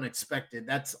just kind of unexpected.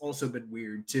 That's also been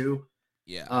weird too.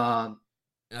 Yeah.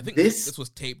 And I think this was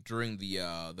taped during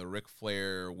the Ric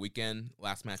Flair weekend,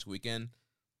 last match weekend.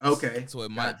 Okay. So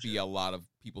it might be a lot of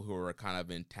people who are kind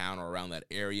of in town or around that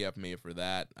area, maybe for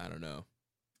that. I don't know.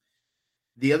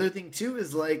 The other thing too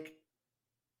is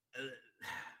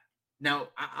Now,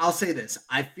 I'll say this.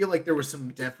 I feel like there was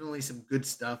definitely some good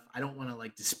stuff. I don't want to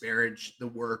like disparage the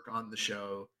work on the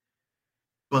show,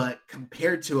 but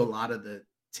compared to a lot of the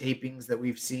tapings that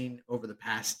we've seen over the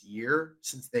past year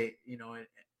since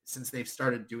since they've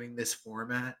started doing this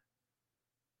format,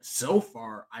 so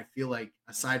far, I feel like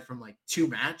aside from like 2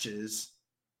 matches,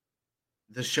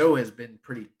 the show has been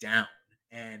pretty down.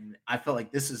 And I felt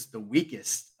like this is the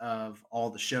weakest of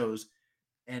all the shows.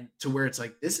 And to where it's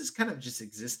like, this is kind of just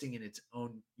existing in its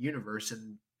own universe.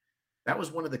 And that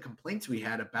was one of the complaints we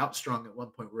had about Strong at one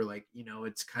point. We're like,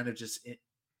 it's kind of just,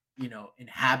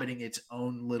 inhabiting its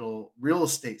own little real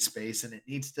estate space. And it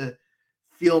needs to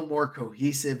feel more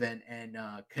cohesive and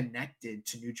connected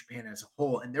to New Japan as a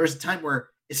whole. And there was a time where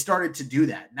it started to do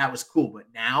that. And that was cool. But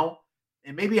now,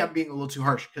 and maybe I'm being a little too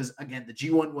harsh because, again, the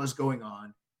G1 was going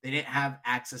on. They didn't have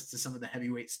access to some of the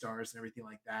heavyweight stars and everything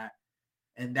like that.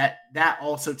 And that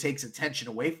also takes attention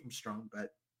away from Strong. But,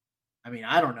 I mean,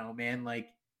 I don't know, man. Like,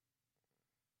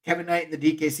 Kevin Knight and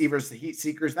the DKC versus the Heat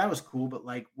Seekers, that was cool. But,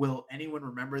 like, will anyone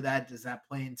remember that? Does that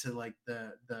play into, like,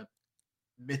 the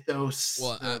mythos,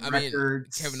 well, the I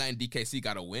records? mean, Kevin Knight and DKC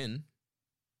got a win.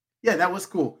 Yeah, that was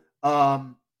cool. They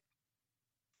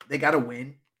got a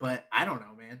win, but I don't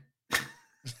know, man.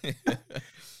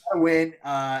 A win.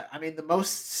 I mean, the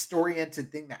most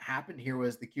story-oriented thing that happened here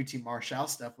was the QT Marshall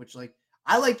stuff, which, like,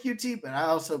 I like QT, but I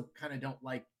also kind of don't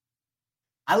like.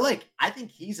 I think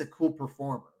he's a cool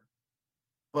performer,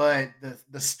 but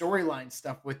the storyline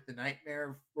stuff with the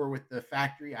Nightmare or with the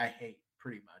Factory, I hate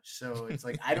pretty much. So it's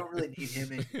like I don't really need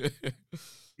him in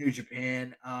New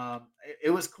Japan. It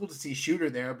was cool to see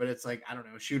Shooter there, but it's like I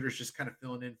don't know. Shooter's just kind of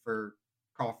filling in for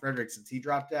Carl Frederick since he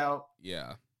dropped out.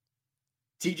 Yeah.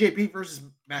 TJP versus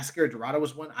Mascara Dorada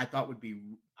was one I thought would be.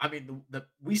 I mean,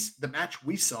 the match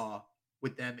we saw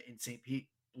with them in St. Pete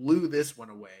blew this one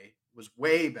away. Was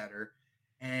way better,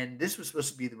 and this was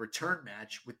supposed to be the return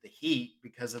match with the Heat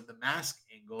because of the mask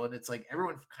angle, and it's like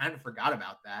everyone kind of forgot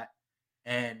about that,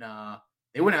 and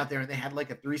they went out there and they had like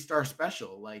a 3-star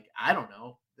special. Like I don't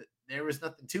know, there was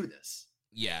nothing to this.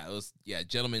 Yeah, it was. Yeah,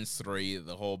 Gentlemen's 3.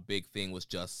 The whole big thing was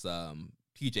just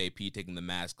TJP taking the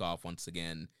mask off once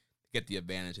again. Get the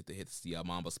advantage if they hit the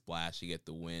Mamba Splash, you get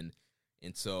the win.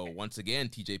 And so, once again,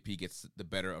 TJP gets the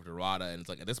better of Dorada, and it's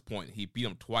like, at this point, he beat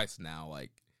him twice now,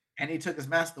 like. And he took his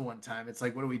mask the one time. It's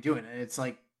like, what are we doing? And it's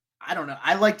like, I don't know.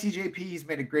 I like TJP. He's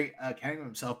made a great accounting of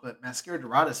himself, but Mascara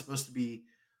Dorada is supposed to be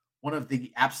one of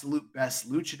the absolute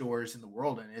best luchadors in the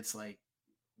world, and it's like,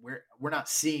 we're not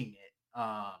seeing it,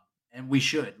 and we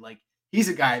should. Like, he's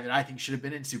a guy that I think should have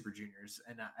been in Super Juniors,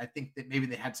 and I think that maybe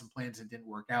they had some plans that didn't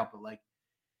work out, but like,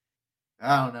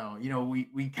 I don't know.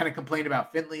 We kind of complained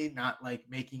about Finley not like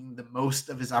making the most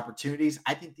of his opportunities.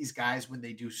 I think these guys, when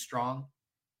they do Strong,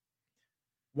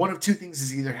 one of 2 things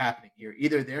is either happening here.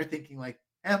 Either they're thinking like,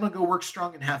 hey, I'm going to go work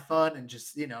Strong and have fun and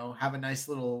just, have a nice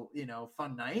little,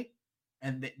 fun night.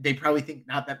 And they probably think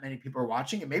not that many people are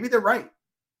watching, and maybe they're right.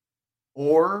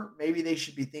 Or maybe they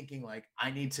should be thinking like, I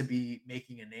need to be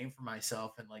making a name for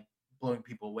myself and like blowing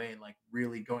people away and like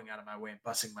really going out of my way and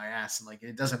busting my ass. And like,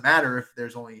 it doesn't matter if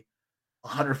there's only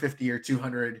 150 or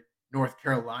 200 North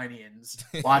Carolinians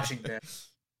watching this.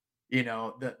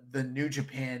 The New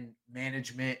Japan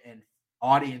management and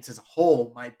audience as a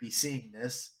whole might be seeing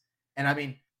this. And I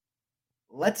mean,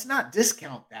 let's not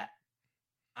discount that.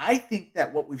 I think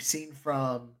that what we've seen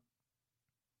from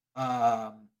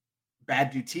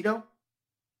Bad Dude Tito,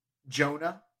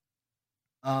 Jonah,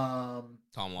 Tom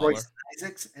Lawler, Royce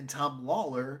Isaacs, and Tom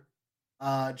Lawler,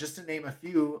 just to name a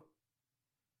few,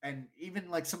 and even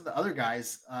like some of the other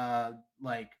guys,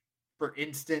 like for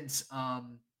instance,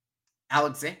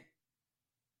 Alex Zane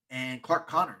and Clark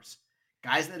Connors,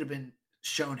 guys that have been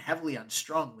shown heavily on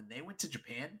Strong. When they went to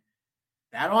Japan,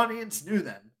 that audience knew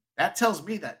them. That tells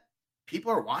me that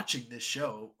people are watching this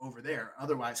show over there.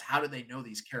 Otherwise, how do they know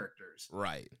these characters?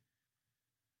 right?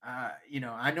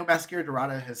 I know Mascara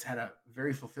Dorada has had a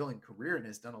very fulfilling career and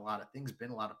has done a lot of things,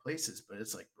 been a lot of places, but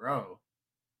it's like, bro,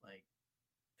 like,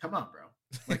 come on, bro.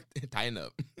 Like, Tighten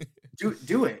up.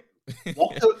 do it.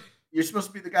 You're supposed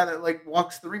to be the guy that like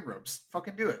walks the ring ropes.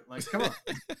 Fucking do it. Like, come on.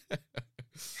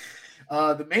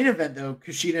 The main event though,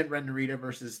 Kushida and Ren Narita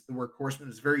versus the Workhorsemen,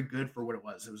 was very good for what it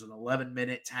was. It was an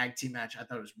 11-minute tag team match. I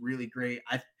thought it was really great.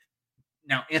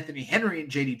 Now Anthony Henry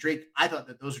and JD Drake, I thought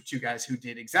that those are 2 guys who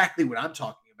did exactly what I'm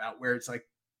talking about, where it's like,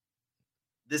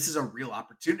 this is a real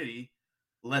opportunity.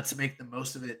 Let's make the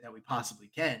most of it that we possibly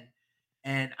can.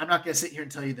 And I'm not going to sit here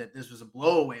and tell you that this was a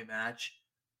blowaway match,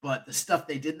 but the stuff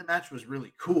they did in the match was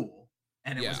really cool,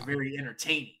 and it was very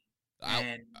entertaining.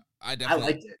 And I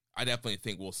liked it. I definitely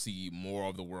think we'll see more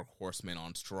of the Workhorsemen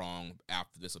on Strong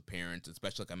after this appearance,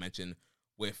 especially like I mentioned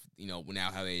with, we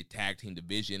now have a tag team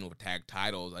division with tag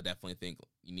titles. I definitely think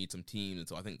you need some teams. And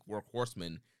so I think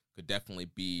Workhorsemen could definitely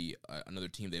be another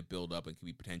team they build up and could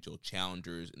be potential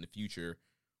challengers in the future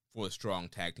for the Strong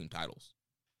tag team titles.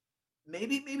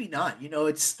 Maybe not.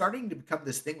 It's starting to become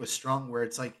this thing with Strong where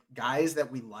it's like guys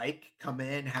that we like come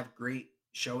in, have great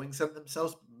showings of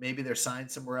themselves. Maybe they're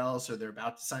signed somewhere else or they're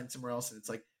about to sign somewhere else. And it's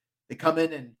like they come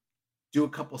in and do a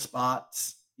couple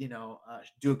spots,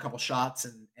 do a couple shots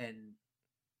and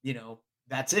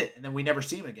that's it. And then we never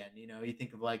see him again. You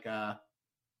think of like, I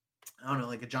don't know,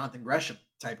 like a Jonathan Gresham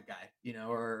type of guy,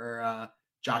 or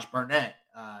Josh Barnett,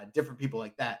 different people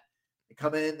like that. They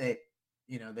come in,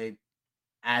 they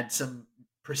add some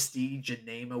prestige and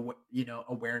name,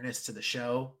 awareness to the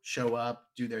show up,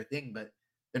 do their thing, but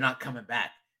they're not coming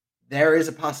back. There is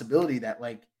a possibility that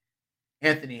like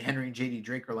Anthony Henry and JD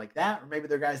Drake are like that, or maybe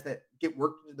they're guys that get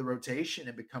worked into the rotation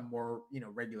and become more,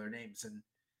 regular names. And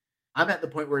I'm at the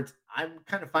point where I'm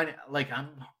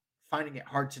finding it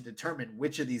hard to determine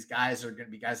which of these guys are going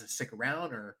to be guys that stick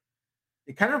around, or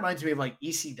it kind of reminds me of like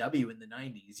ECW in the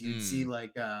 90s. You'd see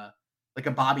like a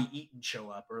Bobby Eaton show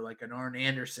up, or like an Arn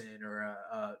Anderson, or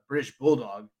a British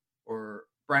Bulldog, or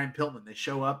Brian Pillman. They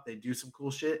show up, they do some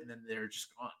cool shit, and then they're just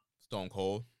gone.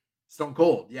 Stone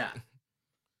Cold, yeah.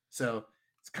 So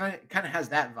it's kind of has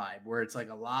that vibe where it's like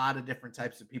a lot of different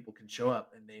types of people can show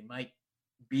up, and they might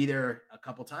be there a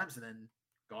couple times and then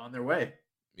go on their way.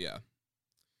 Yeah.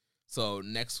 So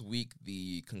next week,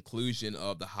 the conclusion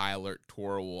of the High Alert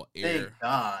Tour will air. Thank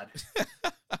God.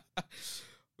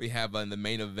 We have in the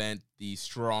main event the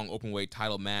Strong Openweight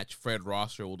title match. Fred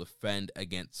Rosser will defend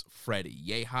against Fred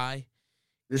Yehi.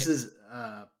 This is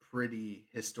a pretty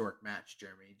historic match,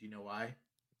 Jeremy. Do you know why?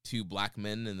 2 black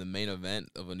men in the main event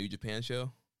of a New Japan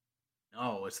show?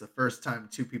 No, it's the first time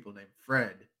 2 people named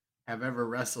Fred have ever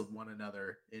wrestled one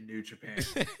another in New Japan.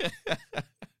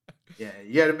 Yeah,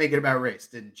 you had to make it about race,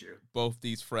 didn't you? Both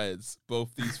these Freds.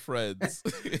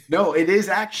 No, it is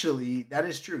actually, that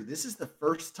is true. This is the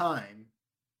first time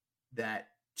that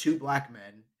 2 black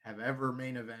men have ever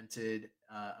main evented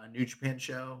a New Japan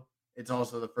show. It's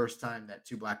also the first time that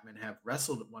 2 black men have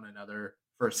wrestled one another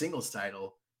for a singles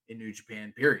title in New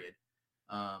Japan, period.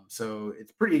 So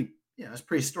it's pretty, it's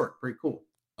pretty historic, pretty cool.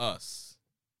 Us.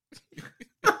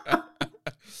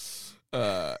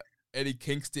 Eddie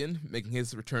Kingston, making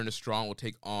his return to Strong, will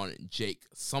take on Jake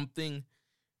Something.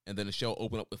 And then the show will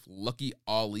open up with Lucky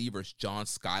Ali versus John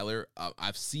Skyler.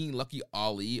 I've seen Lucky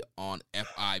Ali on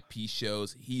FIP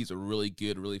shows. He's a really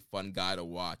good, really fun guy to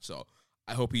watch. So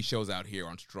I hope he shows out here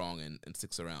on Strong and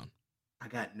sticks around. I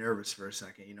got nervous for a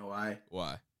second. You know why?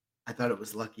 Why? I thought it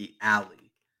was Lucky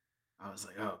Ali. I was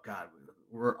like, oh, God,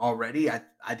 we're already? I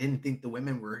didn't think the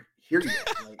women were here yet.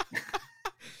 Like,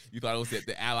 you thought it was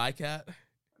the Ally Cat?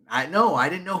 I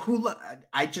didn't know who.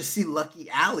 I just see Lucky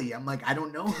Ali. I'm like, I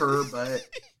don't know her, but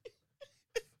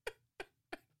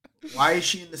why is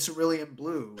she in the cerulean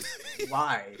blue?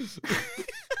 Why?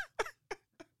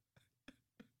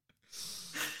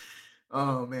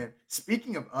 Oh man!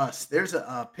 Speaking of us, there's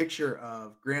a picture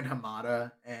of Gran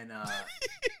Hamada and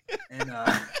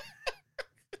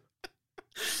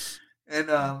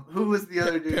who was the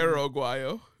other dude?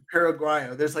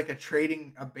 Paraguayo. There's like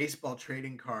a baseball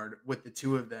trading card with the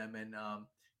 2 of them, and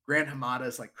Gran Hamada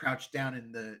is like crouched down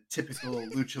in the typical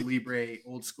lucha libre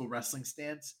old school wrestling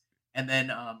stance, and then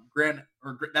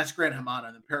that's Gran Hamada,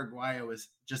 and then Paraguayo is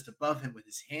just above him with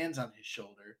his hands on his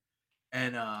shoulder,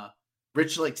 and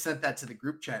Rich like sent that to the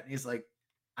group chat, and he's like,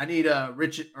 I need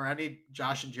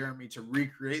Josh and Jeremy to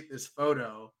recreate this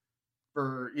photo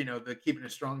for, the Keepin'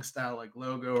 It Strong style, like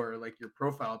logo or like your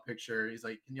profile picture. He's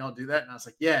like, can y'all do that? And I was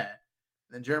like, yeah.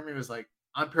 And then Jeremy was like,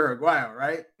 I'm Paraguayo,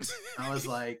 right? And I was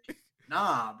like,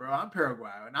 nah, bro, I'm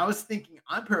Paraguayo. And I was thinking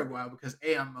I'm Paraguayo because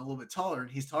I'm a little bit taller and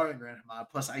he's taller than Gran Hamada.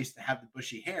 Plus I used to have the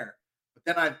bushy hair. But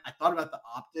then I thought about the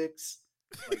optics,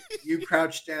 like you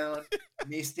crouched down,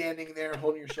 me standing there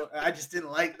holding your shoulder. I just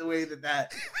didn't like the way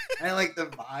that I didn't like the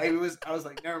vibe. I was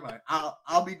like, never mind.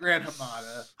 I'll be Gran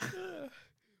Hamada.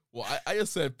 Well, I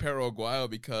just said Paraguayo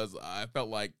because I felt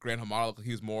like Gran Hamada looked like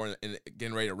he was more in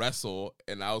getting ready to wrestle,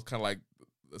 and I was kind of like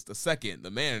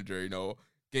the manager,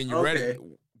 getting you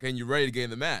ready to get in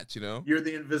the match, You're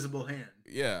the invisible hand.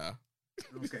 Yeah.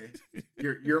 Okay.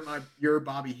 You're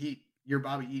Bobby Heat. You're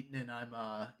Bobby Eaton, and I'm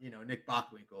Nick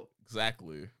Bockwinkel.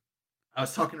 Exactly. I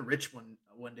was talking to Rich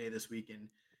one day this week, and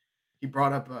he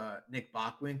brought up Nick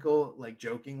Bockwinkel, like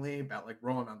jokingly, about like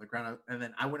rolling on the ground. And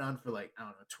then I went on for like, I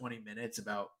don't know, 20 minutes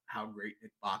about how great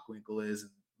Nick Bockwinkel is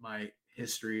and my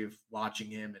history of watching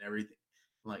him and everything.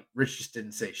 Like Rich just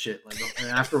didn't say shit. Like, and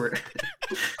afterwards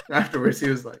he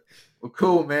was like, "Well,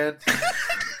 cool, man."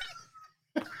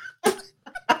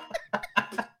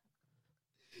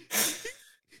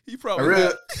 He I probably really,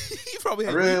 had, he probably I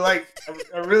had really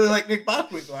you, like Nick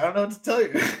Bockwinkel. I don't know what to tell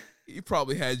you. he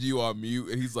probably had you on mute,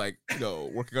 and he's like,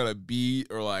 working on a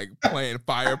beat or like playing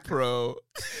Fire Pro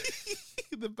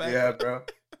in the back. Yeah, bro.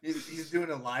 He's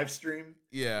doing a live stream.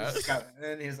 Yeah.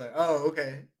 And he's like, "Oh,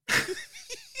 okay."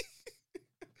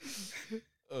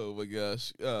 Oh my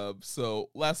gosh. So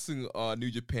last thing on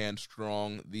New Japan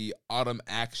Strong, the Autumn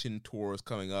Action Tour is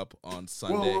coming up on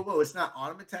Sunday. Whoa. It's not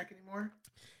Autumn Attack anymore?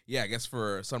 Yeah, I guess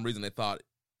for some reason they thought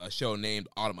a show named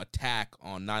Autumn Attack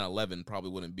on 9/11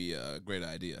 probably wouldn't be a great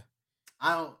idea.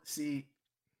 I don't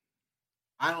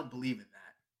believe in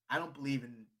that. I don't believe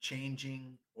in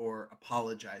changing or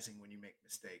apologizing when you make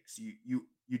mistakes. You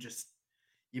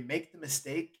make the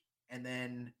mistake, and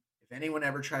then if anyone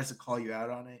ever tries to call you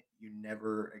out on it, you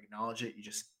never acknowledge it. You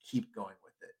just keep going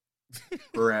with it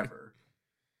forever.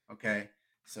 Okay?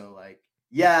 So like,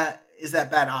 yeah, is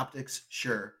that bad optics?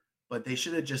 Sure. But they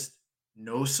should have just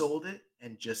no-sold it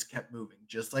and just kept moving,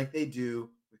 just like they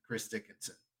do with Chris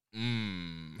Dickinson.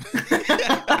 I'm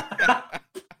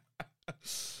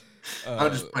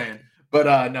just playing.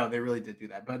 But no, they really did do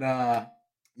that. But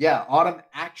yeah, Autumn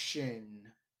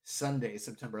Action Sunday,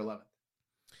 September 11th.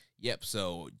 Yep,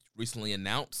 so recently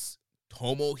announced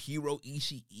Tomohiro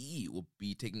Ishii will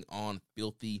be taking on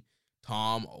Filthy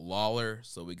Tom Lawler.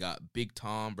 So we got Big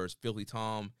Tom versus Filthy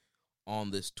Tom on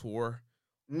this tour.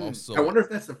 Also, I wonder if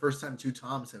that's the first time two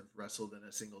Toms have wrestled in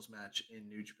a singles match in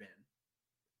New Japan.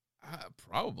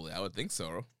 Probably, I would think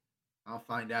so. I'll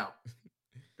find out.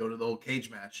 Go to the old cage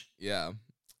match. Yeah.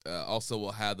 Also,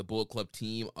 we'll have the Bullet Club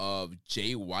team of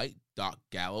Jay White, Doc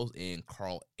Gallows, and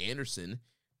Carl Anderson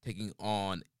taking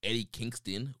on Eddie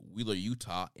Kingston, Wheeler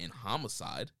Utah, and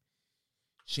Homicide.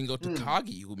 Shingo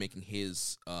Takagi, who making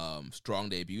his strong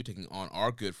debut, taking on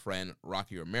our good friend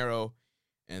Rocky Romero.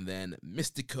 And then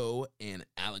Mystico and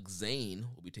Alex Zane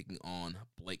will be taking on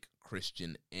Blake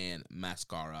Christian and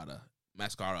Mascara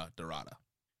Dorada.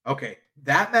 Okay,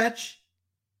 that match,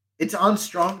 it's on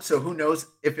Strong, so who knows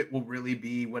if it will really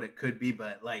be what it could be,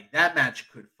 but like that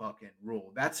match could fucking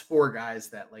rule. That's four guys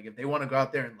that like if they want to go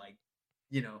out there and like,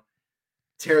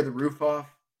 tear the roof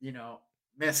off,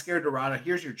 Mascara Dorada,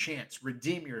 here's your chance.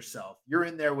 Redeem yourself. You're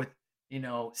in there with,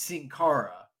 Sin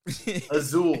Cara,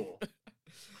 Azul.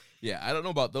 Yeah, I don't know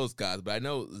about those guys, but I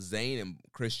know Zane and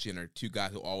Christian are two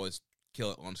guys who always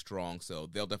kill it on Strong, so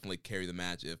they'll definitely carry the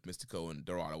match if Mystico and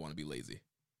Dorado want to be lazy.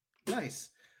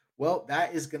 Nice. Well,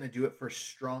 that is going to do it for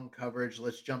Strong coverage.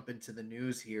 Let's jump into the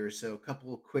news here. So a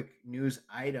couple of quick news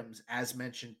items. As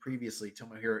mentioned previously,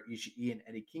 Tomohiro Ishii and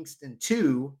Eddie Kingston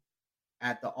 2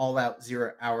 at the All Out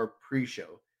 0 Hour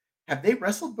pre-show. Have they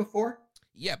wrestled before?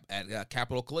 Yep, at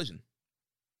Capital Collision.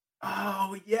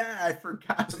 Oh, yeah, I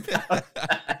forgot about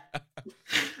that.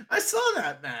 I saw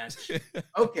that match.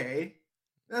 Okay,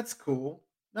 that's cool.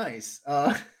 Nice.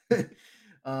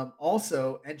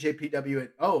 Also, NJPW.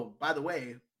 Oh, by the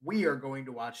way, we are going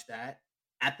to watch that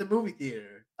at the movie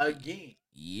theater again.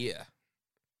 Yeah.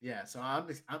 Yeah, so I'm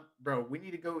bro, we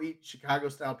need to go eat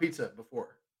Chicago-style pizza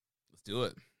before. Let's do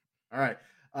it. All right.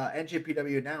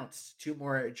 NJPW announced 2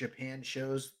 more Japan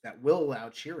shows that will allow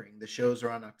cheering. The shows are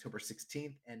on October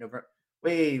 16th and November.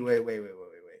 Wait.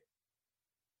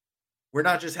 We're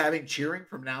not just having cheering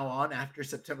from now on after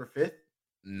September 5th?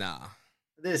 Nah.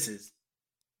 This is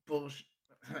bullshit.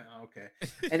 Okay.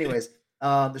 Anyways,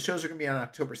 the shows are going to be on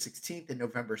October 16th and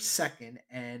November 2nd,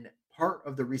 and part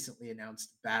of the recently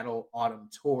announced Battle Autumn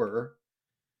Tour.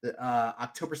 The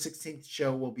October 16th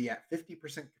show will be at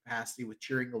 50% capacity with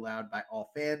cheering allowed by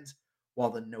all fans, while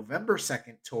the November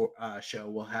 2nd show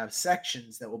will have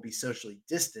sections that will be socially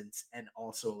distanced and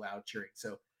also allow cheering.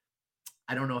 So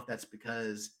I don't know if that's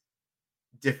because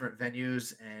different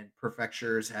venues and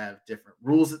prefectures have different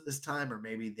rules at this time, or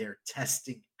maybe they're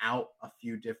testing out a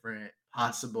few different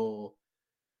possible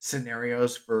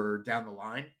scenarios for down the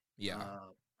line. Yeah.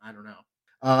 I don't know.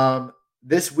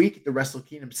 This week, the Wrestle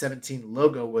Kingdom 17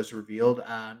 logo was revealed.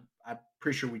 I'm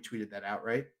pretty sure we tweeted that out,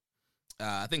 right?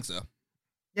 I think so.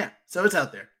 Yeah, so it's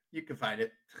out there. You can find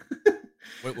it.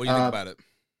 What do you think about it?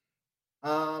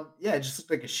 Yeah, it just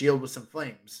looked like a shield with some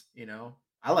flames.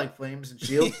 I like flames and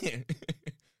shields.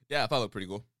 Yeah, I thought it looked pretty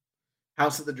cool.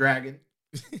 House of the Dragon.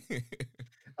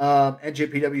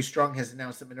 NJPW Strong has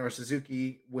announced that Minoru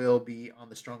Suzuki will be on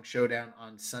the Strong Showdown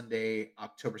on Sunday,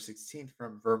 October 16th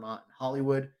from Vermont and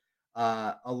Hollywood.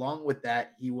 Along with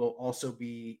that, he will also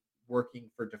be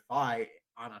working for Defy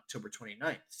on October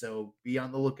 29th. So be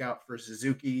on the lookout for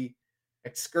Suzuki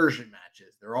excursion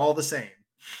matches. They're all the same.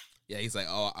 Yeah, he's like,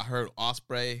 oh, I heard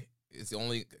Ospreay is the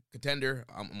only contender.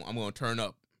 I'm going to turn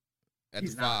up at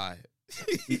He's the not.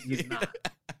 5. He's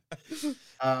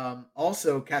not.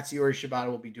 Also, Katsuyori Shibata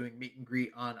will be doing meet and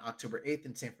greet on October 8th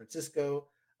in San Francisco.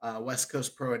 West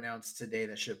Coast Pro announced today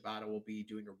that Shibata will be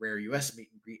doing a rare U.S. meet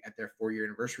and greet at their 4-year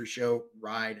anniversary show,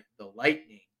 Ride the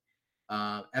Lightning.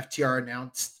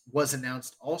 FTR was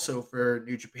announced also for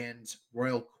New Japan's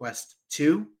Royal Quest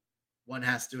 2. One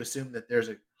has to assume that there's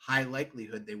a high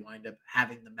likelihood they wind up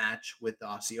having the match with the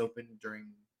Aussie Open during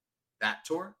that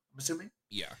tour, I'm assuming.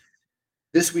 Yeah.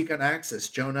 This week on Access,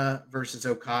 Jonah versus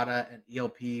Okada and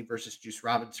ELP versus Juice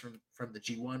Robinson from the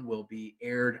G1 will be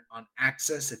aired on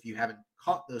Access. If you haven't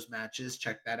caught those matches,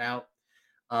 check that out.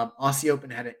 Aussie Open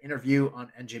had an interview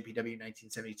on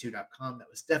njpw1972.com that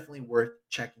was definitely worth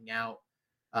checking out.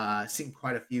 Seen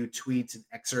quite a few tweets and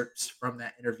excerpts from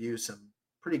that interview. Some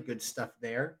pretty good stuff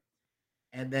there.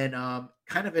 And then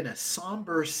kind of in a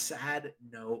somber, sad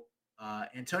note,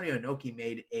 Antonio Inoki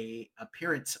made an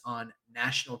appearance on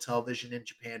national television in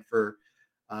Japan for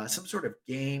some sort of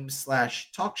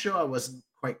game/talk show. I wasn't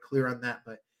quite clear on that,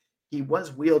 but he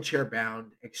was wheelchair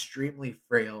bound, extremely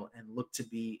frail, and looked to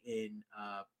be in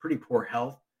pretty poor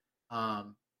health.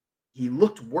 He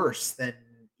looked worse than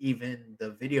even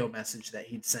the video message that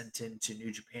he'd sent in to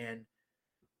New Japan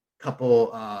a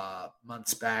couple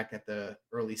months back at the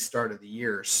early start of the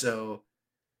year. So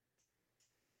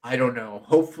I don't know.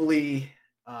 Hopefully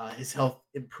his health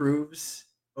improves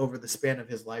over the span of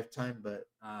his lifetime, but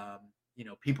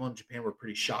people in Japan were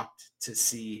pretty shocked to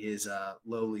see his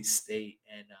lowly state,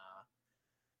 and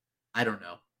I don't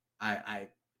know.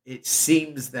 It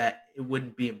seems that it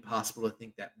wouldn't be impossible to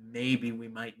think that maybe we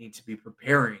might need to be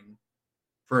preparing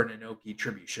for an Inoki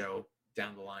tribute show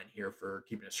down the line here for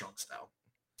Keeping It Strong Style.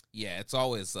 Yeah, it's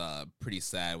always pretty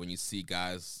sad when you see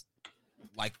guys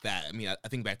like that. I mean, I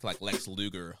think back to like Lex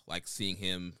Luger, like seeing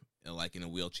him like in a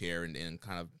wheelchair and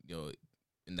kind of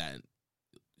in that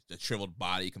the shriveled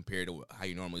body compared to how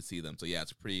you normally see them. So yeah,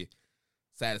 it's pretty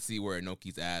sad to see where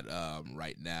Inoki's at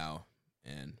right now.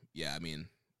 And yeah, I mean,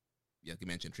 like you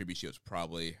mentioned, tribute show is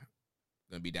probably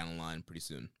going to be down the line pretty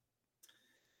soon.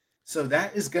 So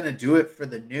that is going to do it for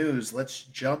the news. Let's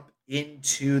jump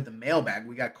into the mailbag.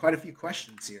 We got quite a few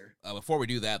questions here. Before we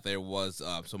do that, there was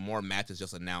some more matches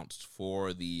just announced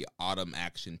for the Autumn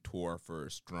Action Tour for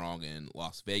Strong in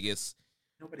Las Vegas.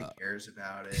 Nobody cares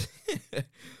about it.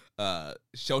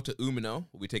 Shota Umino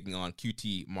will be taking on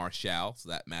QT Marshall, so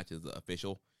that match is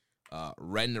official.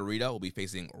 Ren Narita will be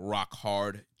facing Rock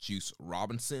Hard Juice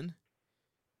Robinson.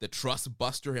 The Trust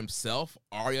Buster himself,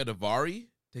 Arya Davari,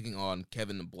 taking on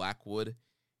Kevin Blackwood.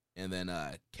 And then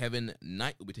Kevin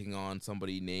Knight will be taking on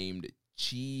somebody named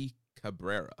Chi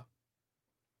Cabrera.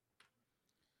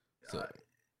 So,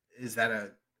 is that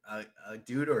a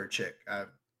dude or a chick?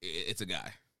 It's a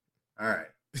guy. All right.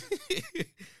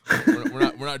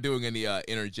 we're not doing any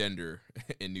intergender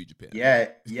in New Japan. Yeah.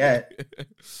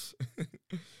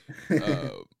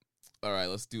 All right,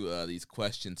 let's do these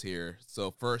questions here.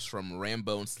 So first from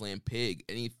Rambo and Slam Pig,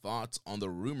 any thoughts on the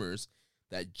rumors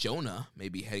that Jonah may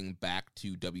be heading back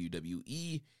to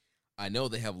WWE? I know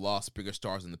they have lost bigger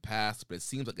stars in the past, but it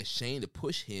seems like a shame to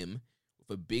push him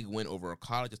with a big win over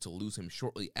Okada just to lose him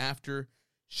shortly after.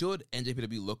 Should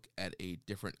NJPW look at a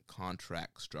different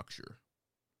contract structure?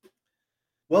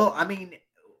 Well, I mean,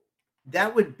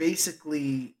 that would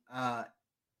basically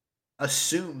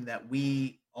assume that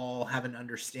we all have an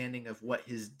understanding of what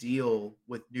his deal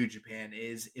with New Japan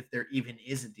is, if there even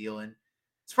is a deal. And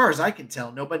as far as I can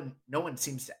tell, no one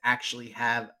seems to actually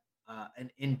have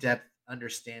an in-depth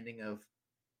understanding of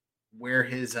where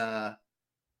his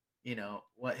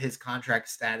what his contract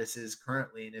status is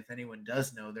currently. And if anyone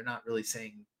does know, they're not really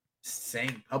saying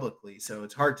publicly. So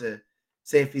it's hard to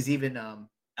say if he's even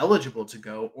eligible to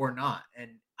go or not.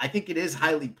 And I think it is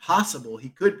highly possible he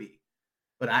could be,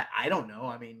 but I don't know.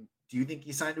 I mean, do you think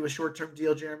he signed to a short-term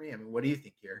deal, Jeremy? I mean, what do you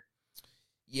think here?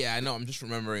 Yeah, I know. I'm just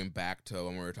remembering back to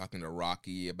when we were talking to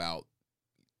Rocky about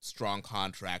strong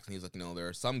contracts, and he's like, there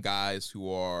are some guys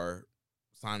who are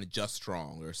signed to Just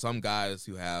Strong. There are some guys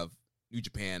who have New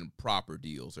Japan proper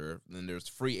deals, or then there's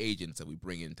free agents that we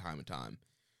bring in time and time.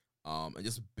 And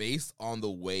just based on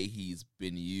the way he's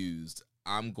been used,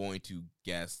 I'm going to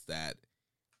guess that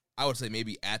I would say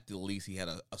maybe at the least he had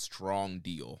a strong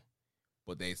deal,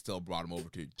 but they still brought him over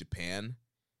to Japan.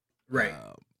 Right.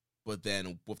 But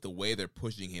then with the way they're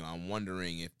pushing him, I'm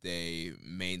wondering if they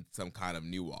made some kind of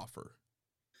new offer.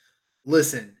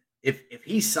 Listen, if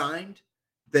he signed,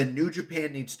 then New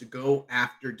Japan needs to go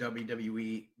after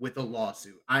WWE with a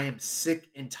lawsuit. I am sick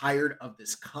and tired of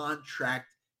this contract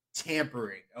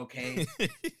tampering, okay?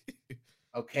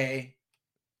 Okay?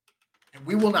 And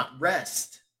we will not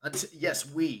rest until, yes,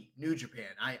 we, New Japan.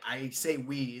 I say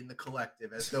we in the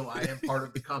collective as though I am part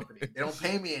of the company. They don't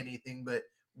pay me anything, but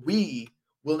we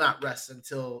will not rest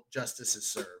until justice is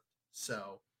served.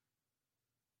 So,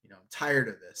 I'm tired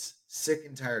of this. Sick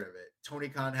and tired of it. Tony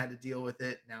Khan had to deal with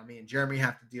it. Now me and Jeremy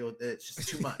have to deal with it. It's just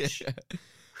too much. And,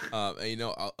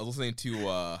 I was listening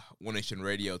to One Nation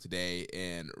Radio today,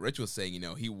 and Rich was saying,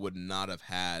 he would not have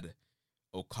had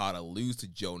Okada lose to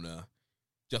Jonah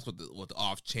just with the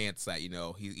off chance that,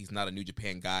 he's not a New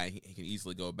Japan guy. He can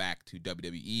easily go back to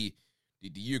WWE.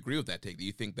 Do you agree with that take? Do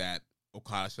you think that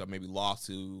Okada should have maybe lost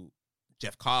to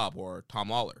Jeff Cobb or Tom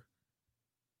Lawler?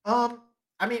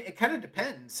 I mean, it kind of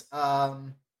depends.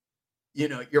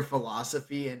 Your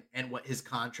philosophy and what his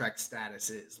contract status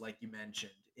is, like you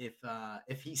mentioned.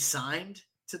 If he signed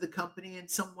to the company in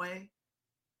some way,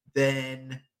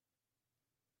 then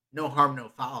no harm, no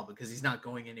foul, because he's not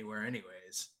going anywhere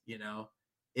anyways.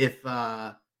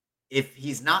 If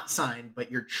he's not signed,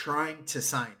 but you're trying to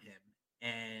sign him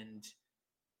and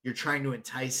you're trying to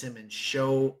entice him and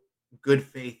show good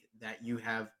faith that you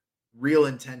have real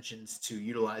intentions to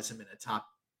utilize him in a top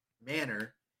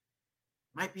manner,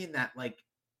 might be in that like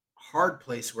hard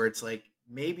place where it's like,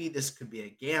 maybe this could be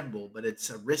a gamble, but it's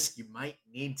a risk you might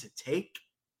need to take,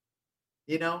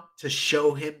 to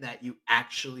show him that you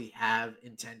actually have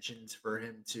intentions for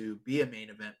him to be a main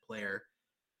event player.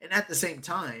 And at the same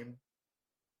time,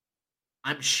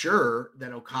 I'm sure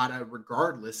that Okada,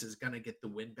 regardless, is going to get the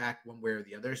win back one way or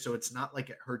the other. So it's not like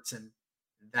it hurts him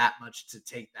that much to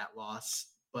take that loss.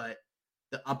 But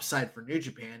the upside for New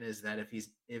Japan is that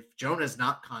if Jonah's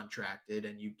not contracted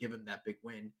and you give him that big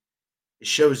win, it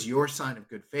shows your sign of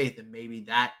good faith, and maybe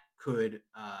that could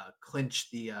clinch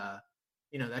the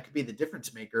that could be the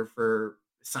difference maker for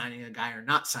signing a guy or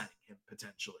not signing him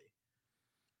potentially.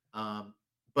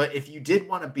 But if you did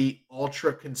want to be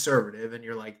ultra conservative and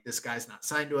you're like, this guy's not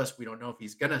signed to us, we don't know if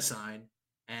he's gonna sign,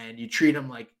 and you treat him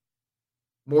like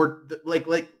more like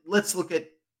let's look at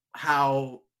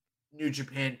how New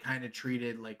Japan kind of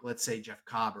treated, like, let's say Jeff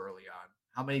Cobb early on.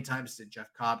 How many times did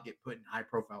Jeff Cobb get put in high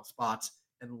profile spots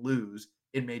and lose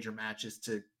in major matches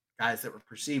to guys that were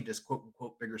perceived as quote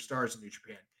unquote bigger stars in New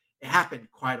Japan? It happened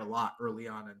quite a lot early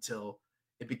on until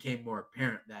it became more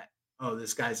apparent that, oh,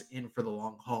 this guy's in for the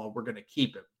long haul. We're going to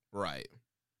keep him. Right.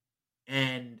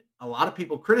 And a lot of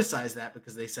people criticized that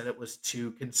because they said it was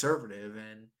too conservative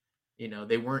and,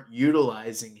 they weren't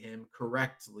utilizing him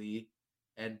correctly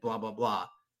and blah, blah, blah.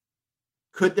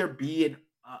 Could there be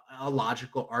a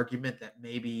logical argument that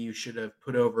maybe you should have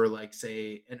put over, like,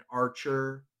 say, an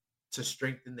Archer to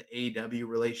strengthen the AEW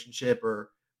relationship,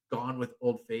 or gone with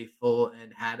Old Faithful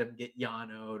and had him get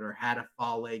Yano'd, or had a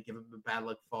Fale give him a bad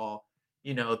luck fall,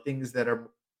 things that are,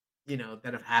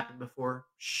 that have happened before?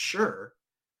 Sure.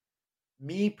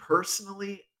 Me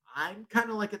personally, I'm kind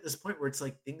of like at this point where it's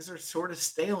like things are sort of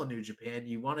stale in New Japan.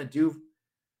 You want to do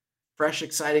fresh,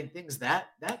 exciting things. That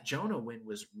Jonah win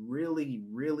was really,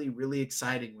 really, really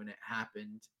exciting when it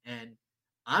happened. And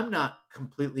I'm not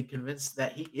completely convinced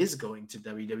that he is going to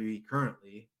WWE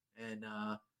currently. And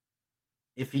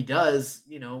if he does,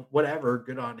 whatever,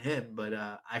 good on him. But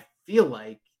I feel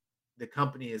like the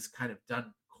company has kind of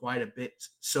done quite a bit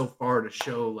so far to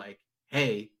show, like,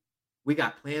 hey, we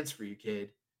got plans for you,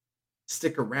 kid.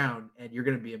 Stick around, and you're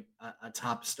going to be a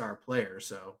top star player.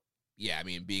 So, yeah, I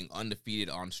mean, being undefeated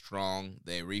on Strong,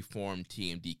 they reformed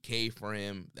TMDK for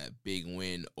him. That big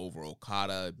win over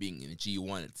Okada, being in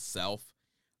G1 itself.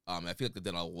 I feel like they've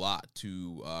done a lot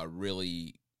to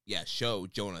really, show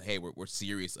Jonah, hey, we're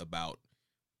serious about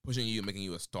pushing you and making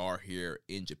you a star here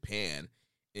in Japan.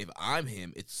 If I'm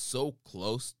him, it's so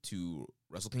close to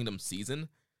Wrestle Kingdom season.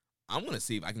 I'm going to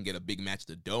see if I can get a big match at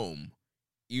the Dome.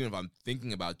 Even if I'm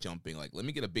thinking about jumping, like, let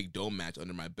me get a big Dome match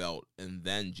under my belt and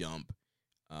then jump.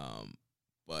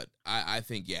 But I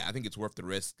think it's worth the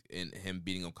risk in him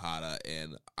beating Okada,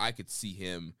 and I could see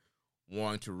him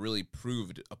wanting to really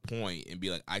prove a point and be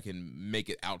like, I can make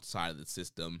it outside of the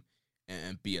system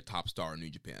and be a top star in New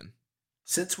Japan.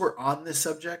 Since we're on this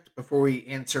subject, before we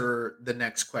answer the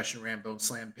next question, Rambo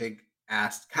Slam Pig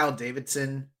asked, Kyle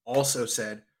Davidson also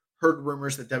said, heard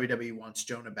rumors that WWE wants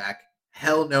Jonah back.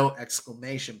 Hell no,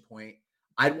 exclamation point.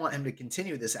 I'd want him to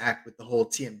continue this act with the whole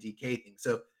TMDK thing.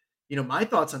 So, my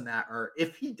thoughts on that are,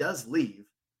 if he does leave,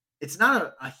 it's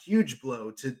not a huge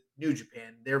blow to New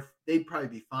Japan. They'd probably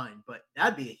be fine, but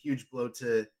that'd be a huge blow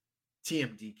to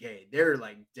TMDK. They're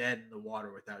like dead in the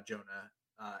water without Jonah,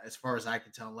 as far as I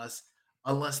can tell,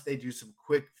 unless they do some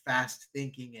quick, fast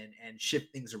thinking and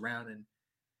shift things around. And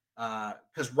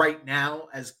because right now,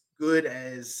 as good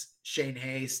as Shane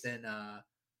Haste and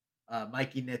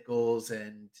Mikey Nichols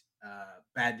and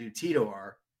Bad Dude Tito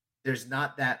are, there's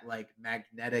not that like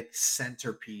magnetic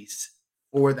centerpiece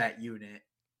for that unit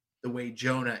the way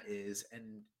Jonah is.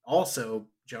 And also,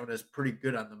 Jonah's pretty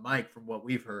good on the mic from what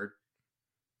we've heard.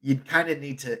 You'd kind of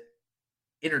need to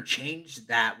interchange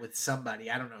that with somebody,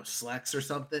 I don't know, Slex or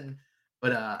something.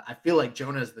 But I feel like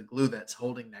Jonah is the glue that's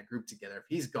holding that group together. If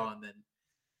he's gone, then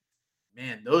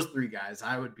man, those three guys,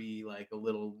 I would be like a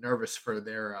little nervous for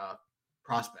their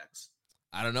prospects.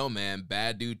 I don't know, man.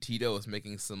 Bad Dude Tito is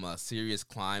making some serious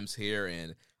climbs here,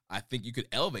 and I think you could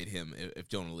elevate him if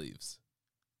Jonah leaves.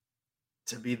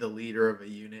 To be the leader of a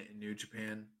unit in New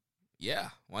Japan? Yeah,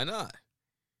 why not?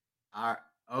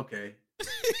 Okay.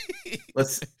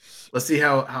 Let's see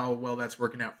how well that's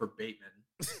working out for Bateman.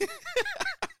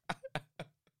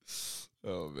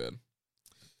 Oh, man.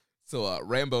 So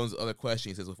Rambone's other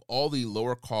question, he says, with all the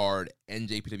lower card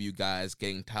NJPW guys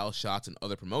getting title shots and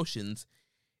other promotions,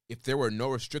 if there were no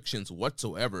restrictions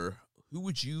whatsoever, who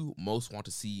would you most want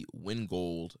to see win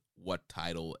gold, what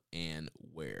title, and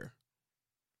where?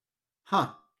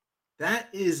 That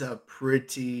is a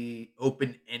pretty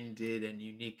open-ended and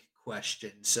unique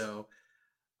question. So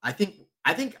I think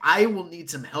I will need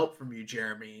some help from you,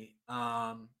 Jeremy.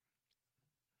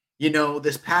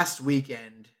 This past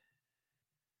weekend,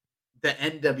 the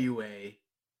NWA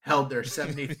held their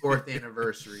 74th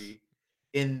anniversary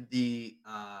in the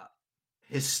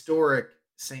historic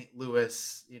St.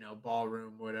 Louis,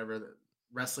 ballroom, whatever, the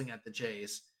wrestling at the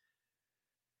Chase.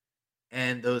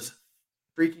 And those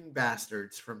freaking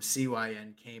bastards from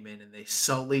CYN came in and they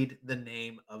sullied the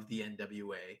name of the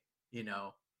NWA,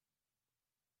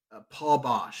 Paul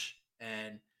Bosch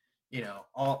and,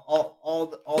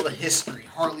 all the history,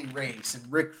 Harley Race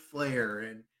and Ric Flair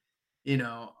and,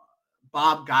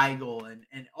 Bob Geigel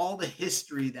and all the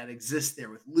history that exists there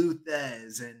with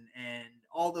Luthez and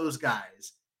all those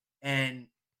guys. And,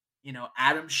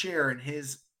 Adam Scher and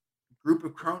his group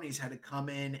of cronies had to come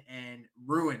in and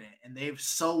ruin it. And they've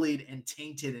sullied and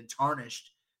tainted and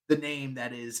tarnished the name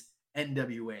that is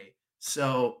NWA.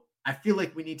 So I feel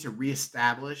like we need to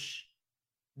reestablish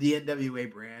the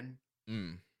NWA brand.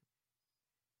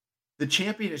 The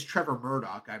champion is Trevor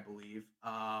Murdoch, I believe.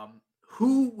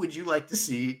 Who would you like to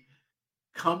see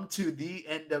come to the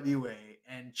NWA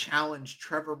and challenge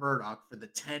Trevor Murdoch for the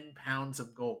 10 pounds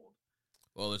of gold?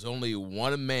 Well, there's only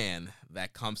one man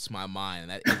that comes to my mind,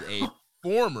 and that is a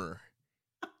former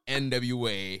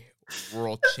NWA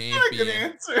world champion. Good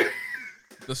answer.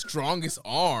 The strongest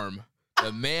arm,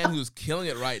 the man who's killing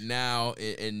it right now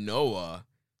in Noah,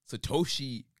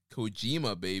 Satoshi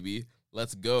Kojima, baby.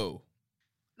 Let's go.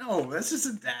 No, this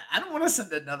isn't that. I don't want to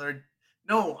send another.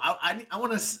 No, I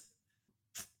want to.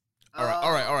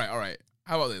 All right.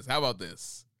 How about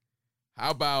this?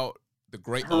 How about the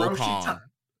great Okan?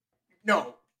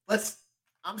 No,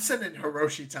 I'm sending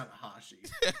Hiroshi Tanahashi.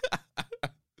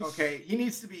 Okay, he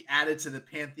needs to be added to the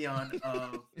pantheon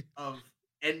of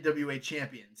NWA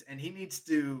champions, and he needs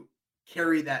to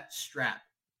carry that strap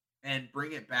and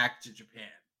bring it back to Japan.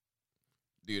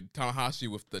 Dude, Tanahashi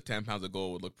with the 10 pounds of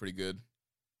gold would look pretty good.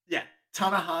 Yeah,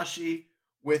 Tanahashi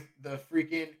with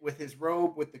his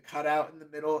robe with the cutout in the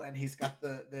middle, and he's got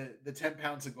the 10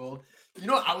 pounds of gold. You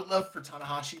know what I would love for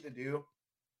Tanahashi to do?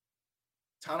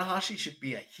 Tanahashi should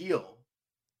be a heel,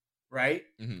 right?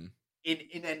 Mm-hmm.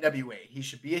 In NWA, he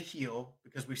should be a heel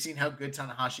because we've seen how good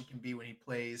Tanahashi can be when he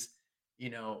plays,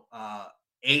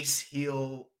 ace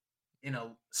heel in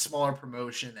a smaller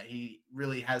promotion that he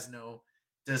really has no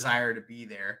desire to be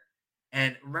there.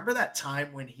 And remember that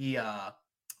time when he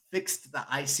fixed the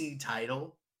IC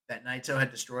title that Naito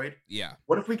had destroyed? Yeah.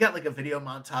 What if we got like a video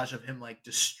montage of him like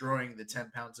destroying the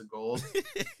 10 pounds of gold?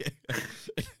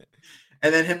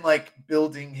 And then him like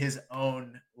building his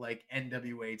own like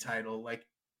NWA title, like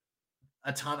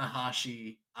a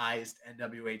Tanahashi-ized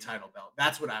NWA title belt.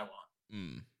 That's what I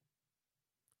want.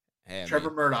 Hey,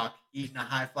 Trevor Murdoch eating a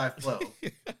high fly flow.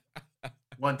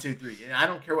 1, 2, 3. And I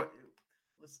don't care what.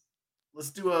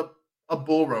 Let's do a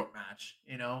bull rope match.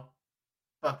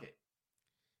 Fuck it.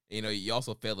 You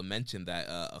also failed to mention that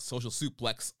a Social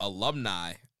Suplex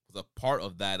alumni was a part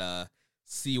of that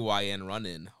CYN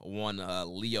run-in. One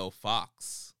Leo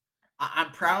Fox.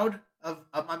 I'm proud of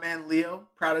my man Leo.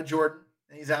 Proud of Jordan.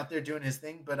 He's out there doing his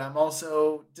thing, but I'm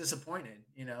also disappointed.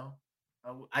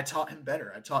 I taught him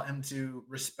better. I taught him to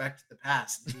respect the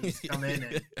past. He's come in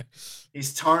and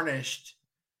he's tarnished.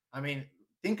 I mean,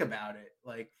 think about it.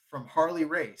 Like from Harley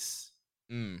Race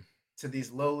to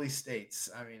these lowly states.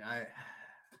 I mean, I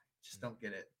just don't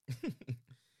get it.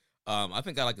 I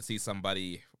think I'd like to see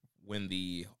somebody win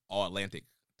the All Atlantic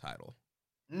title.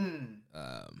 Trying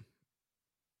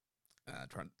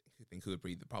to think who would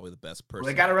be probably the best person.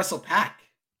 Well, they got to wrestle Pac.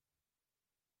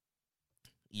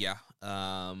 Yeah.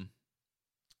 I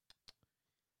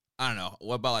don't know.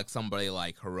 What about like somebody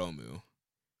like Hiromu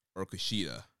or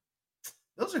Kushida?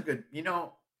 Those are good.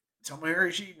 Tomohiro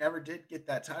Ishii never did get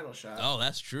that title shot. Oh,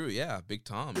 that's true. Yeah, Big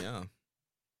Tom. Yeah.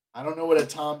 I don't know what a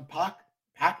Tom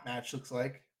Pac match looks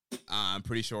like. I'm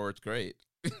pretty sure it's great.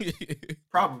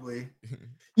 Probably.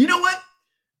 You know what?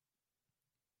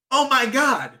 Oh my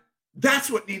God.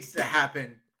 That's what needs to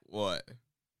happen. What?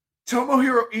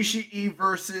 Tomohiro Ishii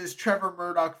versus Trevor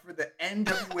Murdoch for the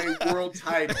NWA World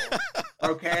title.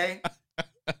 Okay?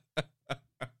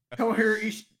 Tomohiro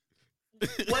Ishii.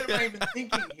 What am I even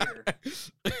thinking here?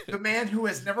 The man who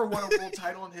has never won a world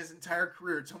title in his entire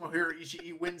career, Tomohiro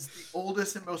Ishii, wins the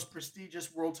oldest and most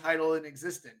prestigious world title in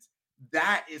existence.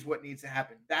 That is what needs to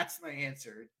happen. That's my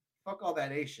answer. Fuck all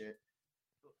that A shit.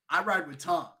 I ride with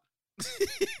Tom.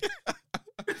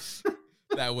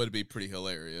 That would be pretty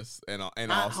hilarious and Not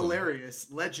awesome.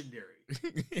 Hilarious, legendary,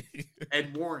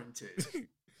 and warranted.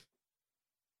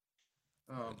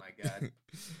 Oh my God.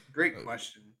 Great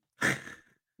question.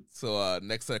 So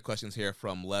next set of questions here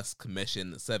from Les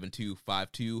Commission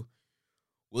 7252.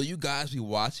 Will you guys be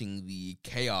watching the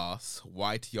Chaos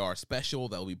YTR special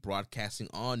that will be broadcasting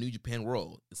on New Japan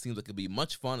World? It seems like it'll be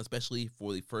much fun, especially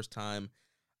for the first time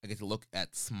I get to look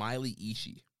at Smiley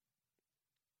Ishii.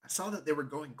 I saw that they were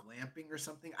going glamping or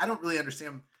something. I don't really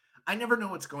understand. I never know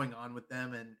what's going on with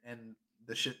them and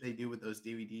the shit they do with those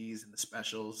DVDs and the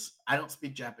specials. I don't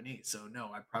speak Japanese, so no,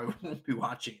 I probably won't be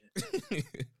watching it.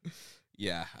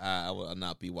 Yeah, I will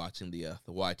not be watching the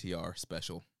YTR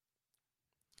special.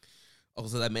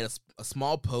 Also, I made a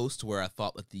small post where I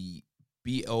thought that the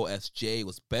BOSJ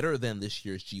was better than this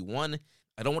year's G1.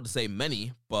 I don't want to say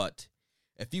many, but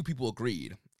a few people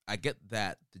agreed. I get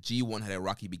that the G1 had a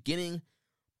rocky beginning,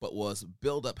 but was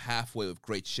built up halfway with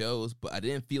great shows, but I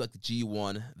didn't feel like the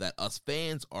G1 that us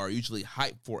fans are usually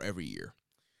hyped for every year.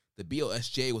 The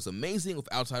BOSJ was amazing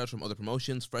with outsiders from other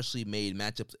promotions, freshly made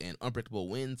matchups, and unpredictable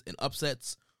wins and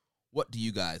upsets. What do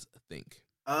you guys think?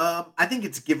 I think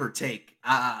it's give or take.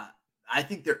 I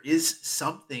think there is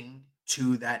something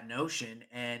to that notion,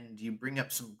 and you bring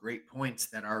up some great points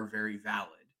that are very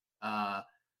valid.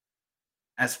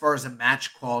 As far as a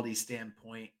match quality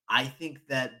standpoint, I think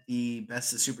that the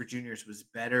Best of Super Juniors was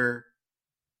better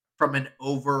from an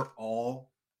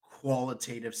overall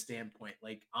qualitative standpoint.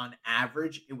 Like on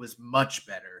average, it was much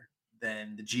better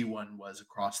than the G1 was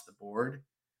across the board,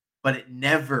 but it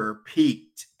never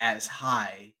peaked as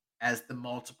high as the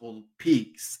multiple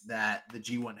peaks that the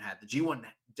G1 had. The G1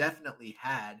 definitely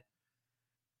had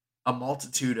a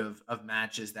multitude of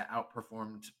matches that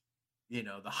outperformed, the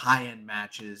high-end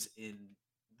matches in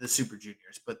the Super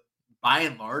Juniors. But by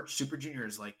and large, Super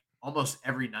Juniors, like almost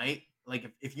every night,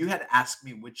 like if you had to ask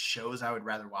me which shows I would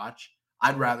rather watch,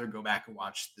 I'd rather go back and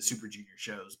watch the Super Junior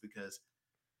shows because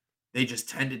they just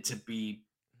tended to be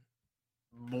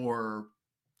more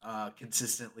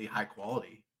consistently high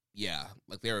quality. Yeah,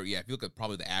 like if you look at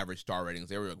probably the average star ratings,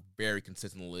 they were very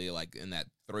consistently like in that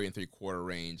 3 3/4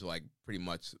 range, like pretty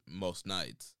much most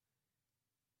nights.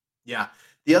 Yeah.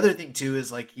 The other thing too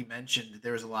is like he mentioned,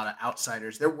 there was a lot of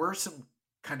outsiders. There were some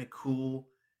kind of cool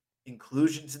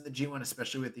inclusions in the G1,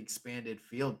 especially with the expanded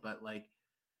field, but like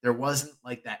there wasn't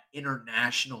like that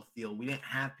international feel. We didn't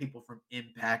have people from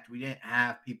Impact. We didn't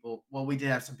have people. Well, we did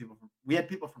have some people we had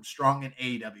people from Strong and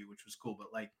AEW, which was cool, but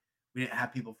like we didn't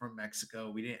have people from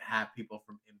Mexico. We didn't have people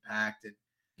from Impact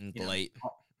and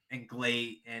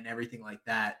GLEAT and everything like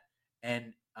that.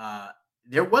 And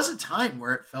there was a time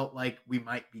where it felt like we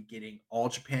might be getting All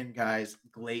Japan guys,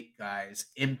 GLEAT guys,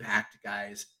 Impact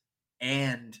guys,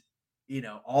 and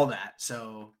all that.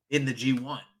 So in the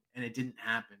G1, and it didn't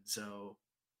happen. So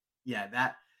yeah,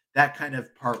 that kind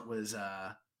of part was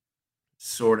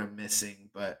sort of missing.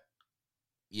 But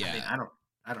yeah, I mean,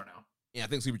 I don't know. Yeah, I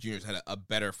think Super Juniors had a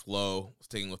better flow,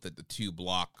 sticking with the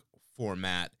 2-block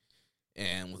format.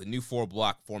 And with the new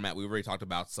 4-block format, we already talked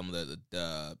about some of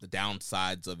the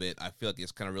downsides of it. I feel like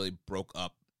it's kind of really broke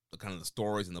up the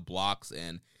stories and the blocks.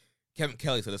 And Kevin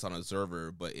Kelly said this on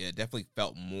Observer, but it definitely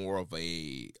felt more of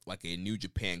a New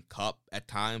Japan Cup at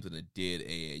times than it did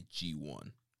a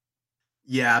G1.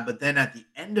 Yeah, but then at the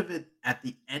end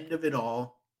of it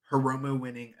all, Hiromu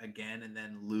winning again and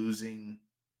then losing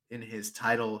in his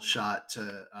title shot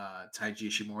to Taiji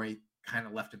Ishimori kind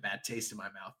of left a bad taste in my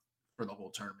mouth for the whole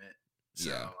tournament. So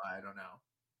yeah. I don't know.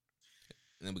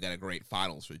 And then we got a great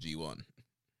finals for G1.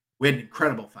 We had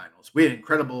incredible finals. We had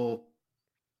incredible,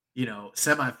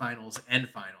 semifinals and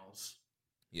finals.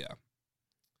 Yeah.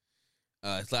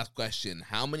 His last question: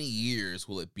 how many years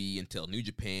will it be until New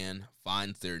Japan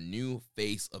finds their new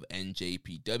face of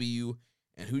NJPW,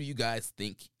 and who do you guys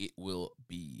think it will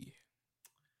be?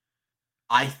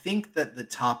 I think that the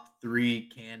top 3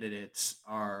 candidates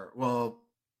are, well,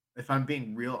 if I'm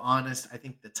being real honest, I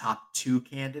think the top 2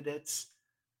 candidates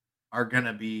are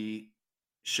gonna be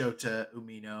Shota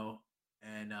Umino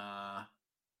and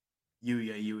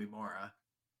Yuya Uemura.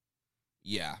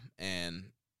 Yeah,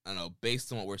 and I don't know,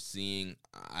 based on what we're seeing,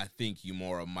 I think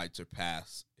Umura might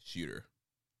surpass Shooter.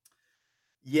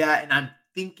 Yeah, and I'm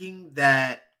thinking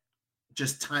that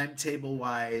just timetable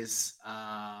wise,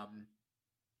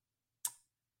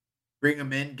 bring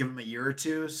him in, give him a year or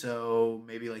two, so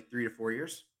maybe like 3 to 4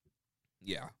 years.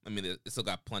 Yeah, I mean, they still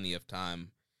got plenty of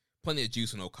time, plenty of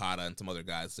juice in Okada and some other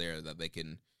guys there that they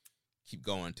can keep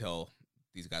going until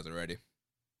these guys are ready.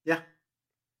 Yeah.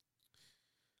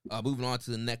 Moving on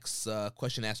to the next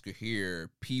question asker here,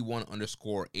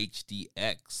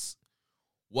 P1_HDX.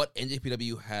 What does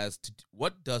NJPW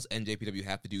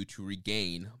have to do to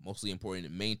regain, mostly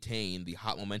important, maintain the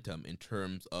hot momentum in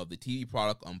terms of the TV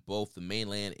product on both the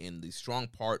mainland and the strong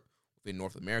part within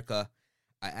North America?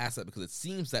 I ask that because it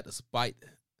seems that despite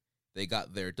they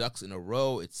got their ducks in a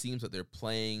row, it seems that they're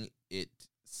playing it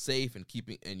safe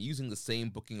and using the same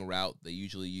booking route they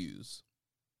usually use.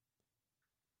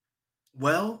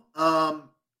 Well,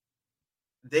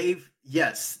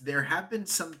 there have been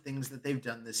some things that they've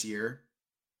done this year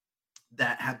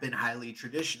that have been highly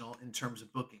traditional in terms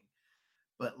of booking.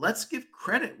 But let's give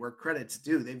credit where credit's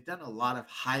due. They've done a lot of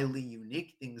highly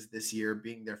unique things this year,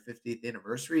 being their 50th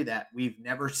anniversary, that we've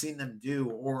never seen them do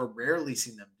or rarely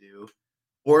seen them do.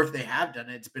 Or if they have done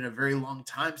it, it's been a very long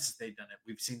time since they've done it.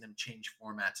 We've seen them change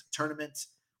formats of tournaments.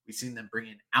 We've seen them bring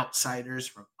in outsiders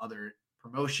from other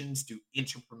promotions, do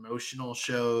interpromotional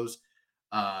shows,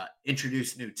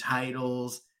 introduce new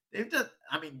titles. They've done,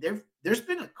 I mean, there's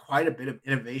been quite a bit of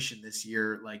innovation this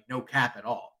year, like no cap at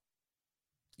all.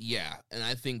 Yeah, and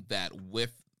I think that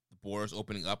with the borders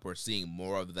opening up, we're seeing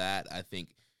more of that. I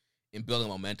think in building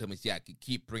momentum is,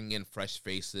 keep bringing in fresh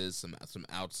faces, some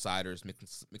outsiders,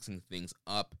 mixing things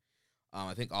up.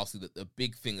 I think also that the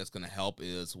big thing that's going to help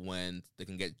is when they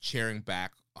can get cheering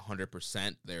back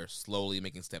 100%. They're slowly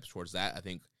making steps towards that. I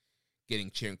think getting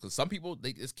cheering, because some people,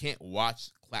 they just can't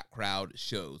watch clap crowd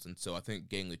shows, and so I think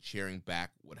getting the cheering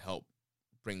back would help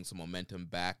bring some momentum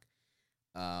back.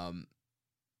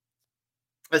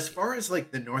 As far as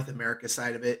like the North America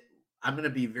side of it, I'm going to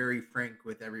be very frank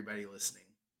with everybody listening.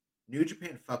 New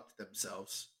Japan fucked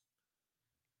themselves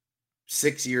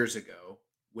 6 years ago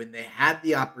when they had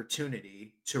the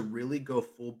opportunity to really go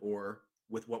full bore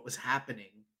with what was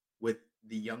happening with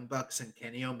the Young Bucks and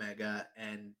Kenny Omega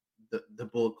and the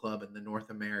Bullet Club and the North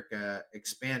America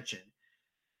expansion.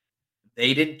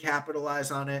 They didn't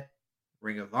capitalize on it.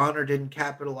 Ring of Honor didn't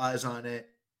capitalize on it.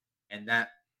 And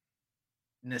that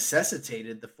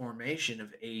necessitated the formation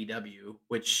of AEW,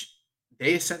 which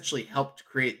they essentially helped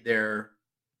create their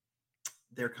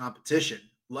competition.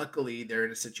 Luckily, they're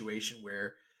in a situation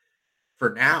where,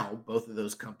 for now, both of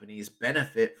those companies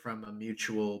benefit from a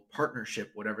mutual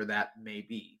partnership, whatever that may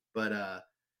be. But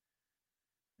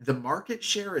the market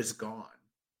share is gone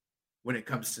when it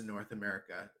comes to North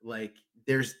America. Like,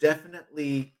 there's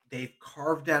definitely, they've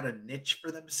carved out a niche for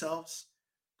themselves.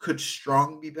 Could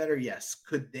Strong be better? Yes.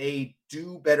 Could they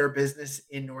do better business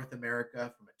in North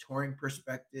America from a touring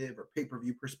perspective or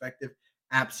pay-per-view perspective?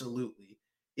 Absolutely.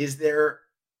 Is there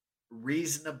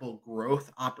reasonable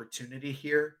growth opportunity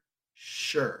here?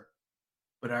 Sure.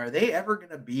 But are they ever going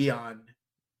to be on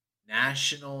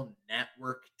national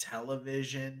network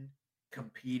television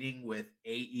competing with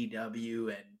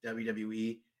AEW and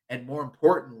WWE? And more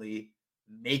importantly,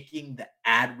 making the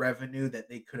ad revenue that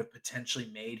they could have potentially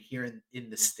made here in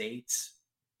the States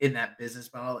in that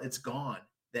business model? It's gone.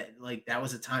 That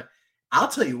was a time. I'll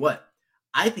tell you what,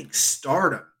 I think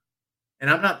Stardom, and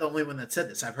I'm not the only one that said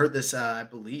this. I've heard this, I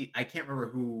believe, I can't remember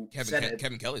who said it.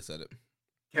 Kevin Kelly said it.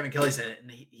 Kevin Kelly said it,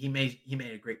 and he made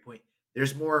a great point.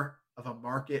 There's more of a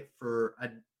market for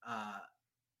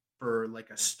like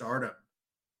a Stardom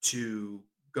to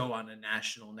go on a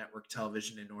national network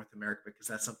television in North America, because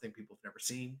that's something people have never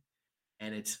seen,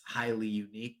 and it's highly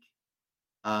unique.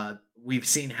 We've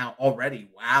seen how already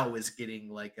WoW is getting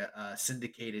like a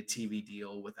syndicated TV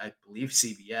deal with, I believe,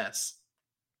 CBS,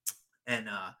 and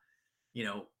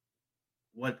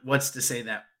what's to say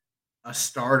that a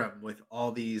Stardom with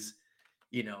all these,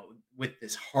 with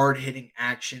this hard hitting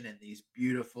action and these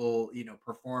beautiful,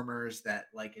 performers, that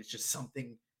like it's just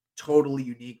something totally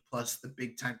unique, plus the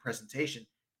big time presentation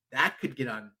that could get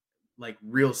on like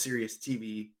real serious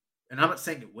TV. And I'm not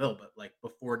saying it will, but like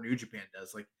before New Japan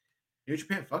does, like New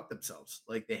Japan fucked themselves.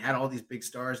 Like they had all these big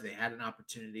stars, they had an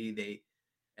opportunity,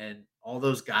 and all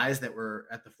those guys that were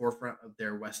at the forefront of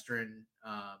their Western,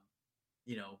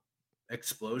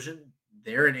 explosion,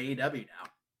 they're in AEW now.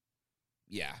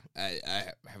 Yeah,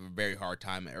 I have a very hard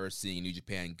time ever seeing New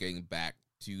Japan getting back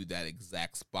to that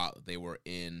exact spot that they were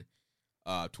in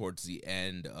towards the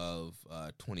end of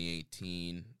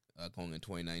 2018, going in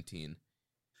 2019.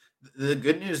 The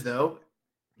good news, though,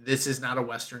 this is not a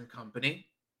Western company.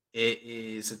 It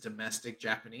is a domestic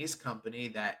Japanese company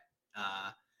that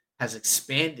has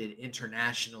expanded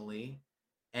internationally,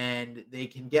 and they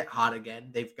can get hot again.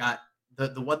 They've got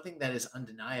the one thing that is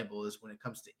undeniable is when it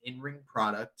comes to in-ring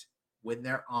product, when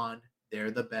they're on, they're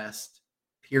the best,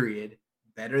 period.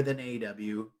 Better than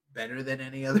AEW, better than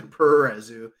any other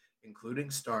Puroresu, including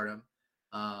Stardom.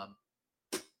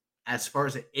 As far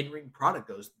as the in-ring product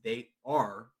goes, they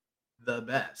are the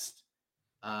best.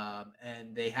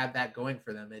 And they have that going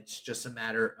for them. It's just a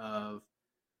matter of,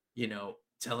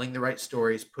 telling the right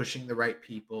stories, pushing the right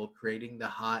people, creating the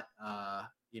hot,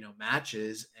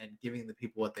 matches, and giving the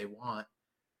people what they want.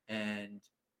 And,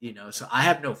 so I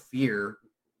have no fear,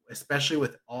 especially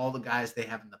with all the guys they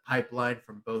have in the pipeline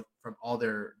from all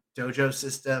their dojo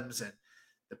systems and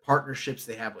the partnerships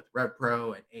they have with Rev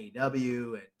Pro and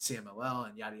AEW and CMLL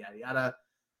and yada, yada, yada.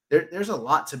 There's a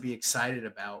lot to be excited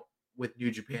about with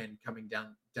New Japan coming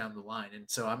down the line. And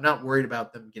so I'm not worried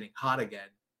about them getting hot again,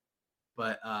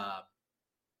 but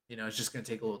it's just going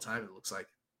to take a little time, it looks like.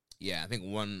 Yeah, I think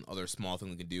one other small thing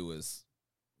we can do is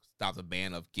stop the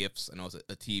ban of gifts. I know it's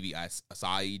a TV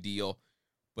Asahi deal,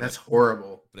 but that's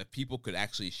horrible. But if people could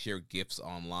actually share gifts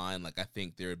online, I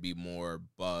think there would be more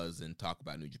buzz and talk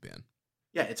about New Japan.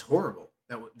 Yeah, it's horrible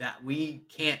that we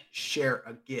can't share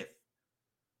a GIF.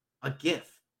 A GIF.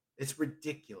 It's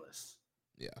ridiculous.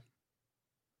 Yeah.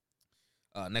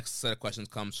 Next set of questions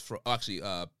comes from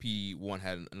P1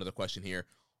 had another question here.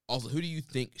 Also, who do you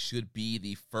think should be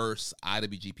the first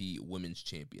IWGP Women's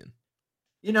Champion?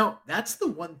 That's the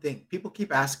one thing people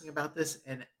keep asking about this,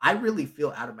 and I really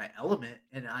feel out of my element.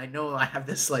 And I know I have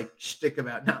this shtick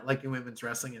about not liking women's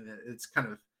wrestling, and it's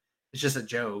just a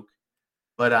joke.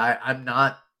 But I'm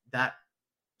not that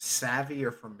savvy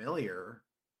or familiar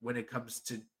when it comes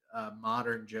to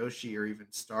modern Joshi or even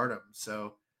Stardom.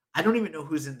 So I don't even know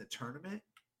who's in the tournament,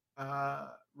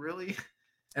 really.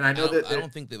 And I know I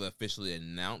don't think they've officially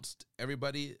announced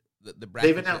everybody. The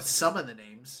they've announced some of the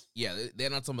names. Yeah, they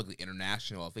announced some of the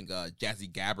international. I think Jazzy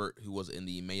Gabbert, who was in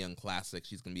the Mae Young Classic,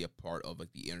 she's going to be a part of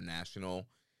the international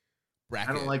bracket.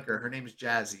 I don't like her. Her name's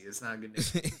Jazzy. It's not a good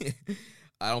name.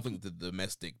 I don't think the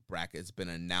domestic bracket's been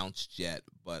announced yet,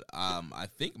 but I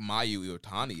think Mayu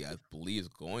Iwatani, I believe, is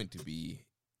going to be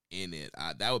in it.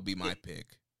 That would be my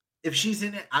pick. If she's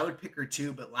in it, I would pick her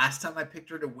too. But last time I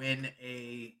picked her to win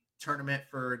a tournament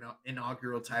for an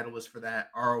inaugural title was for that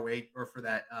ROH or for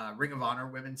that Ring of Honor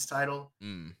women's title,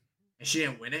 and she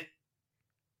didn't win it.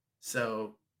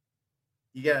 So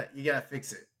you gotta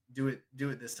fix it. Do it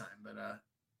this time. But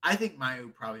I think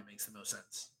Mayu probably makes the most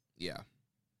sense. Yeah.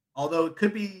 Although it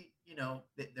could be,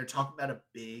 they're talking about a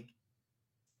big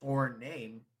foreign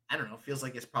name. I don't know. Feels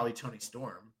like it's probably Toni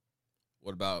Storm.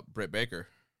 What about Britt Baker?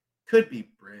 Could be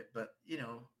Britt, but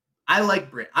I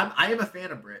like Britt. I am a fan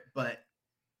of Britt, but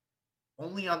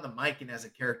only on the mic and as a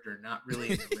character, not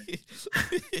really in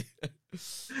the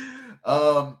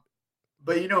ring.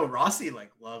 But Rossi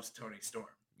loves Toni Storm.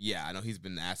 Yeah, I know he's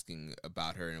been asking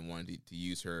about her and wanted to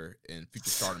use her in future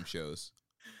Stardom shows.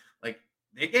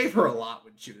 They gave her a lot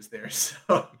when she was there,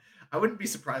 so I wouldn't be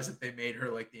surprised if they made her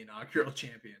the inaugural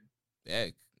champion. Yeah,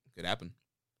 it could happen.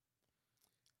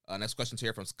 Next question's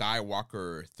here from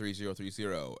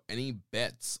Skywalker3030. Any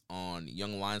bets on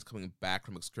Young Lions coming back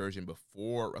from excursion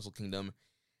before Wrestle Kingdom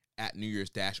at New Year's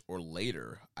Dash or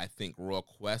later? I think Royal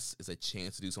Quest is a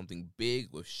chance to do something big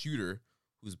with Shooter,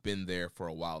 who's been there for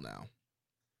a while now.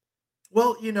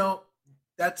 Well,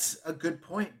 that's a good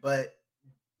point, but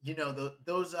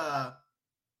those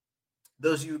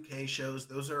UK shows,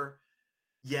 those are,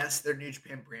 yes, they're New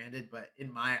Japan branded, but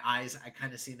in my eyes, I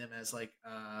kind of see them as a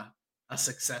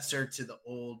successor to the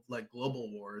old Global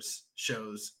Wars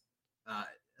shows,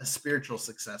 a spiritual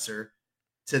successor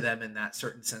to them in that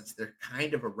certain sense. They're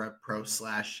kind of a Rev Pro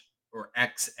 / or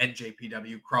ex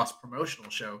NJPW cross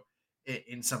promotional show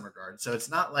in some regard. So it's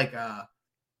not like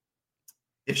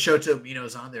if Shota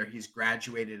Umino's on there, he's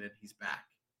graduated and he's back.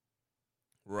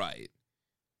 Right.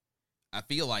 I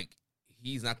feel like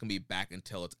he's not going to be back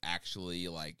until it's actually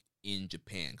in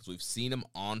Japan, because we've seen him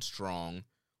on Strong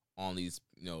on these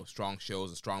strong shows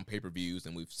and strong pay-per-views,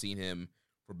 and we've seen him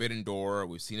Forbidden Door,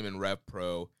 we've seen him in Rev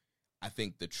Pro. I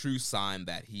think the true sign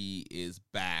that he is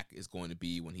back is going to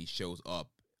be when he shows up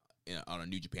on a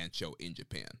New Japan show in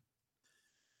Japan.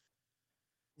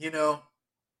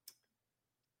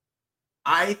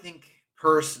 I think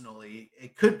personally,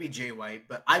 it could be Jay White,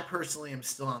 but I personally am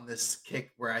still on this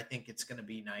kick where I think it's going to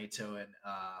be Naito and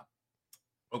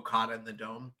Okada in the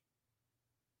Dome.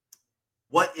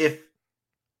 What if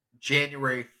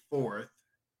January 4th,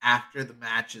 after the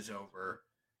match is over,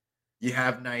 you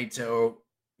have Naito,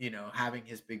 having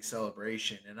his big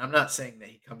celebration? And I'm not saying that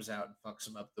he comes out and fucks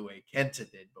him up the way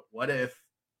Kenta did, but what if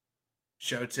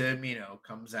Shota Umino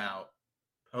comes out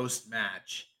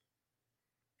post-match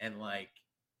and, like,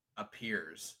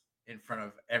 appears in front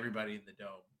of everybody in the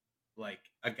Dome, like,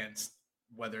 against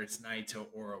whether it's Naito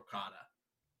or Okada?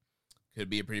 Could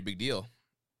be a pretty big deal.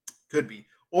 Could be.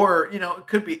 Or, it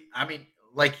could be, I mean,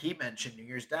 like he mentioned, New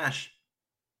Year's Dash.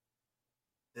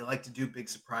 They like to do big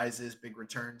surprises, big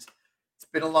returns. It's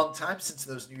been a long time since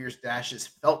those New Year's Dashes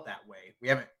felt that way. We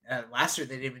haven't, last year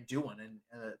they didn't even do one. And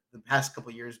the past couple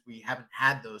of years, we haven't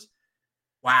had those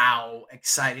wow,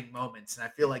 exciting moments. And I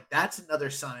feel like that's another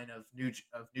sign of New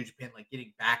Japan, like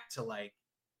getting back to like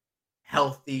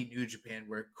healthy New Japan,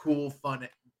 where cool, fun,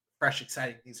 fresh,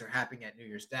 exciting things are happening at New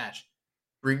Year's Dash.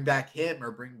 Bring back him,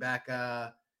 or bring back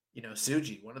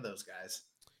Tsuji, one of those guys.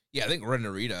 Yeah, I think Ren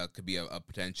Narita could be a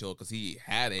potential, because he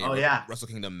had a Wrestle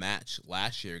Kingdom match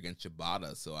last year against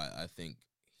Shibata, so I think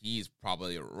he's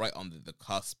probably right on the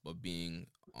cusp of being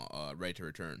ready to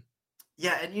return.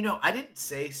 Yeah, and I didn't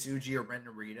say Tsuji or Ren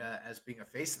Narita as being a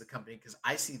face of the company, because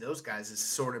I see those guys as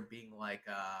sort of being like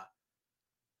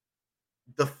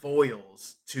the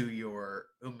foils to your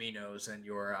Uminos and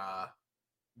your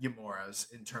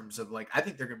Yamuras, in terms of, like, I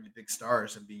think they're going to be big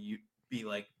stars and be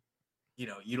like,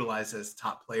 utilized as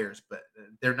top players, but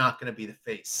they're not going to be the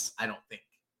face, I don't think.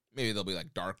 Maybe they'll be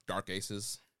like dark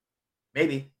aces.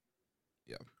 Maybe.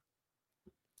 Yeah.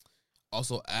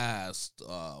 Also asked,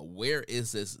 where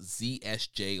is this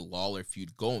ZSJ Lawler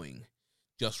feud going?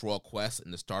 Just Royal Quest in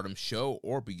the Stardom show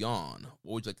or beyond?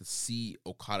 What would you like to see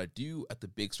Okada do at the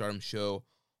big Stardom show?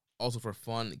 Also for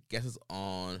fun, guesses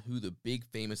on who the big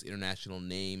famous international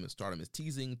name Stardom is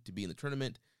teasing to be in the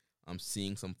tournament. I'm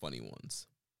seeing some funny ones.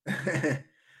 I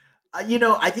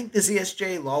think the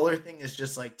ZSJ Lawler thing is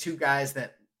just like two guys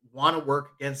that want to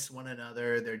work against one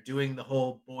another. They're doing the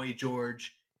whole Boy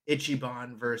George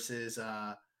Ichiban versus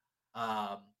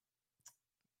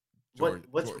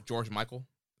George Michael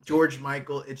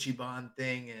Ichiban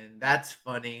thing, and that's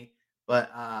funny,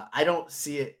 but I don't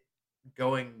see it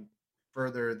going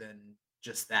further than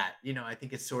just that. I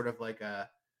think it's sort of like a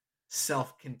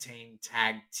self-contained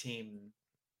tag team,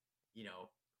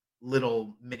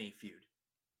 little mini feud.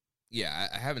 Yeah,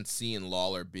 I haven't seen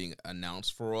Lawler being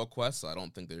announced for Royal Quest, so I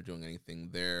don't think they're doing anything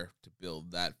there to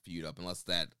build that feud up, unless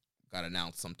that got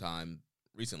announced sometime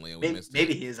recently and we missed it.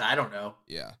 Maybe he is, I don't know.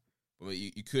 Yeah. But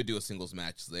you could do a singles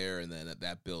match there, and then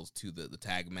that builds to the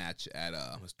tag match at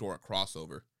a historic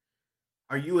crossover.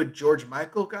 Are you a George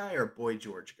Michael guy or Boy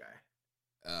George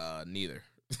guy? Neither.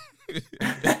 You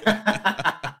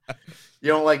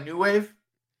don't like New Wave?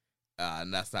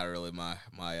 And that's not really my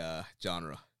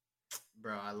genre.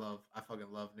 Bro, I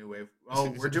fucking love New Wave. Oh,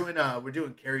 we're doing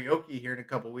karaoke here in a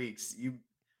couple weeks.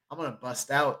 I'm gonna bust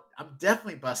out. I'm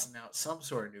definitely busting out some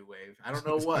sort of New Wave. I don't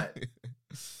know what.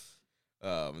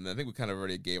 And I think we kind of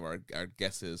already gave our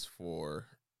guesses for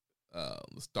the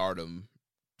Stardom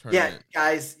tournament. Yeah,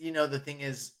 guys, the thing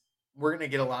is, we're going to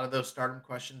get a lot of those Stardom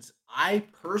questions. I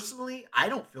personally, I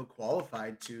don't feel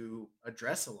qualified to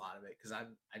address a lot of it, because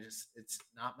it's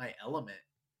not my element.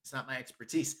 It's not my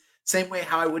expertise. Same way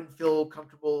how I wouldn't feel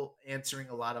comfortable answering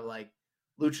a lot of like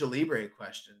Lucha Libre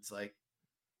questions. Like,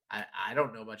 I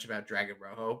don't know much about Dragon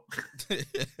Rojo.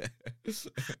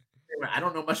 I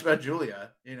don't know much about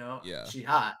Julia, Yeah. She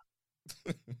hot.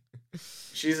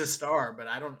 She's a star, but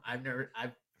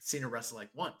I've seen her wrestle like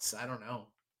once. I don't know.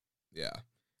 Yeah.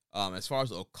 As far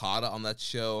as Okada on that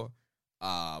show,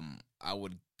 I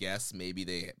would guess maybe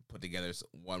they put together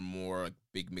one more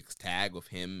big mixed tag with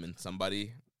him and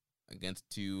somebody against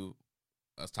a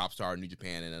top star in New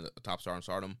Japan and a top star in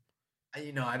Stardom.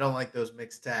 I don't like those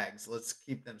mixed tags. Let's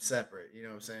keep them separate. You know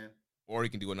what I'm saying? Or you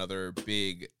can do another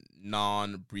big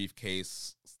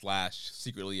non-briefcase /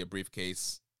 secretly a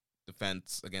briefcase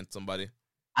defense against somebody.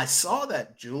 I saw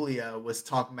that Julia was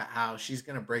talking about how she's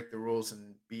going to break the rules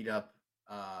and beat up.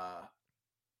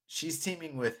 She's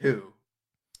teaming with who?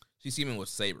 She's teaming with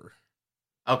Sabre.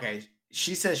 Okay.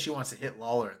 She says she wants to hit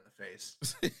Lawler in the face.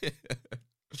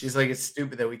 She's like, it's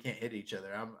stupid that we can't hit each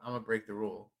other. I'm going to break the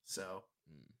rule. So,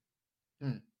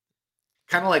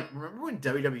 kind of like, remember when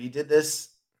WWE did this?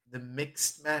 The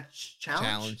mixed match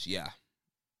challenge? Yeah.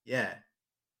 Yeah.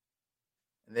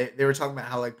 And they were talking about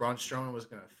how like Braun Strowman was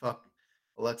going to fuck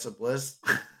Alexa Bliss.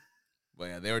 But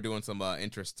yeah, they were doing some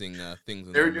interesting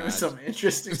things. They were doing some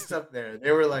interesting stuff there.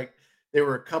 They were like they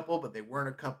were a couple, but they weren't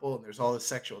a couple, and there's all this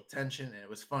sexual tension, and it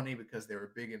was funny because they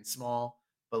were big and small,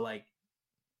 but like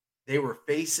they were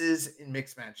faces in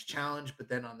Mixed Match Challenge, but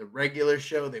then on the regular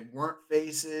show, they weren't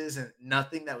faces, and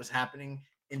nothing that was happening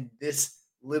in this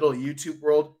little YouTube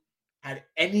world had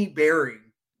any bearing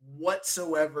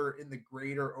whatsoever in the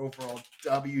greater overall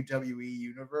WWE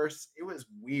universe. It was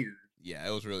weird. Yeah,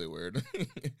 it was really weird.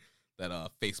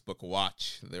 That Facebook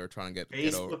Watch they were trying to get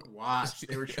Facebook Watch.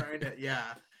 They were trying to,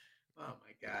 yeah. Oh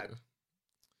my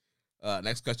God.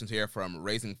 Next question's here from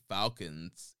Raising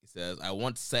Falcons. He says, I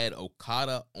once said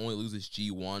Okada only loses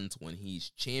G1s when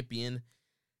he's champion.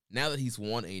 Now that he's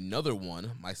won another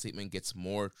one, my statement gets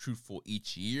more truthful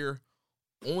each year.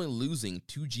 Only losing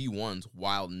 2 G1s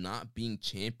while not being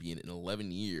champion in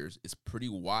 11 years is pretty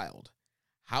wild.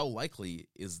 How likely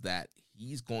is that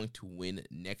he's going to win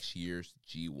next year's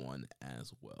G1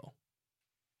 as well?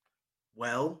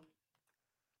 Well,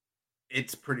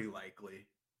 it's pretty likely.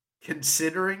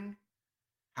 Considering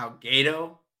how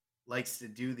Gato likes to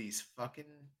do these fucking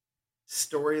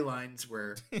storylines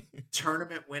where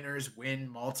tournament winners win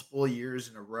multiple years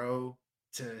in a row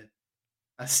to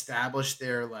establish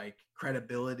their like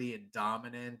credibility and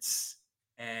dominance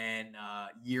and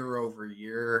year over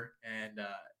year, and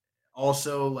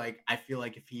also like I feel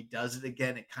like if he does it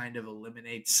again, it kind of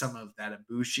eliminates some of that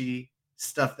Ibushi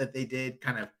stuff that they did,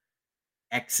 kind of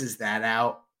X's that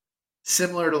out.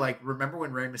 Similar to like, remember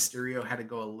when Rey Mysterio had to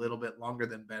go a little bit longer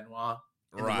than Benoit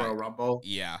in the Royal Rumble?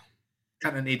 Yeah.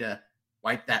 Kind of need to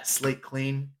wipe that slate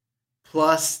clean.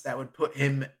 Plus, that would put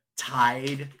him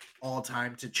tied all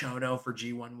time to Chono for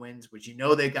G1 wins, which you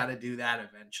know they got to do that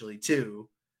eventually too.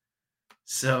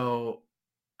 So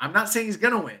I'm not saying he's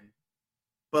going to win,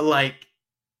 but like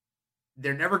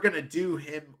they're never going to do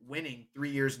him winning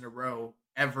 3 years in a row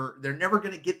ever. They're never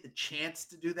going to get the chance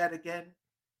to do that again.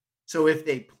 So if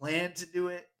they plan to do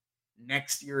it,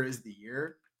 next year is the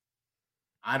year.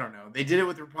 I don't know. They did it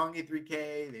with Roppongi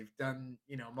 3K. They've done,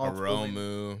 multiple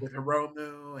with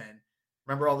Hiromu, and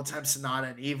remember all the time Sonata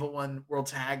and Evil won World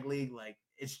Tag League. Like,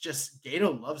 it's just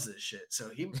Gato loves this shit, so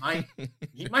he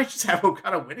might just have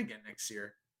Okada win again next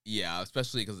year. Yeah,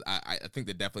 especially because I think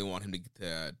they definitely want him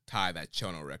to tie that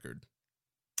Chono record.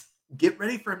 Get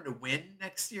ready for him to win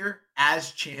next year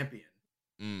as champion.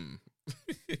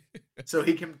 so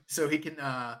he can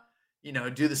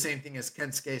do the same thing as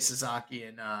Kensuke Sasaki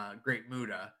and Great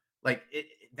Muta. Like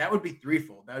that would be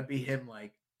threefold. That would be him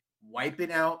like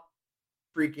wiping out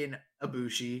freaking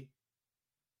Ibushi,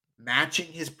 matching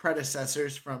his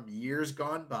predecessors from years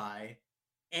gone by,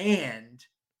 and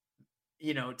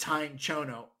tying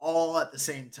Chono all at the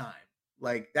same time.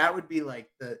 Like that would be like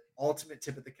the ultimate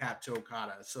tip of the cap to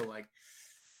Okada. So like,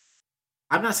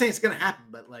 I'm not saying it's gonna happen,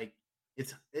 but like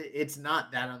it's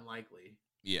not that unlikely.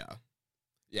 Yeah,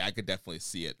 I could definitely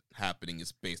see it happening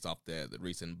just based off the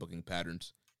recent booking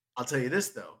patterns. I'll tell you this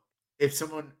though: if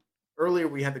someone earlier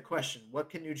we had the question, what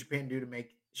can New Japan do to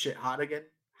make shit hot again?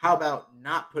 How about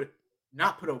not put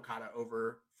Okada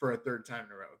over for a third time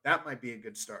in a row? That might be a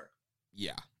good start.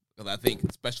 Yeah, because I think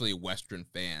especially Western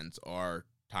fans are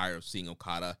tired of seeing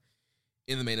Okada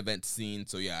in the main event scene.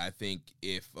 So yeah, I think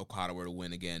if Okada were to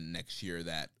win again next year,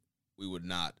 that we would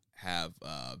not have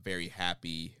very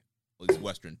happy, at least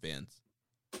Western fans.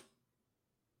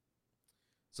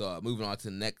 So moving on to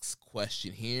the next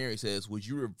question here. He says, would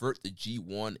you revert the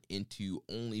G1 into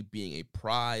only being a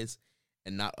prize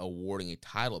and not awarding a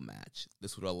title match?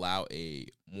 This would allow a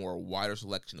more wider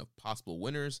selection of possible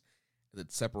winners as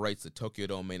it separates the Tokyo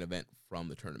Dome main event from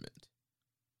the tournament.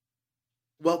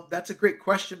 Well, that's a great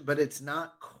question, but it's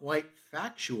not quite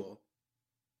factual.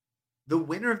 The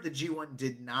winner of the G1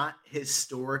 did not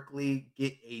historically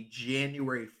get a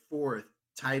January 4th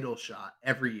title shot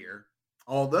every year.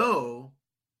 Although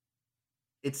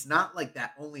it's not like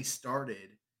that only started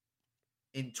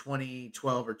in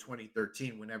 2012 or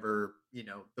 2013, whenever,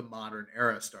 the modern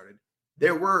era started.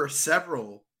 There were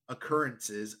several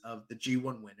occurrences of the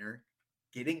G1 winner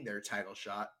getting their title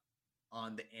shot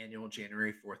on the annual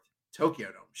January 4th Tokyo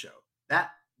Dome show.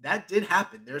 That did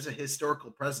happen. There's a historical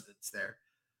precedence there.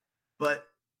 But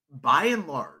by and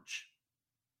large,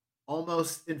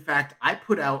 almost, in fact, I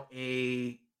put out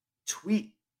a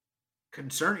tweet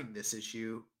concerning this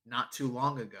issue not too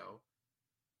long ago.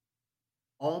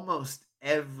 Almost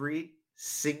every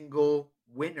single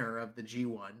winner of the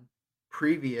G1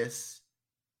 previous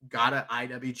got an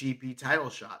IWGP title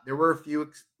shot. There were a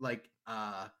few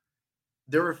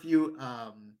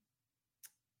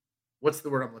what's the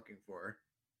word I'm looking for?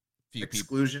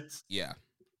 Exclusions. Yeah.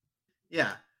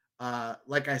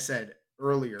 Like I said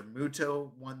earlier,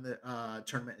 Muto won the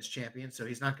tournament as champion, so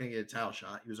he's not going to get a title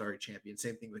shot. He was already champion.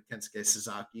 Same thing with Kensuke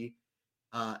Sasaki.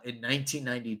 In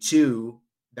 1992,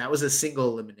 that was a single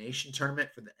elimination tournament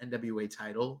for the NWA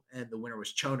title, and the winner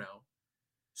was Chono.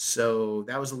 So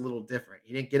that was a little different.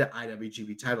 He didn't get an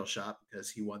IWGP title shot because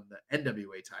he won the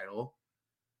NWA title.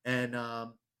 And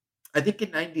I think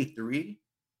in 93,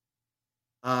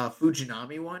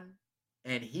 Fujinami won,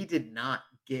 and he did not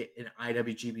get an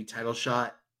IWGP title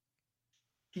shot.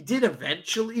 He did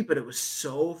eventually, but it was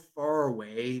so far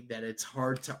away that it's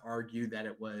hard to argue that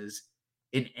it was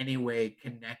in any way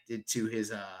connected to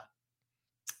his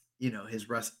his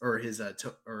rest or his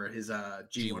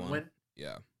G1 win.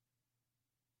 Yeah.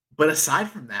 But aside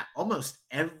from that, almost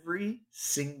every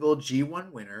single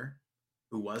G1 winner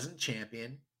who wasn't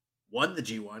champion won the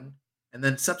G1 and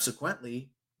then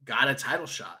subsequently got a title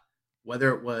shot.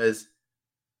 Whether it was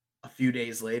a few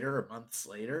days later or months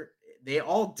later, they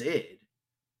all did.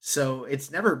 So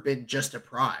it's never been just a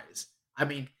prize. I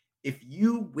mean, if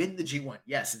you win the G1,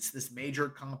 yes, it's this major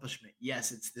accomplishment.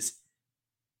 Yes, it's this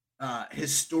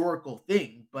historical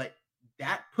thing, but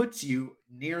that puts you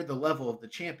near the level of the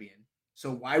champion.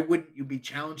 So why wouldn't you be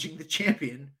challenging the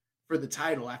champion for the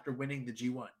title after winning the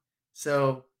G1?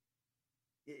 So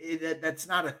that's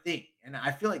not a thing. And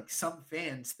I feel like some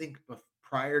fans think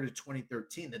prior to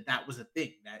 2013 that was a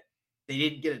thing, that they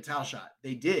didn't get a title shot.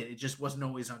 They did. It just wasn't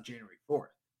always on January 4th.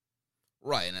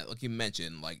 Right. And like you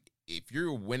mentioned, like if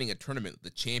you're winning a tournament the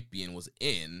champion was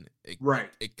in,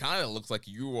 it kind of looks like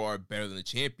you are better than the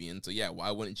champion. So yeah,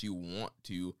 why wouldn't you want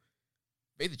to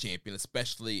face the champion,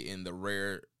 especially in the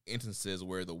rare instances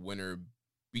where the winner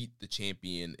beat the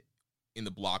champion in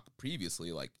the block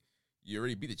previously? Like, you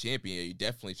already beat the champion, you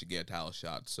definitely should get a title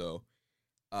shot. So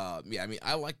yeah, I mean,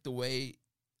 I like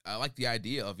the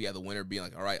idea of the winner being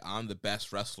like, all right, I'm the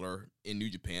best wrestler in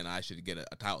New Japan, I should get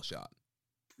a title shot.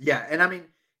 Yeah, and I mean,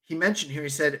 he mentioned here, he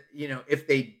said, if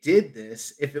they did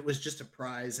this, if it was just a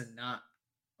prize and not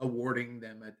awarding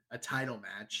them a title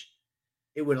match,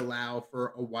 it would allow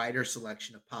for a wider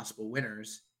selection of possible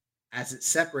winners as it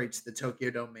separates the Tokyo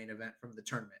Dome main event from the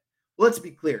tournament. Well, let's be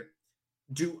clear.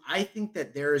 Do I think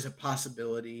that there is a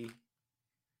possibility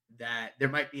that there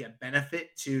might be a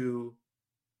benefit to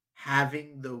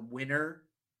having the winner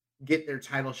get their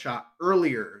title shot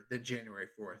earlier than January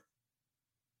 4th?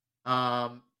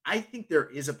 I think there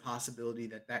is a possibility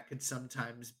that could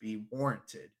sometimes be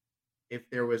warranted if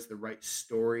there was the right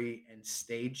story and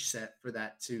stage set for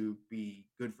that to be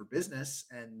good for business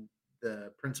and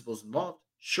the principles involved.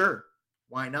 Sure,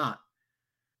 why not?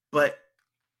 But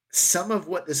some of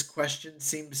what this question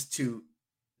seems to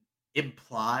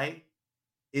imply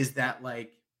is that,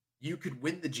 like, you could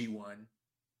win the G1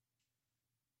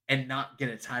 and not get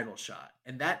a title shot.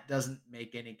 And that doesn't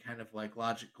make any kind of like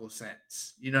logical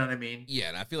sense. You know what I mean? Yeah,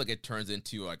 and I feel like it turns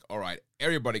into like, all right,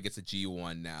 everybody gets a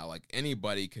G1 now. Like,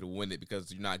 anybody could win it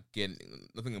because you're not getting,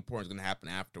 nothing important is going to happen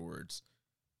afterwards.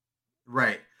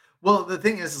 Right. Well, the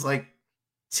thing is like,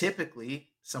 typically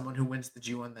someone who wins the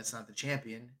G1 that's not the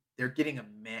champion, they're getting a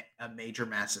major,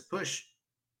 massive push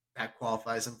that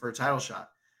qualifies them for a title shot.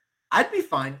 I'd be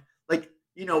fine. Like,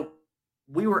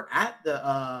 we were at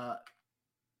the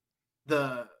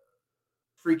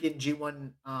freaking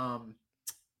G1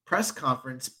 press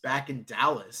conference back in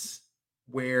Dallas,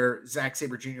 where Zack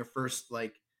Sabre Jr. first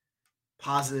like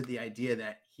posited the idea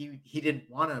that he didn't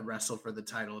want to wrestle for the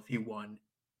title if he won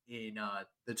in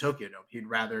the Tokyo Dome. He'd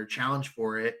rather challenge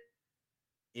for it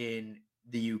in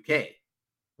the UK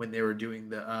when they were doing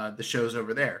the shows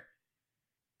over there.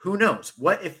 Who knows?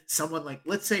 What if someone like,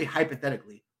 let's say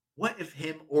hypothetically, what if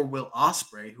him or Will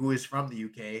Ospreay, who is from the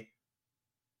UK,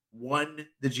 won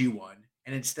the G1,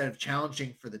 and instead of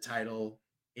challenging for the title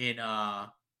in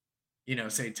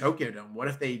say Tokyo Dome, what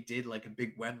if they did like a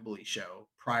big Wembley show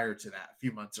prior to that a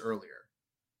few months earlier?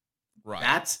 Right.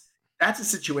 That's a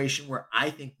situation where I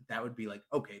think that would be like,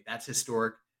 okay, that's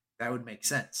historic. That would make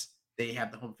sense. They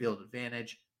have the home field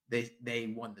advantage.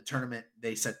 They won the tournament.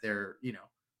 They set their,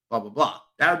 blah, blah, blah.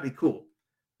 That would be cool.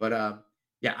 But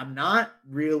yeah, I'm not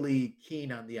really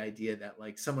keen on the idea that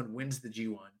like someone wins the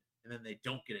G1 and then they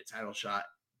don't get a title shot,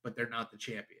 but they're not the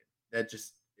champion. That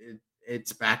just,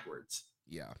 it's backwards.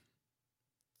 Yeah.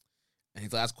 And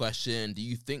his last question, do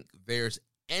you think there's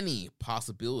any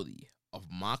possibility of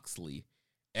Moxley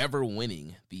ever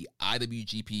winning the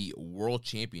IWGP World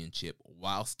Championship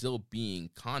while still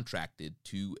being contracted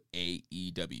to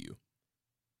AEW?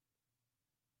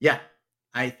 Yeah.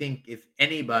 I think if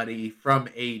anybody from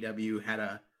AEW had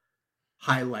a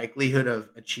high likelihood of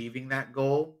achieving that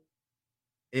goal,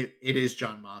 it is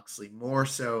Jon Moxley. More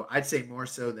so, I'd say more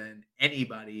so than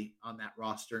anybody on that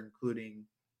roster, including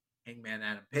Hangman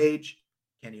Adam Page,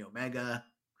 Kenny Omega,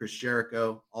 Chris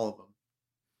Jericho, all of them.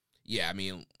 Yeah, I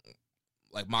mean,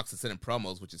 like Mox said in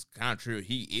promos, which is kind of true.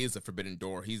 He is a forbidden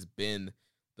door. He's been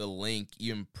the link,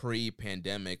 even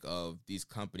pre-pandemic, of these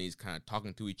companies kind of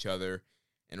talking to each other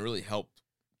and really helped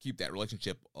keep that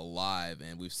relationship alive.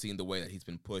 And we've seen the way that he's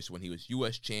been pushed when he was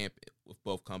U.S. champ with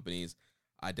both companies.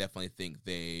 I definitely think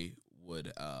they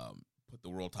would put the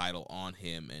world title on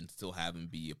him and still have him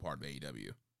be a part of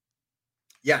AEW.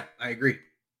 Yeah, I agree.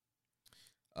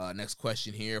 Next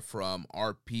question here from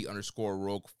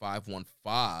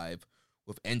RP_Rogue515.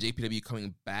 With NJPW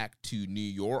coming back to New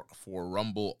York for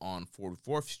Rumble on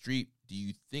 44th Street, do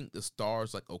you think the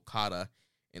stars like Okada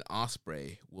and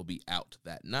Ospreay will be out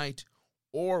that night?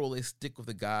 Or will they stick with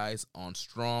the guys on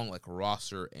Strong like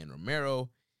Rosser and Romero?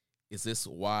 Is this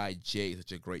why Jay is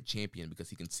such a great champion? Because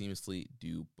he can seamlessly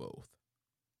do both.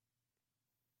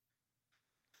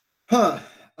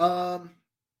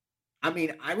 I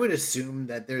mean, I would assume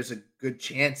that there's a good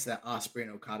chance that Ospreay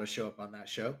and Okada show up on that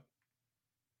show.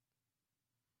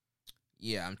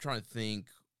 Yeah, I'm trying to think.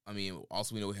 I mean,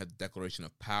 also we know we have the Declaration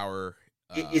of Power.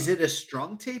 Is it a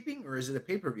Strong taping or is it a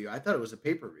pay-per-view? I thought it was a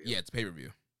pay-per-view. Yeah, it's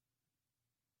pay-per-view.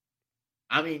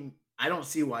 I mean, I don't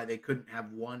see why they couldn't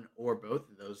have one or both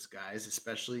of those guys,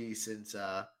 especially since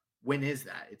when is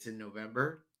that? It's in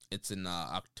November? It's in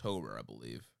October, I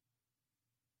believe.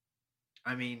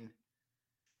 I mean,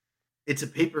 it's a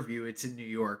pay-per-view. It's in New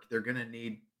York. They're going to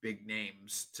need big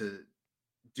names to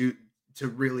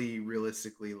really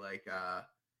realistically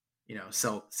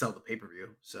sell the pay-per-view.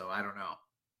 So I don't know.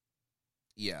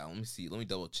 Yeah, let me see. Let me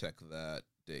double check that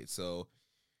date. So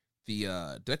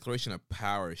the Declaration of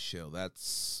Power show,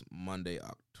 that's Monday,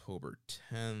 October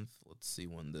 10th. Let's see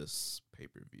when this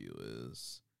pay-per-view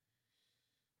is.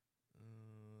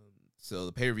 So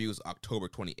the pay-per-view is October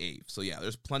 28th. So yeah,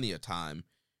 there's plenty of time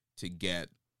to get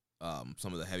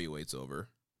some of the heavyweights over.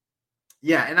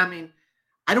 Yeah, and I mean,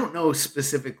 I don't know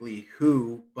specifically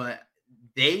who, but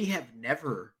they have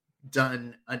never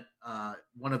done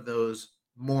one of those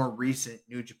more recent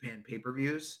New Japan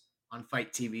pay-per-views on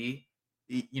Fight TV,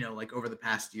 like over the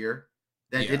past year,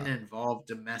 that didn't involve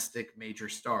domestic major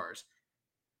stars.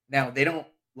 Now, they don't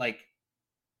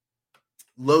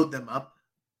load them up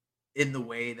in the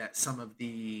way that some of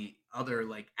the other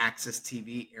Access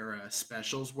TV era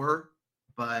specials were,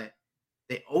 but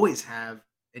they always have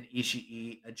an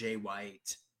Ishii, a Jay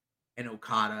White, an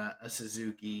Okada, a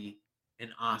Suzuki,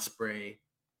 an Ospreay,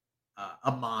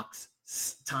 a Mox,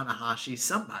 Tanahashi,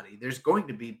 somebody. There's going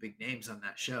to be big names on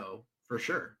that show for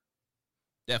sure.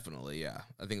 Definitely, yeah.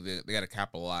 I think they got to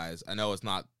capitalize. I know it's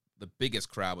not the biggest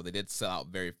crowd, but they did sell out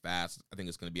very fast. I think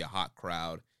it's going to be a hot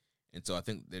crowd. And so I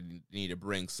think they need to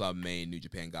bring some main New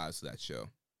Japan guys to that show.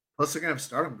 Plus, they're going to have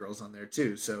Stardom girls on there,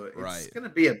 too. So it's going to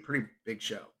be a pretty big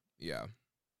show. Yeah.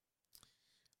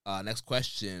 Next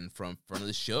question from front of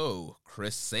the show.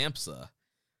 Chris Samsa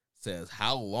says,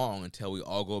 how long until we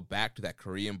all go back to that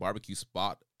Korean barbecue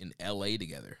spot in L.A.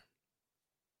 together?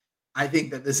 I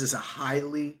think that this is a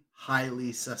highly,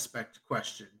 highly suspect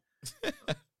question.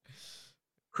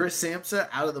 Chris Samsa,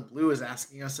 out of the blue, is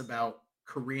asking us about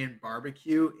Korean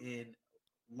barbecue in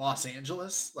Los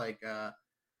Angeles.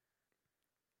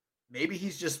 Maybe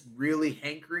he's just really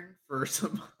hankering for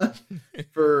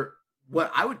for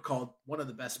what I would call one of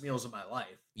the best meals of my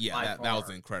life. Yeah, that was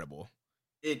incredible.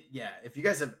 If you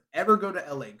guys have ever go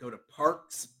to LA, go to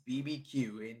Parks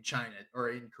BBQ in China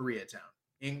or in Koreatown.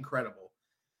 Incredible.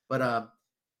 But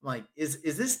is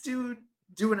this dude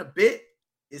doing a bit?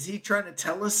 Is he trying to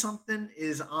tell us something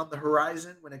is on the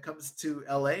horizon when it comes to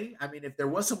LA? I mean, if there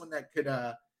was someone that could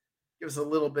give us a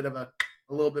little bit of a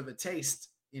taste,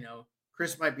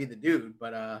 Chris might be the dude,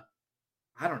 but I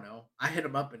don't know. I hit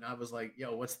him up and I was like,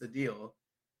 yo, what's the deal?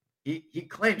 He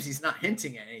claims he's not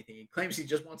hinting at anything. He claims he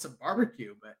just wants some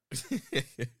barbecue, but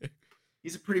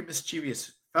he's a pretty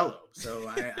mischievous fellow. So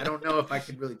I don't know if I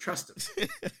can really trust him.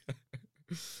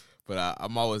 But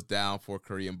I'm always down for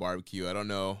Korean barbecue. I don't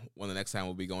know when the next time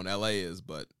we'll be going to LA is,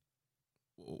 but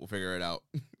we'll figure it out.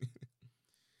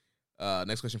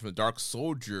 Next question from the Dark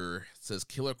Soldier. It says,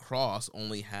 Killer Cross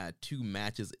only had 2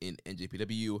 matches in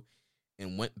NJPW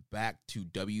and went back to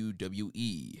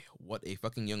WWE. What a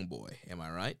fucking young boy. Am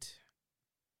I right?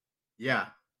 Yeah.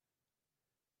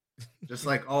 Just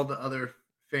like all the other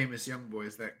famous young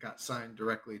boys that got signed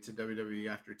directly to WWE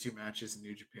after 2 matches in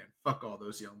New Japan. Fuck all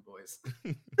those young boys.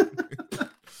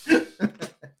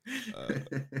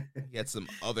 He had some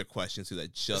other questions too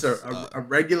that just... a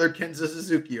regular Kenzo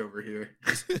Suzuki over here.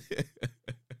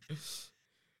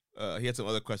 He had some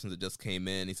other questions that just came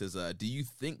in. He says, do you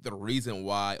think the reason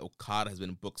why Okada has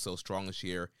been booked so strong this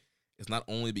year is not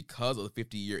only because of the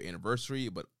 50-year anniversary,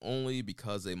 but only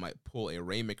because they might pull a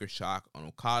Rainmaker shock on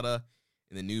Okada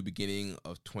in the new beginning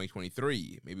of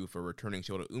 2023. Maybe with a returning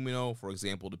Shota Umino, for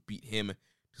example, to beat him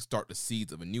to start the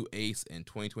seeds of a new ace, and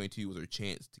 2022 was their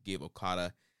chance to give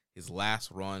Okada his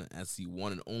last run as the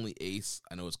one and only ace.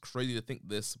 I know it's crazy to think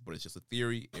this, but it's just a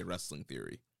theory, a wrestling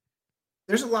theory.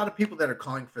 There's a lot of people that are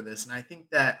calling for this, and I think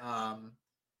that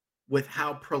with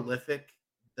how prolific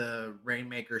the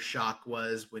Rainmaker shock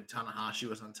was when Tanahashi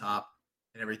was on top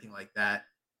and everything like that,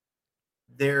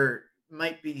 there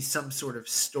might be some sort of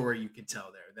story you could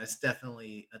tell there. That's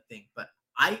definitely a thing. But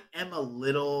I am a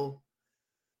little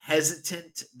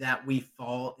hesitant that we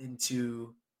fall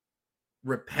into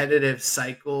repetitive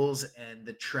cycles and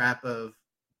the trap of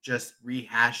just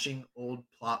rehashing old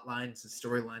plot lines and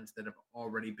storylines that have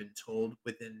already been told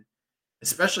within,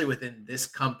 especially within this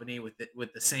company with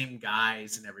the same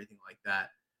guys and everything like that.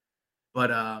 But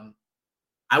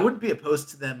I wouldn't be opposed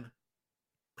to them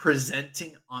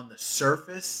presenting on the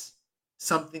surface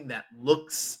something that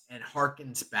looks and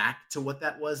harkens back to what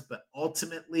that was, but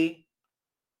ultimately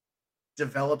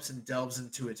develops and delves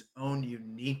into its own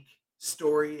unique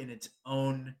story and its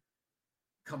own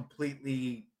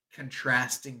completely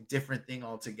contrasting different thing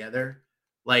altogether.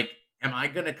 Like, am I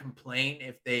going to complain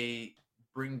if they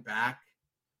bring back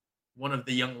one of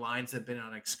the young lions that have been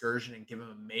on excursion and give him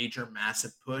a major,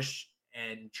 massive push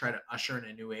and try to usher in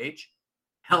a new age?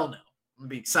 Hell no. I'm going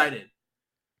to be excited.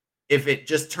 If it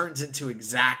just turns into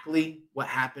exactly what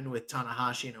happened with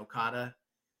Tanahashi and Okada,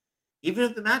 even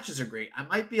if the matches are great, I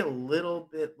might be a little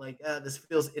bit like, this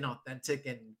feels inauthentic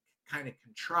and kind of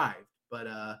contrived. But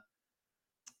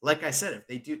like I said,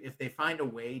 if they find a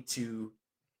way to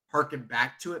harken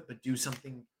back to it, but do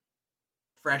something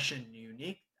fresh and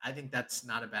unique, I think that's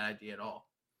not a bad idea at all.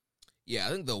 Yeah, I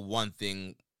think the one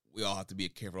thing we all have to be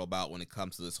careful about when it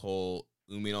comes to this whole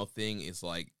Umino thing is,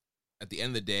 like, at the end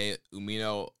of the day,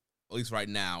 Umino, at least right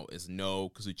now, is no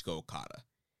Kazuchika Okada.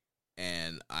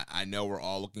 And I know we're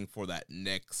all looking for that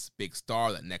next big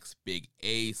star, that next big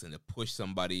ace, and to push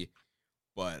somebody.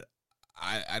 But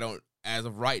I don't, as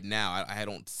of right now, I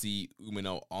don't see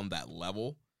Umino on that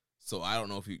level. So I don't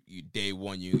know if you day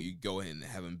one, you go ahead and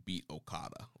have him beat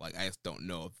Okada. Like, I just don't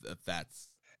know if that's...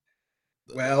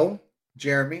 Well,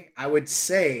 Jeremy, I would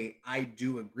say I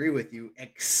do agree with you,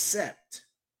 except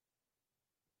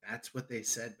that's what they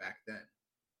said back then.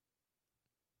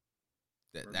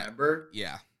 Remember?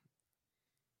 Yeah.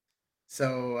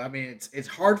 So, I mean, it's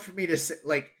hard for me to say,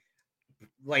 like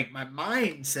my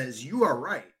mind says you are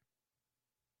right.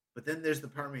 But then there's the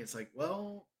part of me, it's like,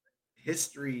 well,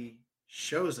 history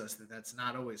shows us that that's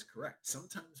not always correct.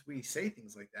 Sometimes we say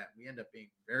things like that, and we end up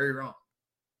being very wrong.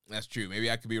 That's true. Maybe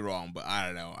I could be wrong, but I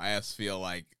don't know. I just feel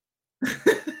like,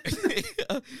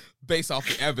 based off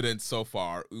the evidence so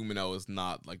far, Umino is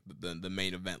not like the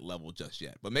main event level just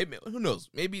yet. But maybe, who knows?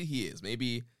 Maybe he is.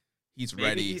 Maybe he's ready.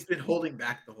 Maybe he's been holding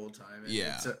back the whole time. And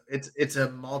yeah, it's a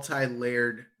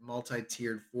multi-layered,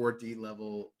 multi-tiered 4D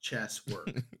level chess work.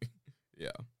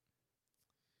 Yeah.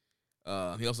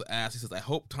 He also asked, he says, I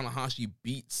hope Tanahashi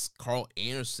beats Carl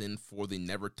Anderson for the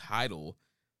Never title.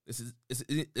 This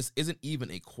isn't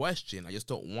even a question. I just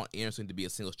don't want Anderson to be a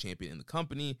singles champion in the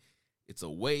company. It's a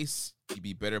waste. He'd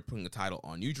be better putting the title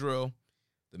on Yujiro.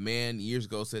 The man years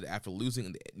ago said after losing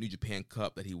in the New Japan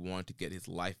Cup that he wanted to get his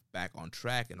life back on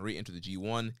track and re-enter the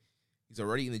G1. He's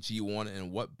already in the G1,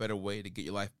 and what better way to get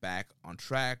your life back on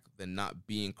track than not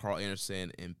being Carl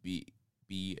Anderson and be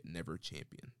Never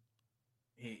champion?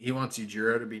 He wants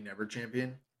Yujiro to be Never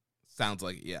champion? Sounds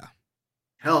like it, yeah.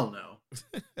 Hell no.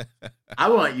 I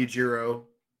want Yujiro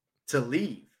to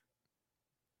leave.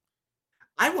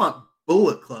 I want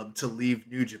Bullet Club to leave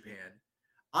New Japan.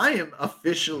 I am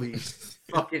officially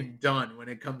fucking done when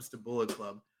it comes to Bullet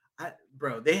Club.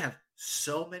 Bro, they have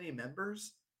so many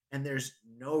members, and there's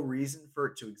no reason for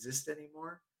it to exist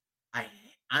anymore.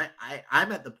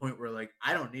 I'm at the point where, like,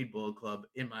 I don't need Bullet Club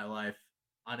in my life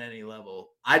on any level.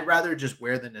 I'd rather just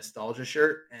wear the nostalgia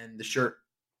shirt and the shirt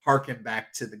harken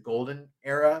back to the golden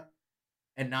era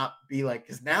and not be like,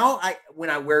 because now when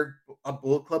I wear a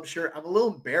Bullet Club shirt, I'm a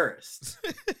little embarrassed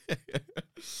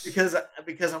because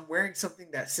I'm wearing something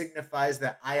that signifies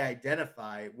that I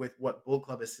identify with what Bullet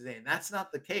Club is today, and that's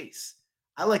not the case.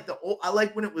 I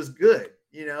like when it was good,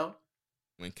 you know,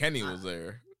 when Kenny was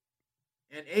there,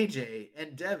 and AJ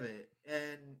and Devitt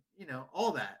and, you know,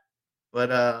 all that.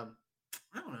 But I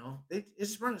don't know.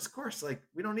 It's just run its course. Like,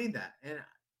 we don't need that. And,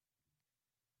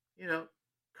 you know,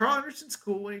 Carl Anderson's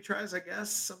cool when he tries, I guess,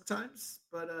 sometimes.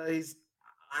 But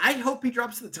I hope he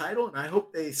drops the title, and I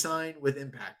hope they sign with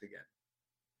Impact again.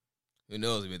 Who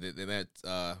knows? I mean, they might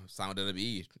sign with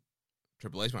WWE.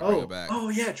 Triple H might bring it back. Oh,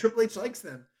 yeah. Triple H likes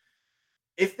them.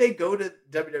 If they go to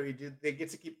WWE, do they get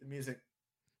to keep the music?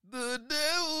 The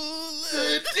devil.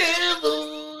 The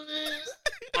devil.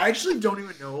 I actually don't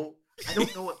even know. I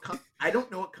don't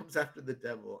know what comes after the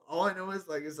devil. All I know is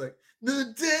like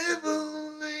the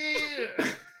devil.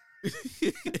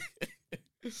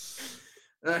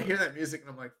 And I hear that music and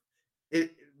I'm like,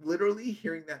 it literally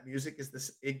hearing that music is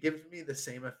this. It gives me the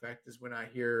same effect as when I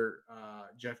hear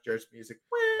Jeff Jarrett's music.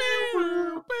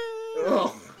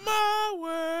 Oh my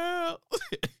world.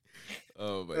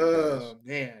 Oh my gosh. Oh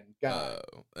man, God.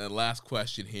 And last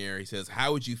question here. He says,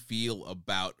 how would you feel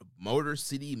about Motor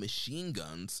City Machine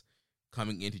Guns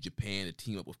coming into Japan to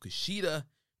team up with Kushida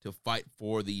to fight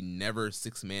for the Never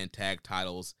 6-man tag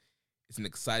titles? It's an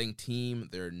exciting team.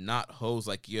 They're not hoes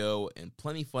like Yo, and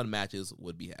plenty fun matches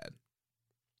would be had.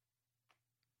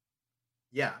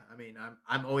 Yeah, I mean,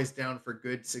 I'm always down for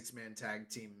good 6-man tag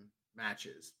team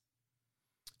matches.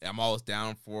 I'm always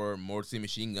down for Motor City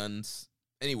Machine Guns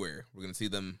anywhere. We're going to see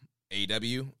them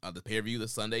AEW, the pay-per-view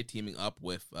this Sunday, teaming up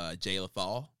with Jay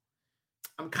Lethal.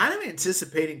 I'm kind of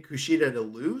anticipating Kushida to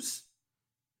lose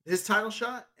his title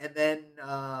shot and then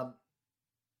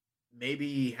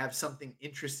maybe have something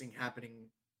interesting happening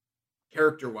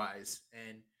character-wise.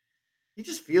 And he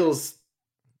just feels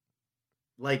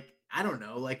like, I don't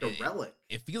know, like a relic.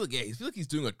 He feels like he's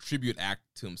doing a tribute act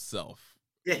to himself.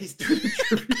 Yeah, he's doing a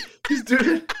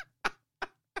tribute.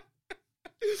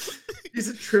 He's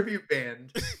a tribute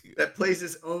band that plays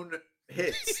his own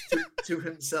hits to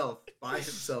himself, by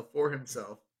himself, for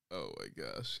himself. Oh my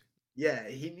gosh. Yeah,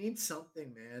 he needs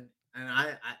something, man. And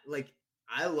I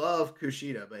love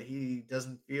Kushida, but he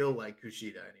doesn't feel like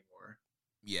Kushida anymore.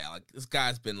 Yeah, like this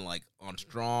guy's been like on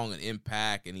Strong and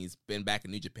Impact, and he's been back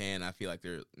in New Japan. I feel like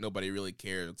nobody really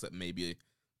cares except maybe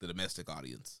the domestic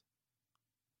audience.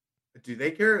 Do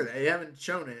they care? They haven't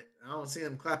shown it. I don't see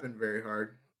them clapping very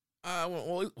hard.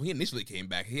 Well, he initially came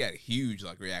back. He had huge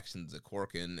like reactions at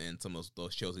Corkin and some of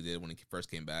those shows he did when he first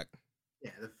came back.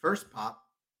 Yeah, the first pop,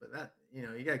 but that you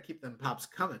got to keep them pops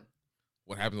coming.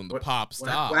 What happens when the pop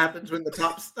stop? What happens when the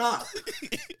pop stop?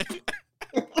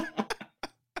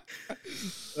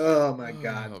 Oh my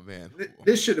God! Oh man,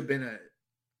 this should have been a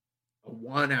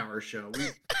 1-hour show. We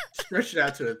stretched it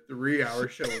out to a 3-hour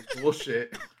show of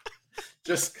bullshit.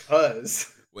 Just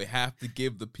cause we have to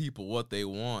give the people what they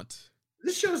want.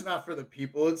 This show's not for the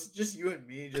people. It's just you and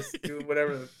me just doing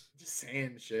whatever, just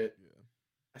saying shit. Yeah.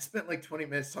 I spent like 20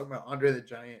 minutes talking about Andre the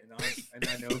Giant and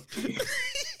I know.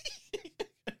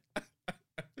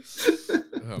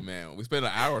 Oh man, we spent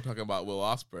an hour talking about Will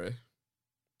Ospreay.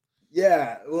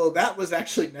 Yeah, well, that was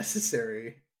actually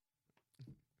necessary.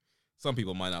 Some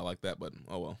people might not like that, but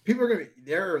oh well.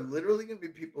 There are literally gonna be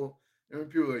people. There are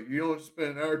people like, you don't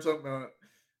spend an hour talking about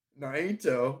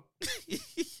Naito.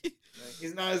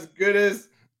 He's not as good as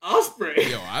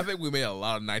Ospreay. Yo, I think we made a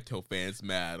lot of Naito fans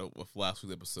mad with last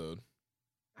week's episode.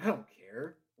 I don't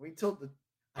care. We told the.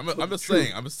 I'm just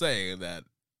saying that.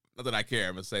 Not that I care.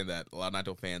 I'm just saying that a lot of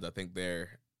Naito fans, I think they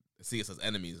see us as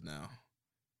enemies now.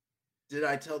 Did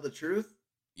I tell the truth?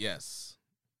 Yes.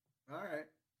 All right.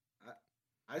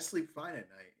 I sleep fine at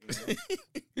night.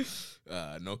 You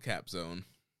know? No cap zone.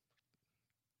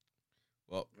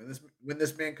 Well, when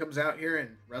this man comes out here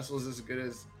and wrestles as good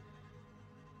as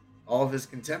all of his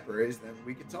contemporaries, then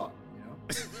we can talk. You know.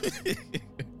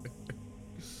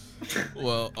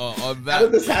 Well, on that. How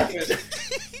did this happen?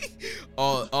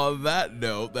 on that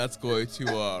note, that's going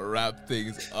to wrap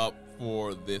things up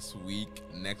for this week.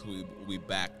 Next week we'll be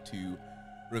back to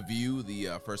review the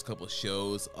first couple of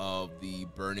shows of the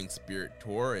Burning Spirit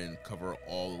Tour and cover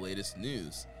all the latest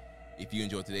news. If you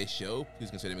enjoyed today's show, please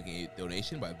consider making a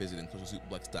donation by visiting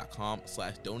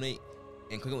socialsuplex.com/donate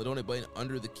and click on the donate button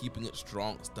under the Keeping It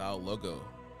Strong Style logo.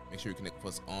 Make sure you connect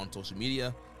with us on social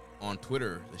media. On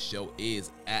Twitter, the show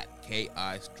is at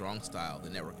KI Strong Style.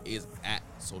 The network is at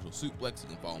Social Suplex. You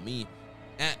can follow me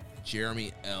at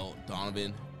Jeremy L.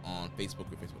 Donovan on Facebook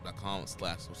at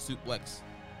facebook.com/socialsuplex.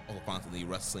 Also find us in the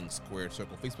Wrestling Squared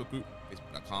Circle Facebook group,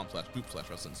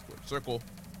 facebook.com/group/Wrestling Squared Circle.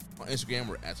 On Instagram,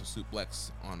 we're at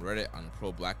Suplex. On Reddit, I'm the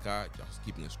Pro Black Guy, just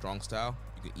Keeping It Strong Style.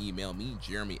 You can email me,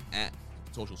 Jeremy at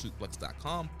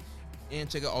socialsuplex.com. And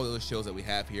check out all the other shows that we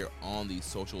have here on the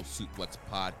Social Suplex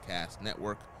Podcast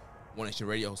Network. One Nation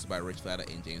Radio, hosted by Rich Latta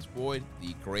and James Boyd.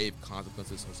 The Grave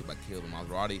Consequences, hosted by Caleb and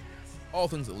Maserati. All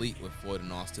Things Elite with Floyd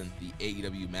and Austin. The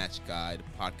AEW Match Guide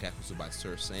podcast, hosted by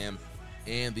Sir Sam.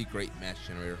 And the Great Match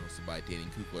Generator, hosted by Danny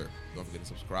Kukler. Don't forget to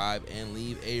subscribe and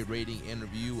leave a rating and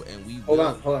review. And we Hold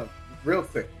on. Real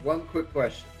quick. One quick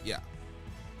question. Yeah.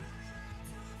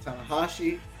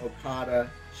 Tanahashi, Okada,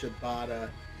 Shibata,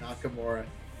 Nakamura,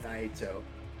 Naito.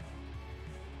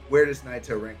 Where does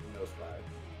Naito rank in those 5?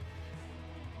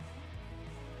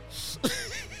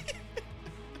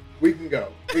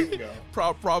 go.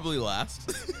 Probably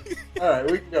last. All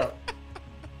right, we can go.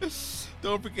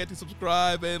 Don't forget to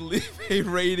subscribe and leave a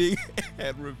rating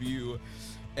and review.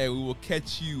 And we will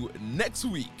catch you next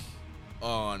week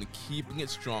on Keeping It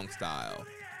Strong Style,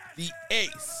 the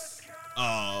ace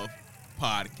of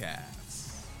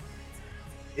podcasts.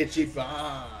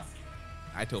 Ichiban.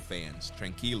 I tell fans,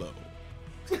 tranquilo.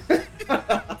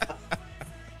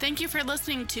 Thank you for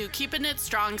listening to Keepin' It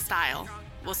Strong Style.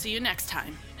 We'll see you next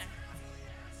time.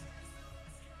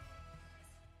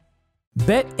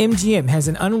 BetMGM has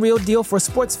an unreal deal for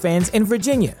sports fans in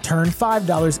Virginia. Turn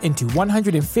 $5 into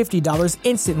 $150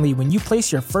 instantly when you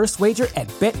place your first wager at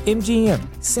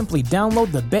BetMGM. Simply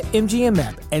download the BetMGM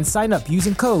app and sign up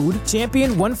using code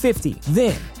Champion150.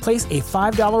 Then, place a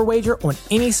 $5 wager on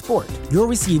any sport. You'll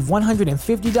receive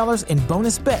 $150 in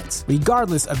bonus bets,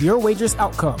 regardless of your wager's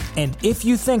outcome. And if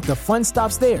you think the fun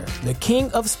stops there, the king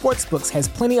of sportsbooks has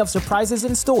plenty of surprises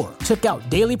in store. Check out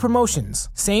daily promotions,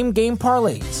 same-game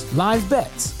parlays, live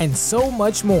bets, and so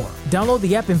much more. Download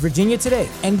the app in Virginia today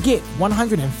and get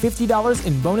 $150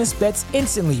 in bonus bets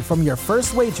instantly from your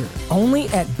first wager. Only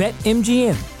at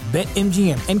BetMGM.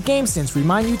 BetMGM and GameSense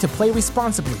remind you to play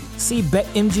responsibly. See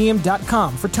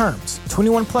BetMGM.com for terms.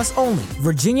 21 plus only.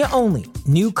 Virginia only.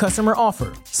 New customer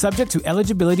offer. Subject to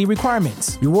eligibility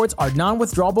requirements. Rewards are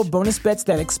non-withdrawable bonus bets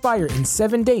that expire in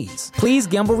 7 days. Please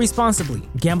gamble responsibly.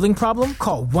 Gambling problem?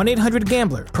 Call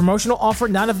 1-800-GAMBLER. Promotional offer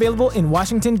not available in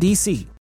Washington, D.C.